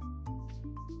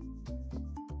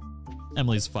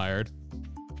 Emily's fired.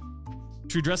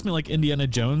 She dressed me like Indiana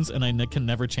Jones and I can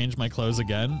never change my clothes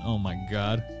again. Oh my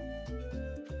God.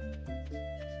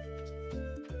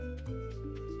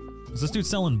 Is this dude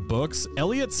selling books?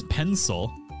 Elliot's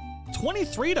pencil.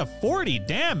 23 to 40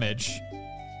 damage.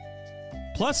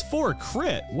 Plus 4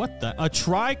 crit. What the? A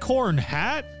tricorn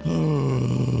hat?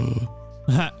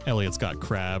 Elliot's got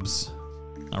crabs.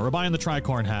 We're buying the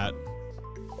tricorn hat.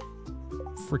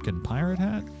 Freaking pirate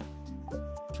hat?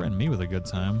 Threaten me with a good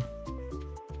time.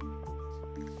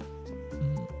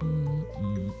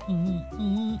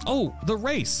 Oh, the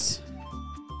race.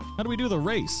 How do we do the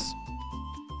race?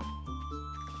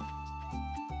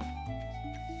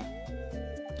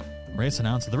 Race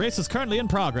announcer. The race is currently in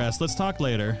progress. Let's talk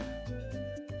later.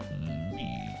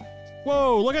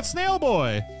 Whoa, look at Snail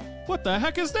Boy. What the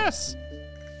heck is this?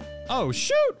 Oh,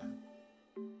 shoot.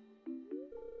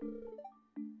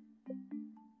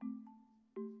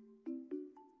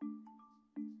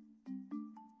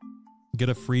 Get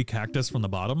a free cactus from the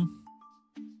bottom.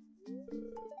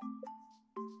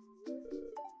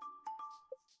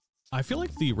 I feel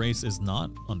like the race is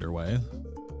not underway.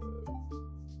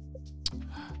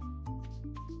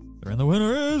 And the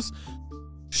winner is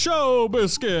Show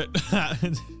Biscuit.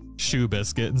 Shoe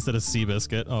Biscuit instead of Sea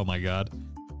Biscuit. Oh my God.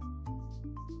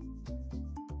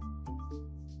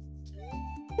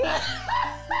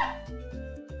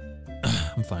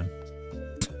 I'm fine.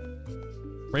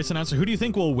 Race announcer, who do you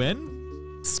think will win?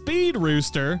 Speed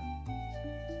Rooster.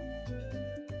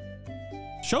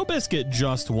 Show Biscuit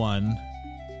just won.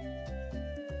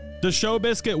 Does Show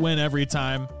Biscuit win every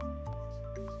time?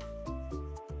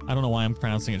 I don't know why I'm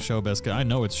pronouncing it Show Biscuit. I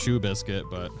know it's Shoe Biscuit,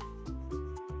 but...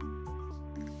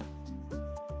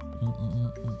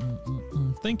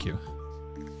 Thank you.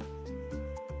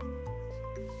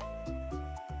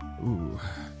 Ooh.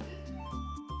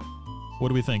 What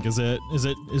do we think? Is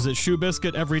it Shoe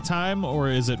Biscuit every time, or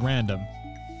is it random?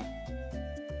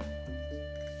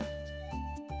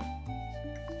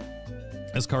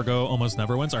 Escargot almost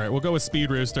never wins. All right, we'll go with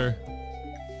Speed Rooster.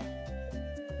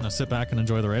 Now sit back and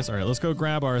enjoy the race. All right, let's go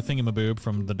grab our thingamaboob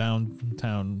from the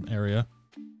downtown area.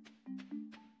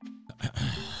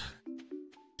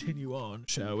 Continue on,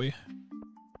 shall we?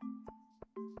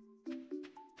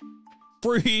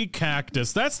 Free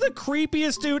cactus. That's the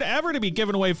creepiest dude ever to be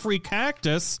giving away free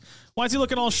cactus. Why is he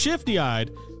looking all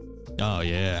shifty-eyed? Oh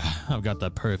yeah, I've got the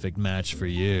perfect match for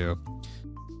you.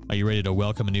 Are you ready to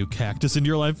welcome a new cactus into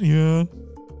your life? Yeah.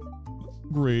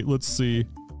 Great, let's see.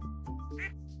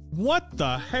 What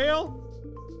the hell?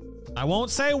 I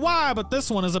won't say why, but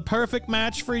this one is a perfect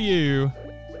match for you.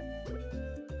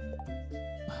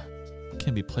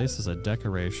 Can be placed as a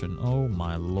decoration. Oh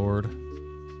my lord.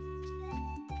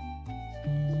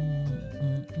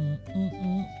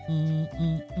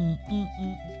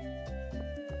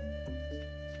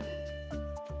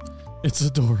 It's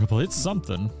adorable. It's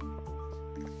something.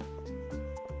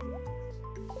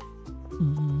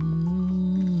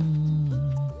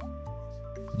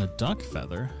 The duck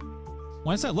feather?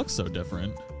 Why does that look so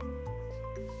different?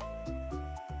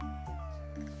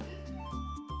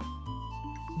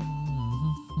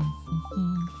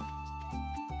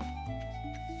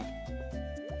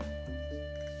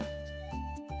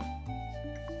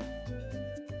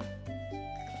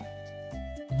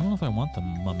 I don't know if I want the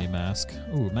mummy mask.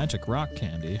 Ooh, magic rock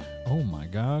candy. Oh my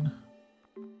god.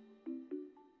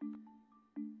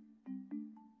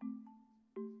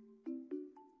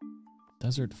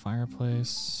 Desert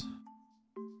fireplace.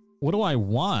 What do I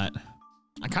want?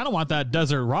 I kind of want that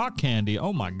desert rock candy.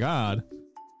 Oh my god.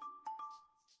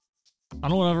 I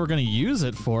don't know what I'm ever going to use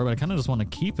it for, but I kind of just want to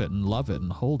keep it and love it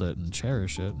and hold it and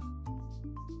cherish it.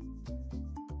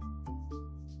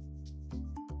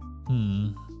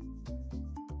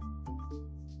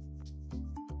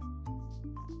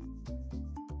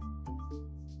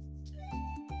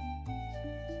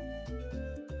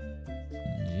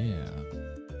 Yeah.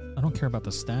 I don't care about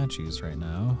the statues right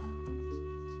now.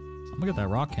 I'm gonna get that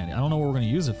rock candy. I don't know what we're gonna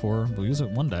use it for. We'll use it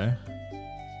one day.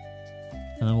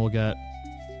 And then we'll get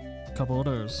a couple of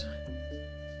those.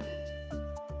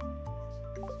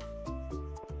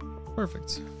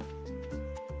 Perfect.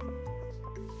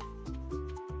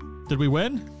 Did we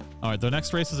win? All right, the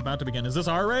next race is about to begin. Is this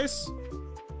our race?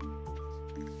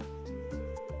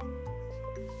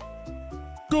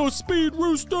 Go Speed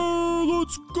Rooster,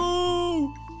 let's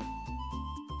go!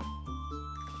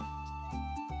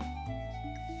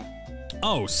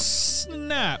 Oh,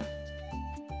 snap.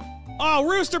 Oh,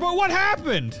 Rooster, but what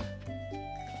happened?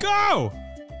 Go!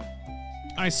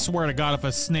 I swear to God, if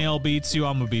a snail beats you,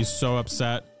 I'm gonna be so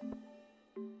upset.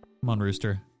 Come on,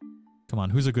 Rooster. Come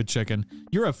on, who's a good chicken?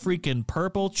 You're a freaking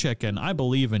purple chicken. I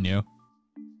believe in you.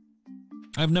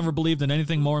 I've never believed in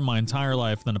anything more in my entire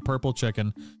life than a purple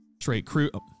chicken. Straight crew.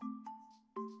 Oh.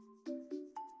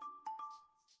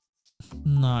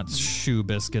 Not Shoe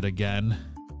Biscuit again.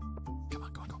 Come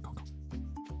on, go, go, go, go.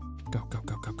 Go, go,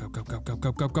 go, go, go, go, go, go,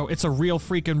 go, go, go. It's a real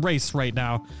freaking race right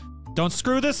now. Don't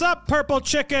screw this up, purple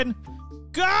chicken.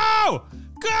 Go!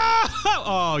 Go!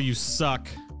 Oh, you suck.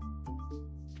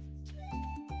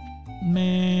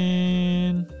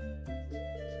 Man.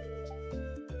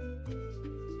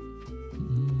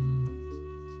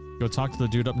 Go talk to the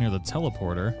dude up near the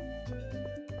teleporter.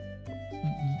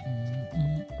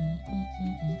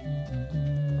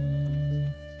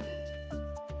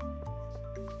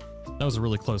 That was a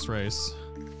really close race.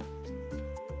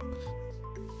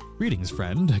 Greetings,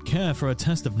 friend. Care for a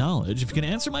test of knowledge? If you can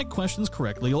answer my questions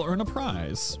correctly, you'll earn a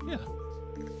prize. Yeah.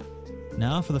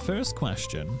 Now for the first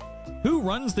question. Who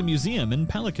runs the museum in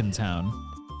Pelican Town?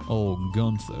 Oh,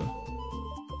 Gunther.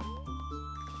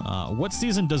 What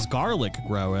season does garlic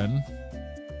grow in?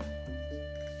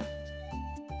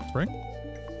 Spring?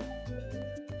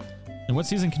 In what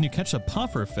season can you catch a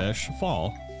puffer fish?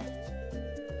 Fall.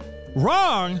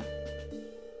 Wrong!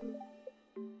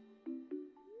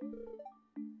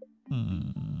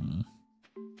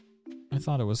 I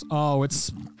thought it was... Oh,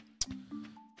 it's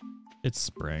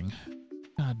spring.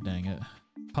 God dang it.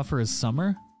 Puffer is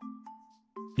summer?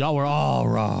 Y'all were all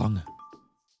wrong.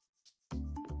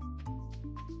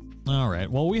 All right,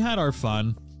 well, we had our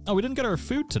fun. Oh, we didn't get our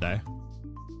food today.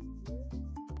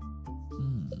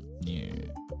 Yeah.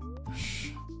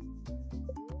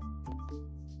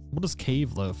 What does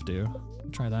cave loaf do?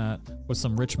 Try that with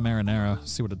some rich marinara.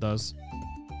 See what it does.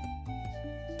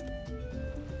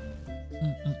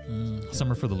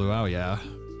 Summer for the luau, yeah.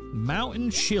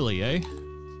 Mountain chili, eh?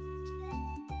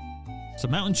 So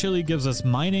mountain chili gives us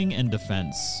mining and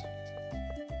defense.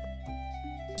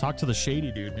 Talk to the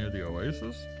shady dude near the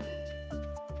oasis.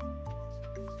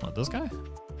 What, this guy?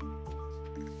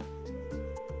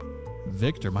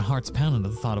 Victor, my heart's pounding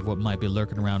at the thought of what might be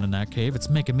lurking around in that cave. It's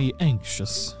making me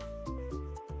anxious.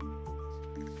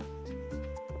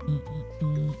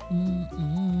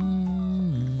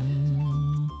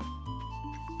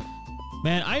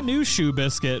 Man, I knew Shoe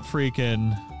Biscuit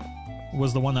freaking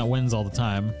was the one that wins all the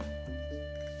time.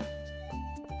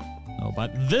 Oh,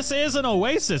 but this is an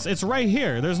oasis. It's right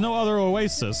here. There's no other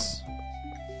oasis.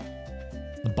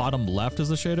 The bottom left is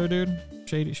the shadow dude.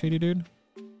 Shady dude.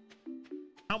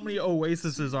 many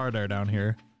oases are there down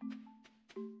here?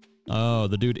 Oh,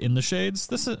 the dude in the shades?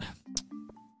 This is...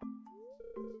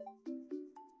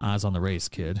 Eyes on the race,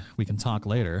 kid. We can talk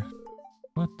later.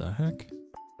 What the heck?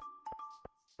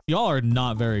 Y'all are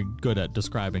not very good at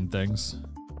describing things.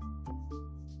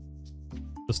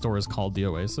 The store is called the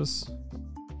Oasis.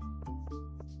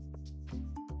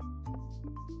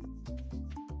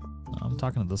 I'm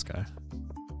talking to this guy.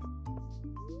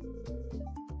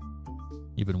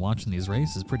 You've been watching these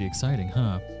races, pretty exciting,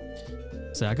 huh?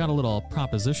 Say, I got a little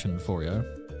proposition for you.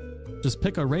 Just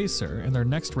pick a racer, and their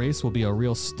next race will be a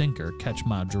real stinker, catch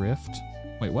my drift.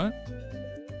 Wait, what?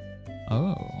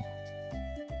 Oh.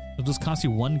 It'll just cost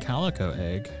you 1 calico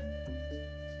egg.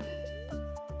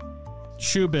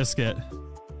 Shoe Biscuit.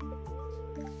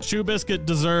 Shoe Biscuit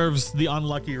deserves the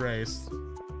unlucky race.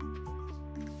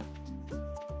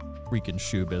 Freaking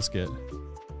Shoe Biscuit.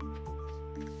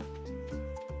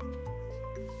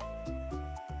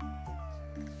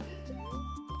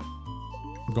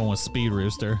 I'm going with Speed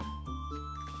Rooster.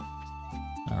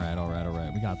 Alright, alright,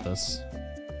 alright. We got this.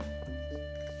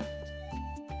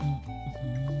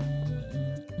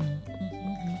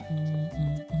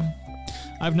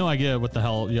 I have no idea what the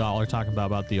hell y'all are talking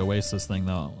about the Oasis thing,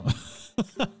 though.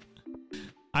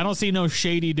 I don't see no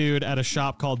shady dude at a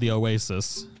shop called the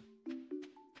Oasis.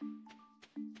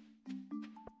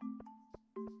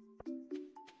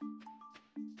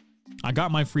 I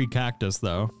got my free cactus,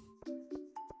 though.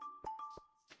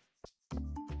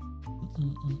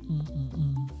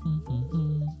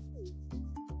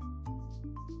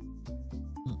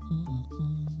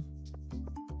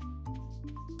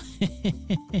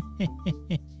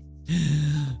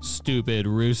 Stupid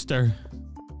rooster.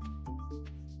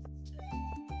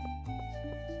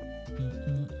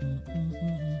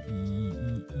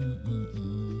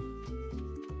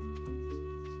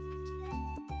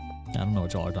 I don't know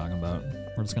what y'all are talking about.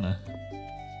 We're just gonna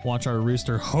watch our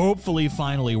rooster hopefully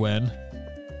finally win.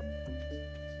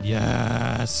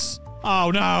 Yes.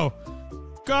 Oh no.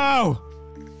 Go.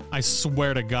 I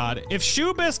swear to God. If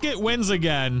Shoe Biscuit wins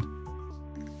again.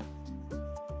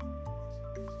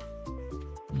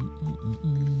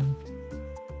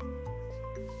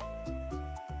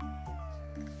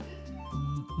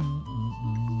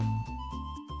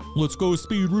 Let's go,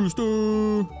 Speed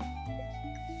Rooster.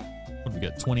 What did we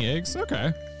get? 20 eggs?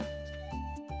 Okay.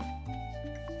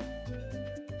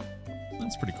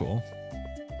 That's pretty cool.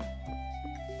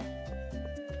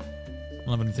 I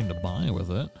don't have anything to buy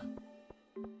with it.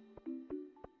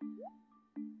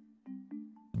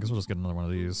 I guess we'll just get another one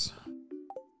of these.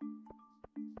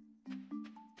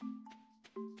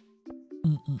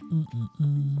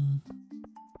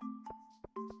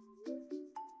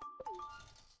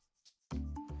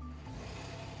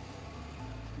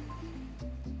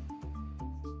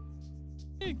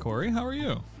 Hey, Corey, how are you?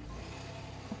 Hope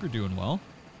you're doing well.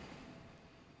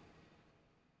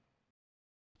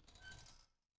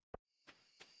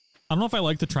 I don't know if I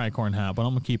like the tricorn hat, but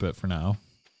I'm gonna keep it for now.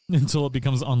 Until it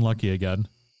becomes unlucky again.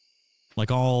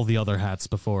 Like all the other hats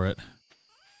before it.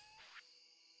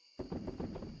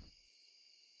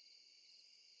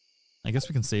 I guess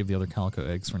we can save the other calico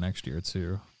eggs for next year,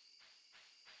 too.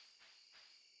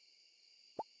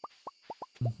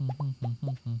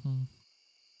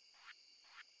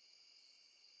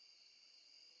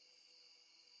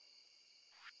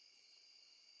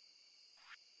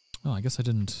 Oh, I guess I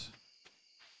didn't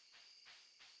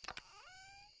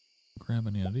grab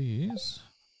any of these.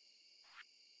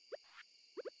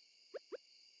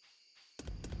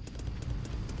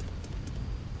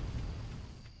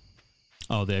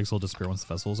 Oh, the eggs will disappear once the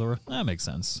festival's over? That makes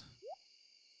sense.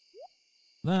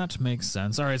 That makes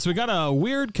sense. Alright, so we got a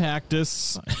weird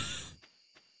cactus.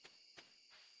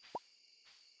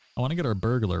 I want to get our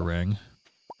burglar ring.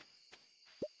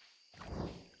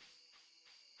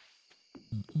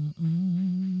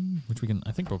 Which we can,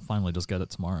 I think we'll finally just get it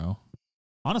tomorrow.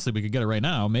 Honestly, we could get it right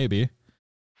now, maybe.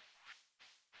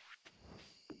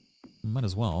 Might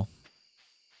as well.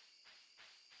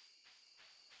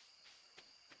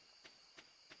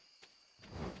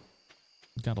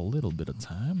 Got a little bit of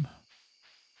time.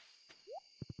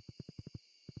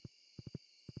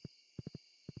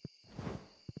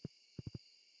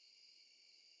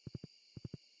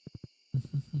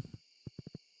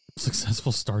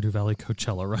 Successful Stardew Valley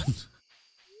Coachella run.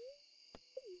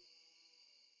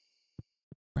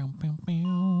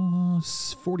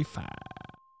 45.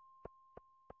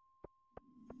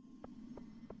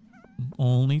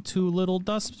 Only 2 little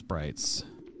dust sprites.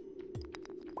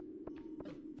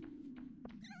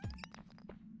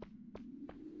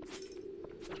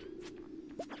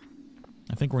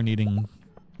 I think we're needing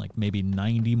like maybe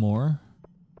 90 more.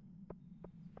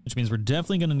 which means we're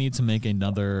definitely going to need to make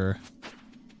another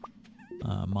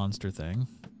monster thing.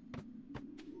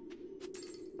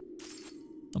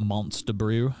 A monster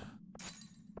brew.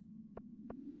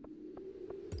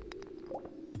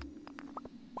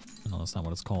 No, that's not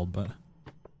what it's called, but...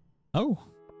 Oh!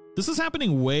 This is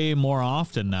happening way more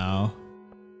often now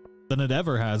than it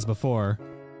ever has before.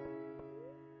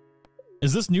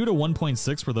 Is this new to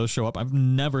 1.6 where those show up? I've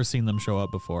never seen them show up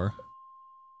before.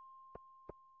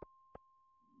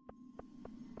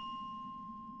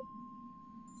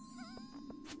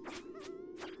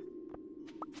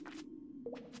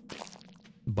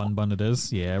 Bun bun it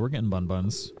is? Yeah, we're getting bun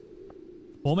buns.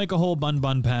 We'll make a whole bun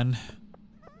bun pen.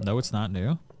 No, it's not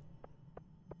new.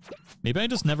 Maybe I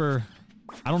just never...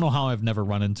 I don't know how I've never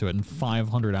run into it in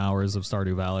 500 hours of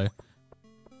Stardew Valley.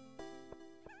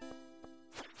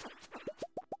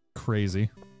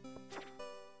 Crazy.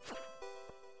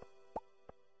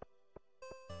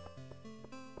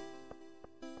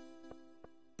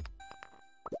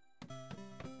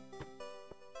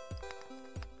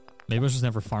 Maybe I was just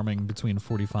never farming between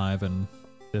 45 and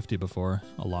 50 before.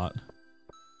 A lot.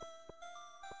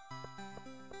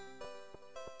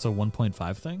 It's a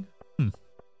 1.5 thing? Hmm.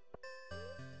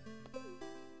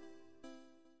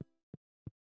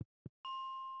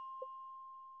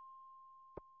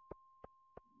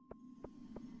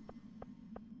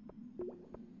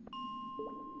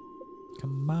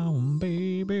 Come on,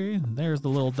 baby. There's the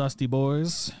little dusty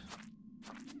boys.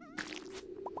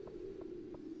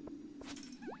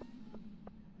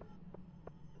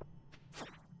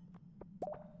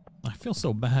 I feel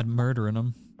so bad murdering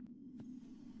them.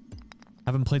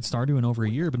 Haven't played Stardew in over a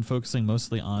year, been focusing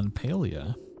mostly on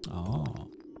Palia. Oh.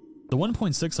 The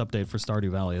 1.6 update for Stardew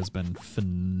Valley has been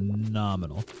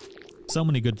phenomenal. So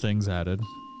many good things added.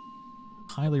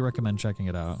 Highly recommend checking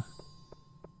it out.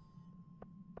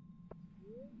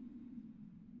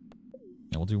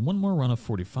 Yeah, we'll do one more run of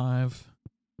 45.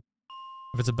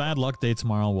 If it's a bad luck day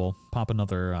tomorrow, we'll pop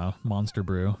another monster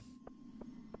brew.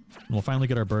 And we'll finally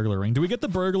get our burglar ring. Do we get the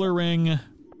burglar ring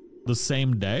the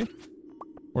same day?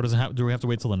 Or does it do we have to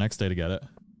wait till the next day to get it?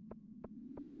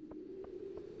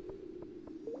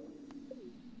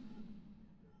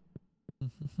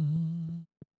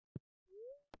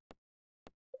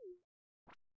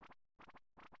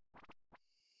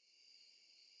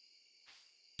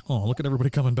 Oh, look at everybody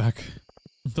coming back.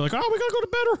 They're like, oh, we gotta go to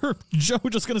bed or Joe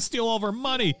just gonna steal all of our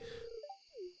money.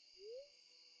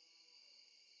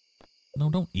 No,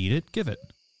 don't eat it. Give it.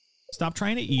 Stop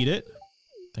trying to eat it.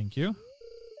 Thank you.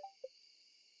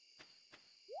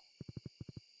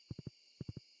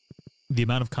 The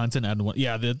amount of content added one.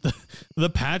 Yeah, the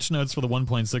patch notes for the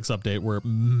 1.6 update were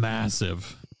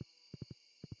massive.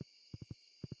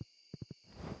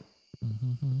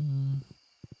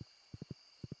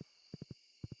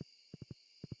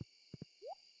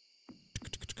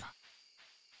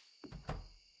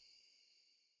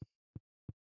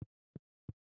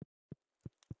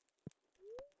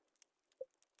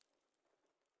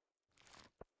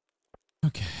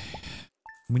 Okay.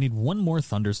 We need one more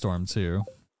thunderstorm too.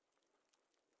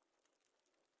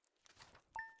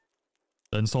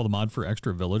 Install the mod for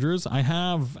extra villagers. I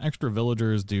have extra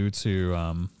villagers due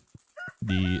to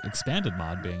the expanded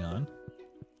mod being on.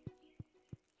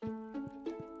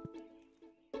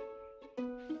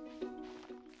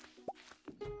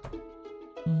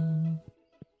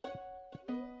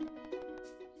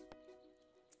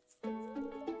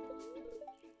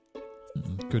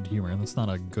 Good humor. That's not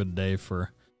a good day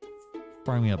for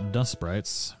farming up dust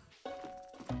sprites.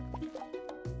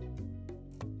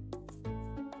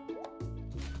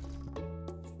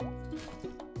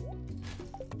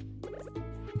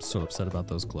 So upset about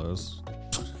those clothes.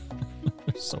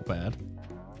 They're so bad.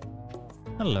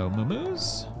 Hello,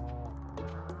 moo-moos.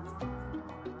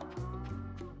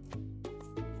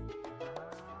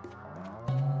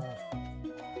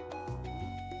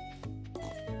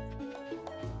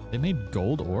 They made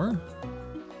gold ore?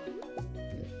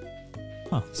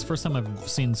 Huh, it's the first time I've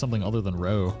seen something other than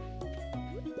roe.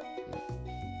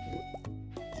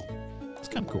 It's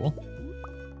kind of cool.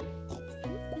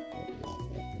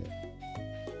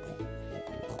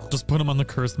 Just put him on the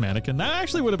cursed mannequin. That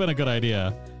actually would have been a good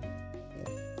idea.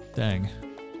 Dang.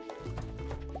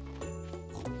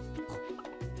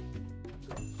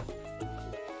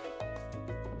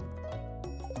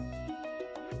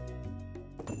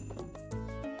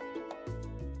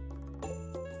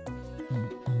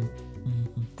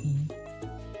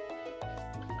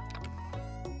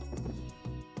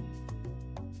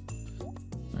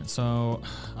 Alright, so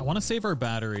I want to save our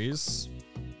batteries.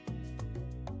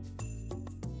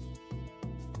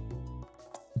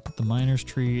 The miner's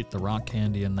treat, the rock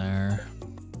candy in there.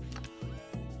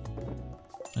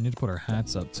 I need to put our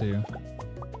hats up too.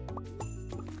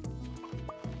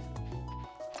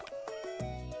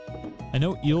 I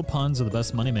know eel puns are the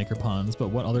best moneymaker puns, but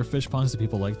what other fish puns do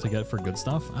people like to get for good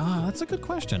stuff? Ah, that's a good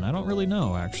question. I don't really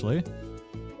know, actually.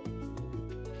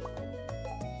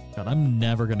 God, I'm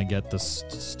never gonna get this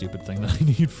stupid thing that I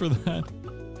need for that.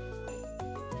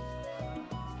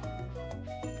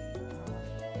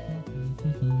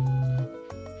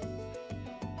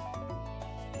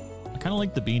 I kind of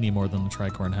like the beanie more than the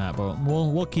tricorn hat, but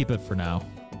we'll keep it for now.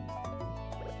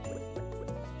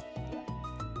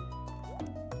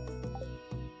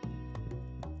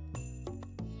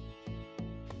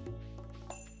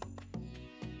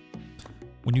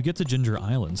 When you get to Ginger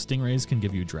Island, stingrays can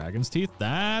give you dragon's teeth.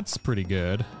 That's pretty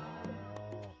good.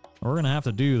 We're gonna have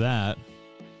to do that.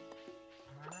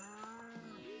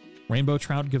 Rainbow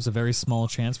trout gives a very small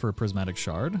chance for a prismatic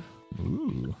shard.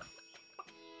 Ooh.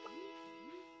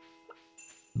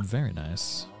 Very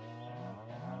nice.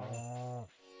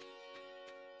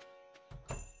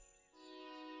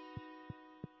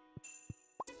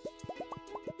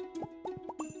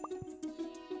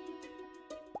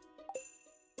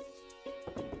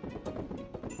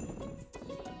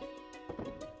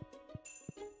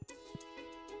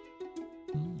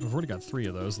 We've already got 3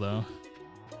 of those, though.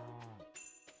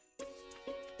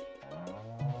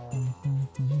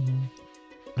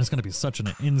 It's going to be such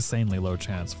an insanely low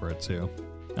chance for it, too,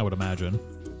 I would imagine.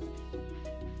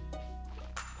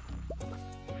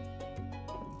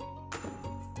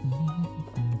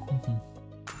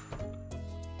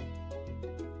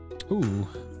 Ooh.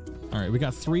 All right, we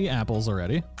got 3 apples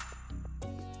already.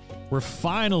 We're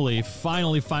finally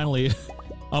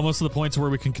almost to the point to where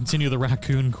we can continue the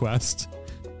raccoon quest.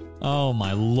 Oh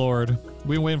my lord.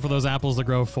 We've been waiting for those apples to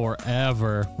grow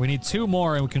forever. We need 2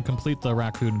 more and we can complete the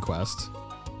raccoon quest.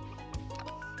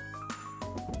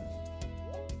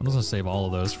 I'm just gonna save all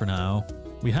of those for now.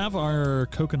 We have our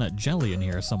coconut jelly in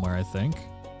here somewhere, I think.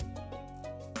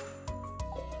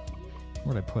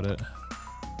 Where'd I put it?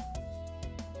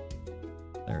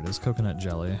 There it is, coconut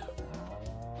jelly.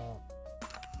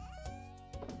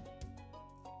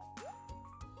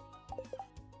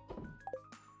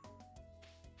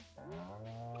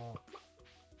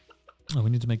 Oh, we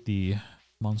need to make the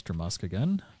monster musk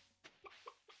again.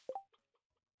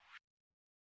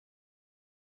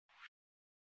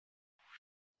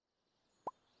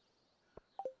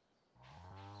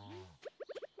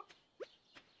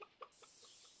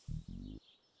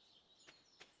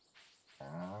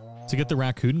 To get the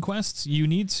raccoon quests, you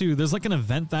need to, there's like an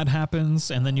event that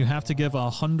happens, and then you have to give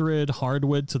 100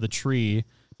 hardwood to the tree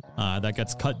that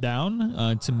gets cut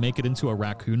down to make it into a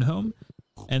raccoon home.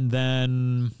 And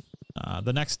then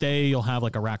the next day you'll have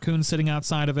like a raccoon sitting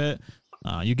outside of it.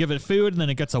 You give it food, and then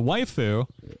it gets a waifu,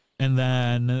 and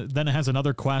then it has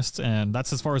another quest, and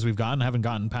that's as far as we've gotten. I haven't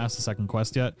gotten past the second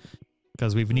quest yet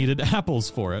because we've needed apples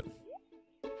for it.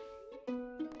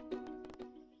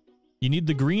 You need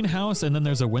the greenhouse, and then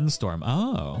there's a windstorm.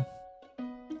 Oh.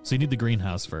 So you need the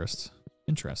greenhouse first.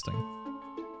 Interesting.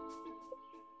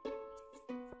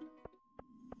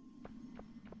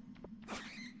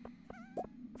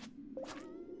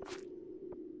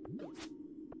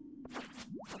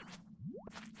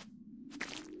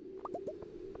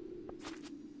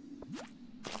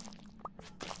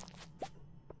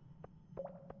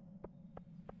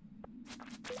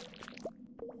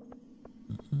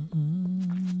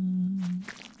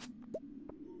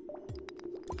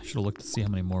 Should have looked to see how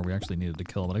many more we actually needed to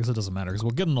kill, but I guess it doesn't matter because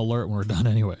we'll get an alert when we're done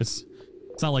anyways.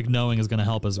 It's not like knowing is going to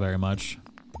help us very much.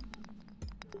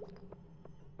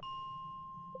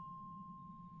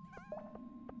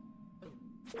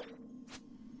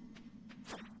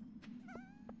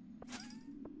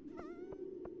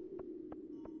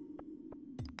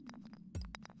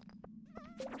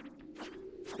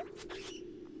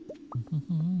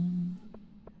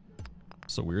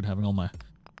 So weird having all my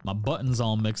buttons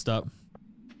all mixed up.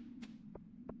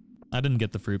 I didn't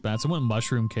get the fruit bats. I went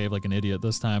mushroom cave like an idiot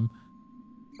this time.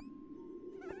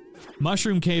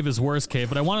 Mushroom cave is worst cave,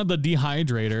 but I wanted the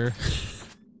dehydrator,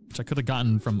 which I could have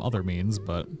gotten from other means,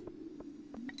 but...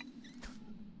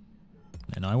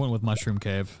 And I went with mushroom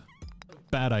cave.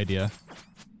 Bad idea.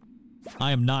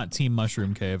 I am not team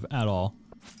mushroom cave at all.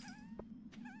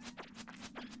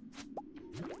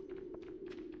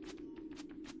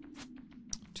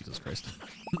 Jesus Christ.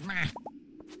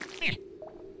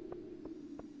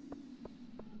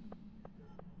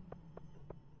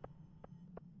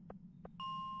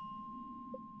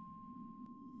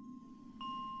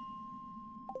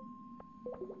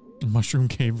 Mushroom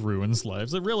cave ruins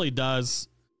lives. It really does.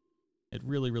 It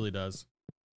really, really does.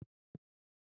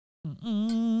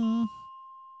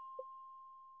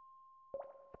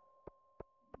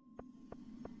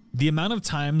 The amount of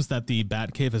times that the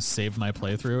bat cave has saved my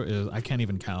playthrough is, I can't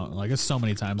even count. Like, there's so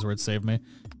many times where it saved me.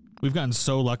 We've gotten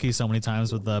so lucky so many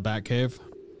times with the bat cave.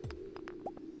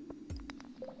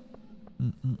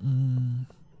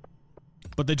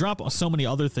 But they drop so many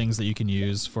other things that you can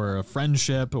use for a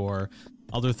friendship or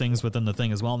other things within the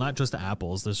thing as well. Not just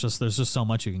apples. There's just so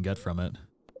much you can get from it.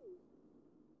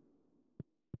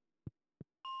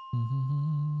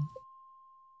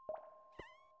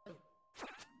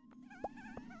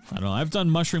 I don't know. I've done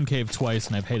Mushroom Cave twice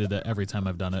and I've hated it every time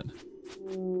I've done it.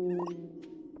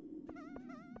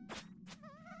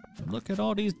 Look at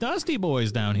all these dusty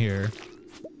boys down here.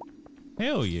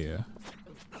 Hell yeah.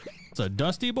 It's a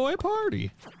dusty boy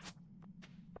party.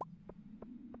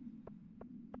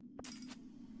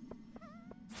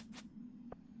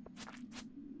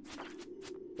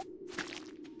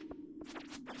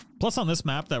 Plus on this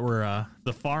map that we're,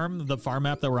 the farm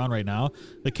map that we're on right now,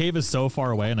 the cave is so far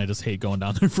away and I just hate going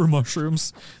down there for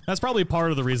mushrooms. That's probably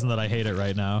part of the reason that I hate it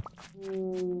right now.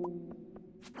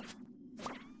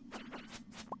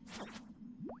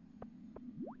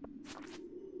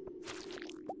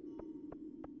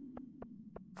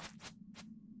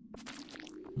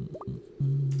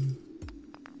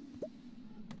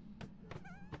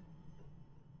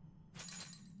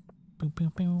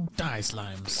 Die,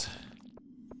 slimes.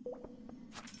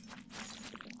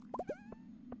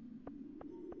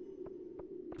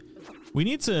 We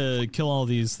need to kill all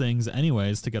these things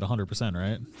anyways to get 100%,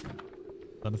 right?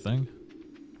 Is that a thing?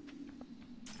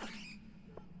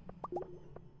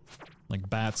 Like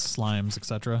bats, slimes,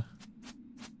 etc.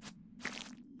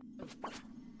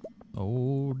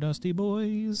 Oh, dusty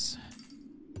boys.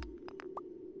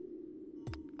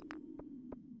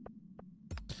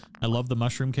 I love the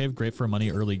mushroom cave, great for a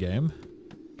money early game.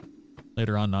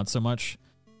 Later on, not so much.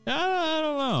 I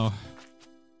don't know.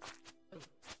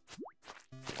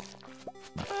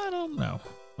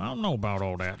 I don't know about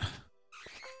all that.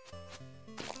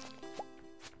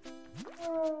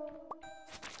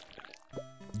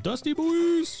 Dusty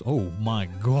boys! Oh my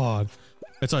god.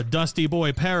 It's a dusty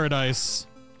boy paradise.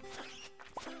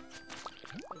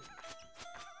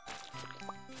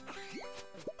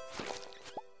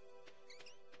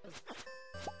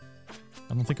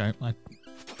 I don't think I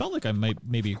felt like I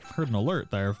maybe heard an alert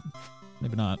there.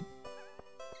 Maybe not.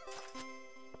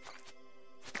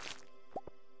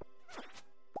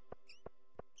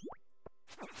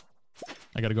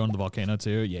 I gotta go into the volcano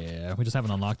too. Yeah, we just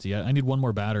haven't unlocked it yet. I need one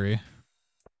more battery.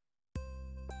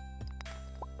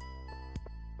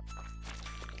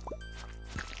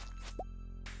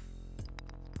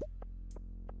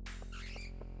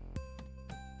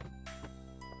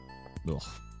 Ugh.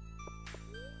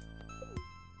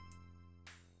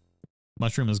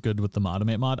 Mushroom is good with the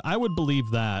automate mod. I would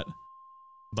believe that,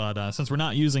 but since we're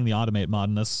not using the automate mod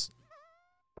in this,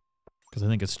 because I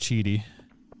think it's cheaty,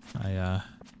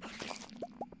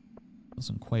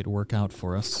 doesn't quite work out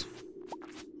for us.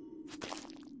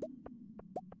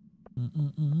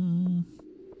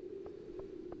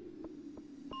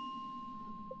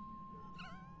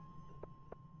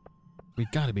 We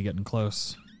gotta be getting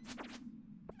close.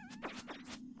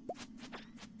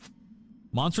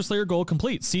 Monster Slayer goal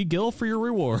complete. See Gil for your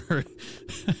reward.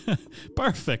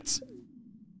 Perfect.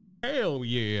 Hell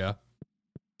yeah.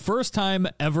 First time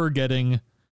ever getting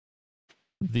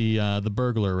the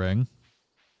burglar ring.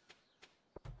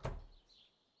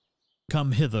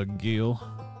 Come hither, Gil.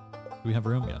 Do we have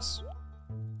room? Yes.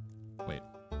 Wait.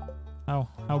 How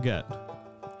get?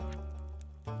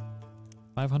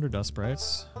 500 dust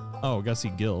sprites. Oh, gotta see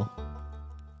Gil.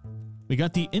 We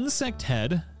got the insect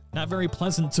head. Not very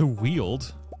pleasant to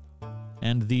wield.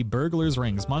 And the burglar's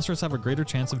rings. Monsters have a greater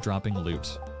chance of dropping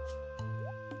loot.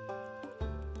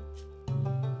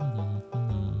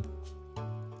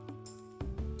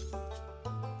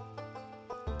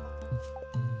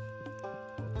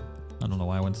 I don't know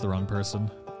why I went to the wrong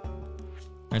person.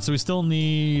 Alright, so we still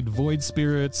need void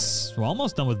spirits. We're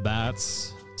almost done with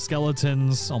bats.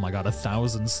 Skeletons. Oh my god,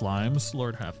 1,000 slimes.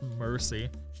 Lord have mercy.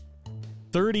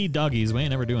 30 duggies. We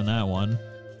ain't never doing that one.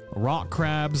 Rock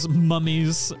crabs,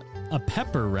 mummies, a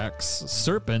pepper rex,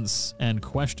 serpents, and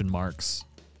question marks.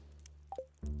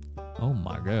 Oh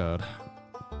my god.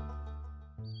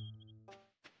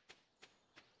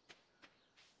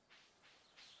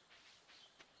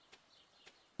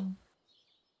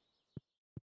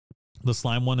 The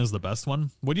slime one is the best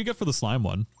one? What do you get for the slime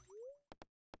one?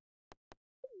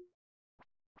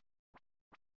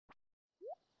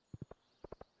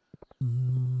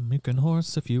 You can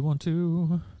horse if you want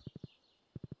to.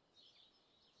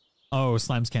 Oh,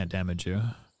 slimes can't damage you.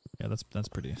 Yeah, that's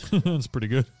pretty that's pretty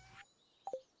good.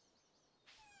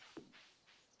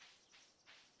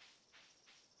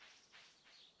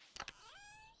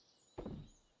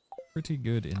 Pretty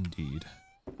good indeed.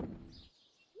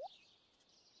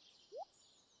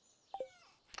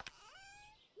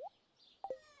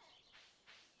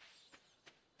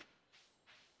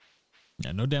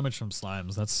 Yeah, no damage from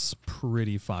slimes. That's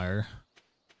pretty fire.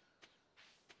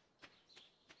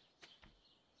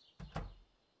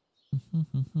 And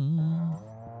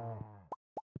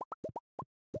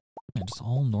just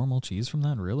all normal cheese from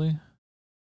that, really?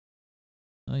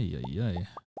 Ay, ay, ay.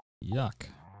 Yuck.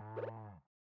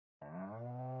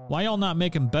 Why y'all not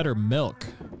making better milk?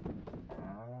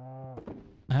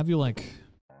 I have you like,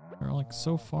 they're like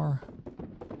so far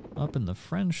up in the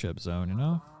friendship zone, you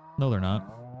know? No, they're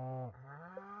not.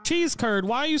 Cheese curd,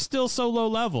 why are you still so low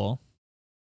level?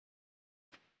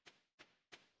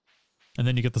 And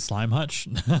then you get the slime hutch.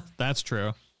 That's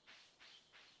true.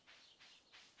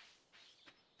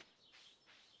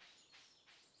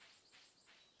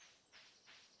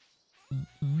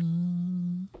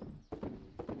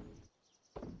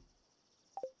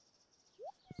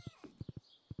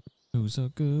 Who's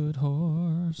a good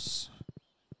horse?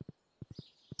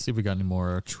 Let's see if we got any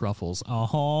more truffles.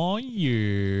 Oh,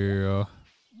 yeah.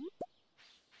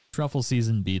 Truffle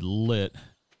season be lit.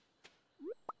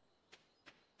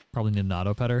 Probably need an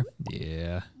auto petter.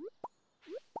 Yeah.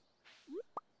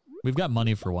 We've got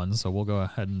money for one, so we'll go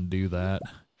ahead and do that.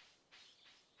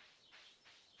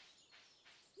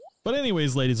 But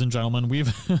anyways, ladies and gentlemen,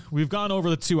 we've gone over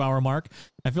the 2-hour mark.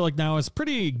 I feel like now is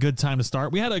pretty good time to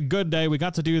start. We had a good day. We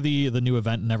got to do the new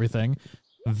event and everything.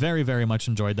 Very, very much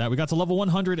enjoyed that. We got to level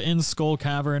 100 in Skull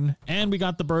Cavern, and we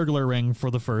got the burglar ring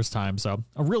for the first time. So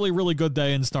a really, really good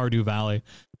day in Stardew Valley.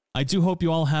 I do hope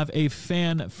you all have a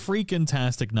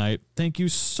fan-freaking-tastic night. Thank you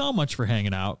so much for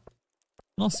hanging out,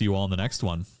 and I'll see you all in the next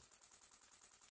one.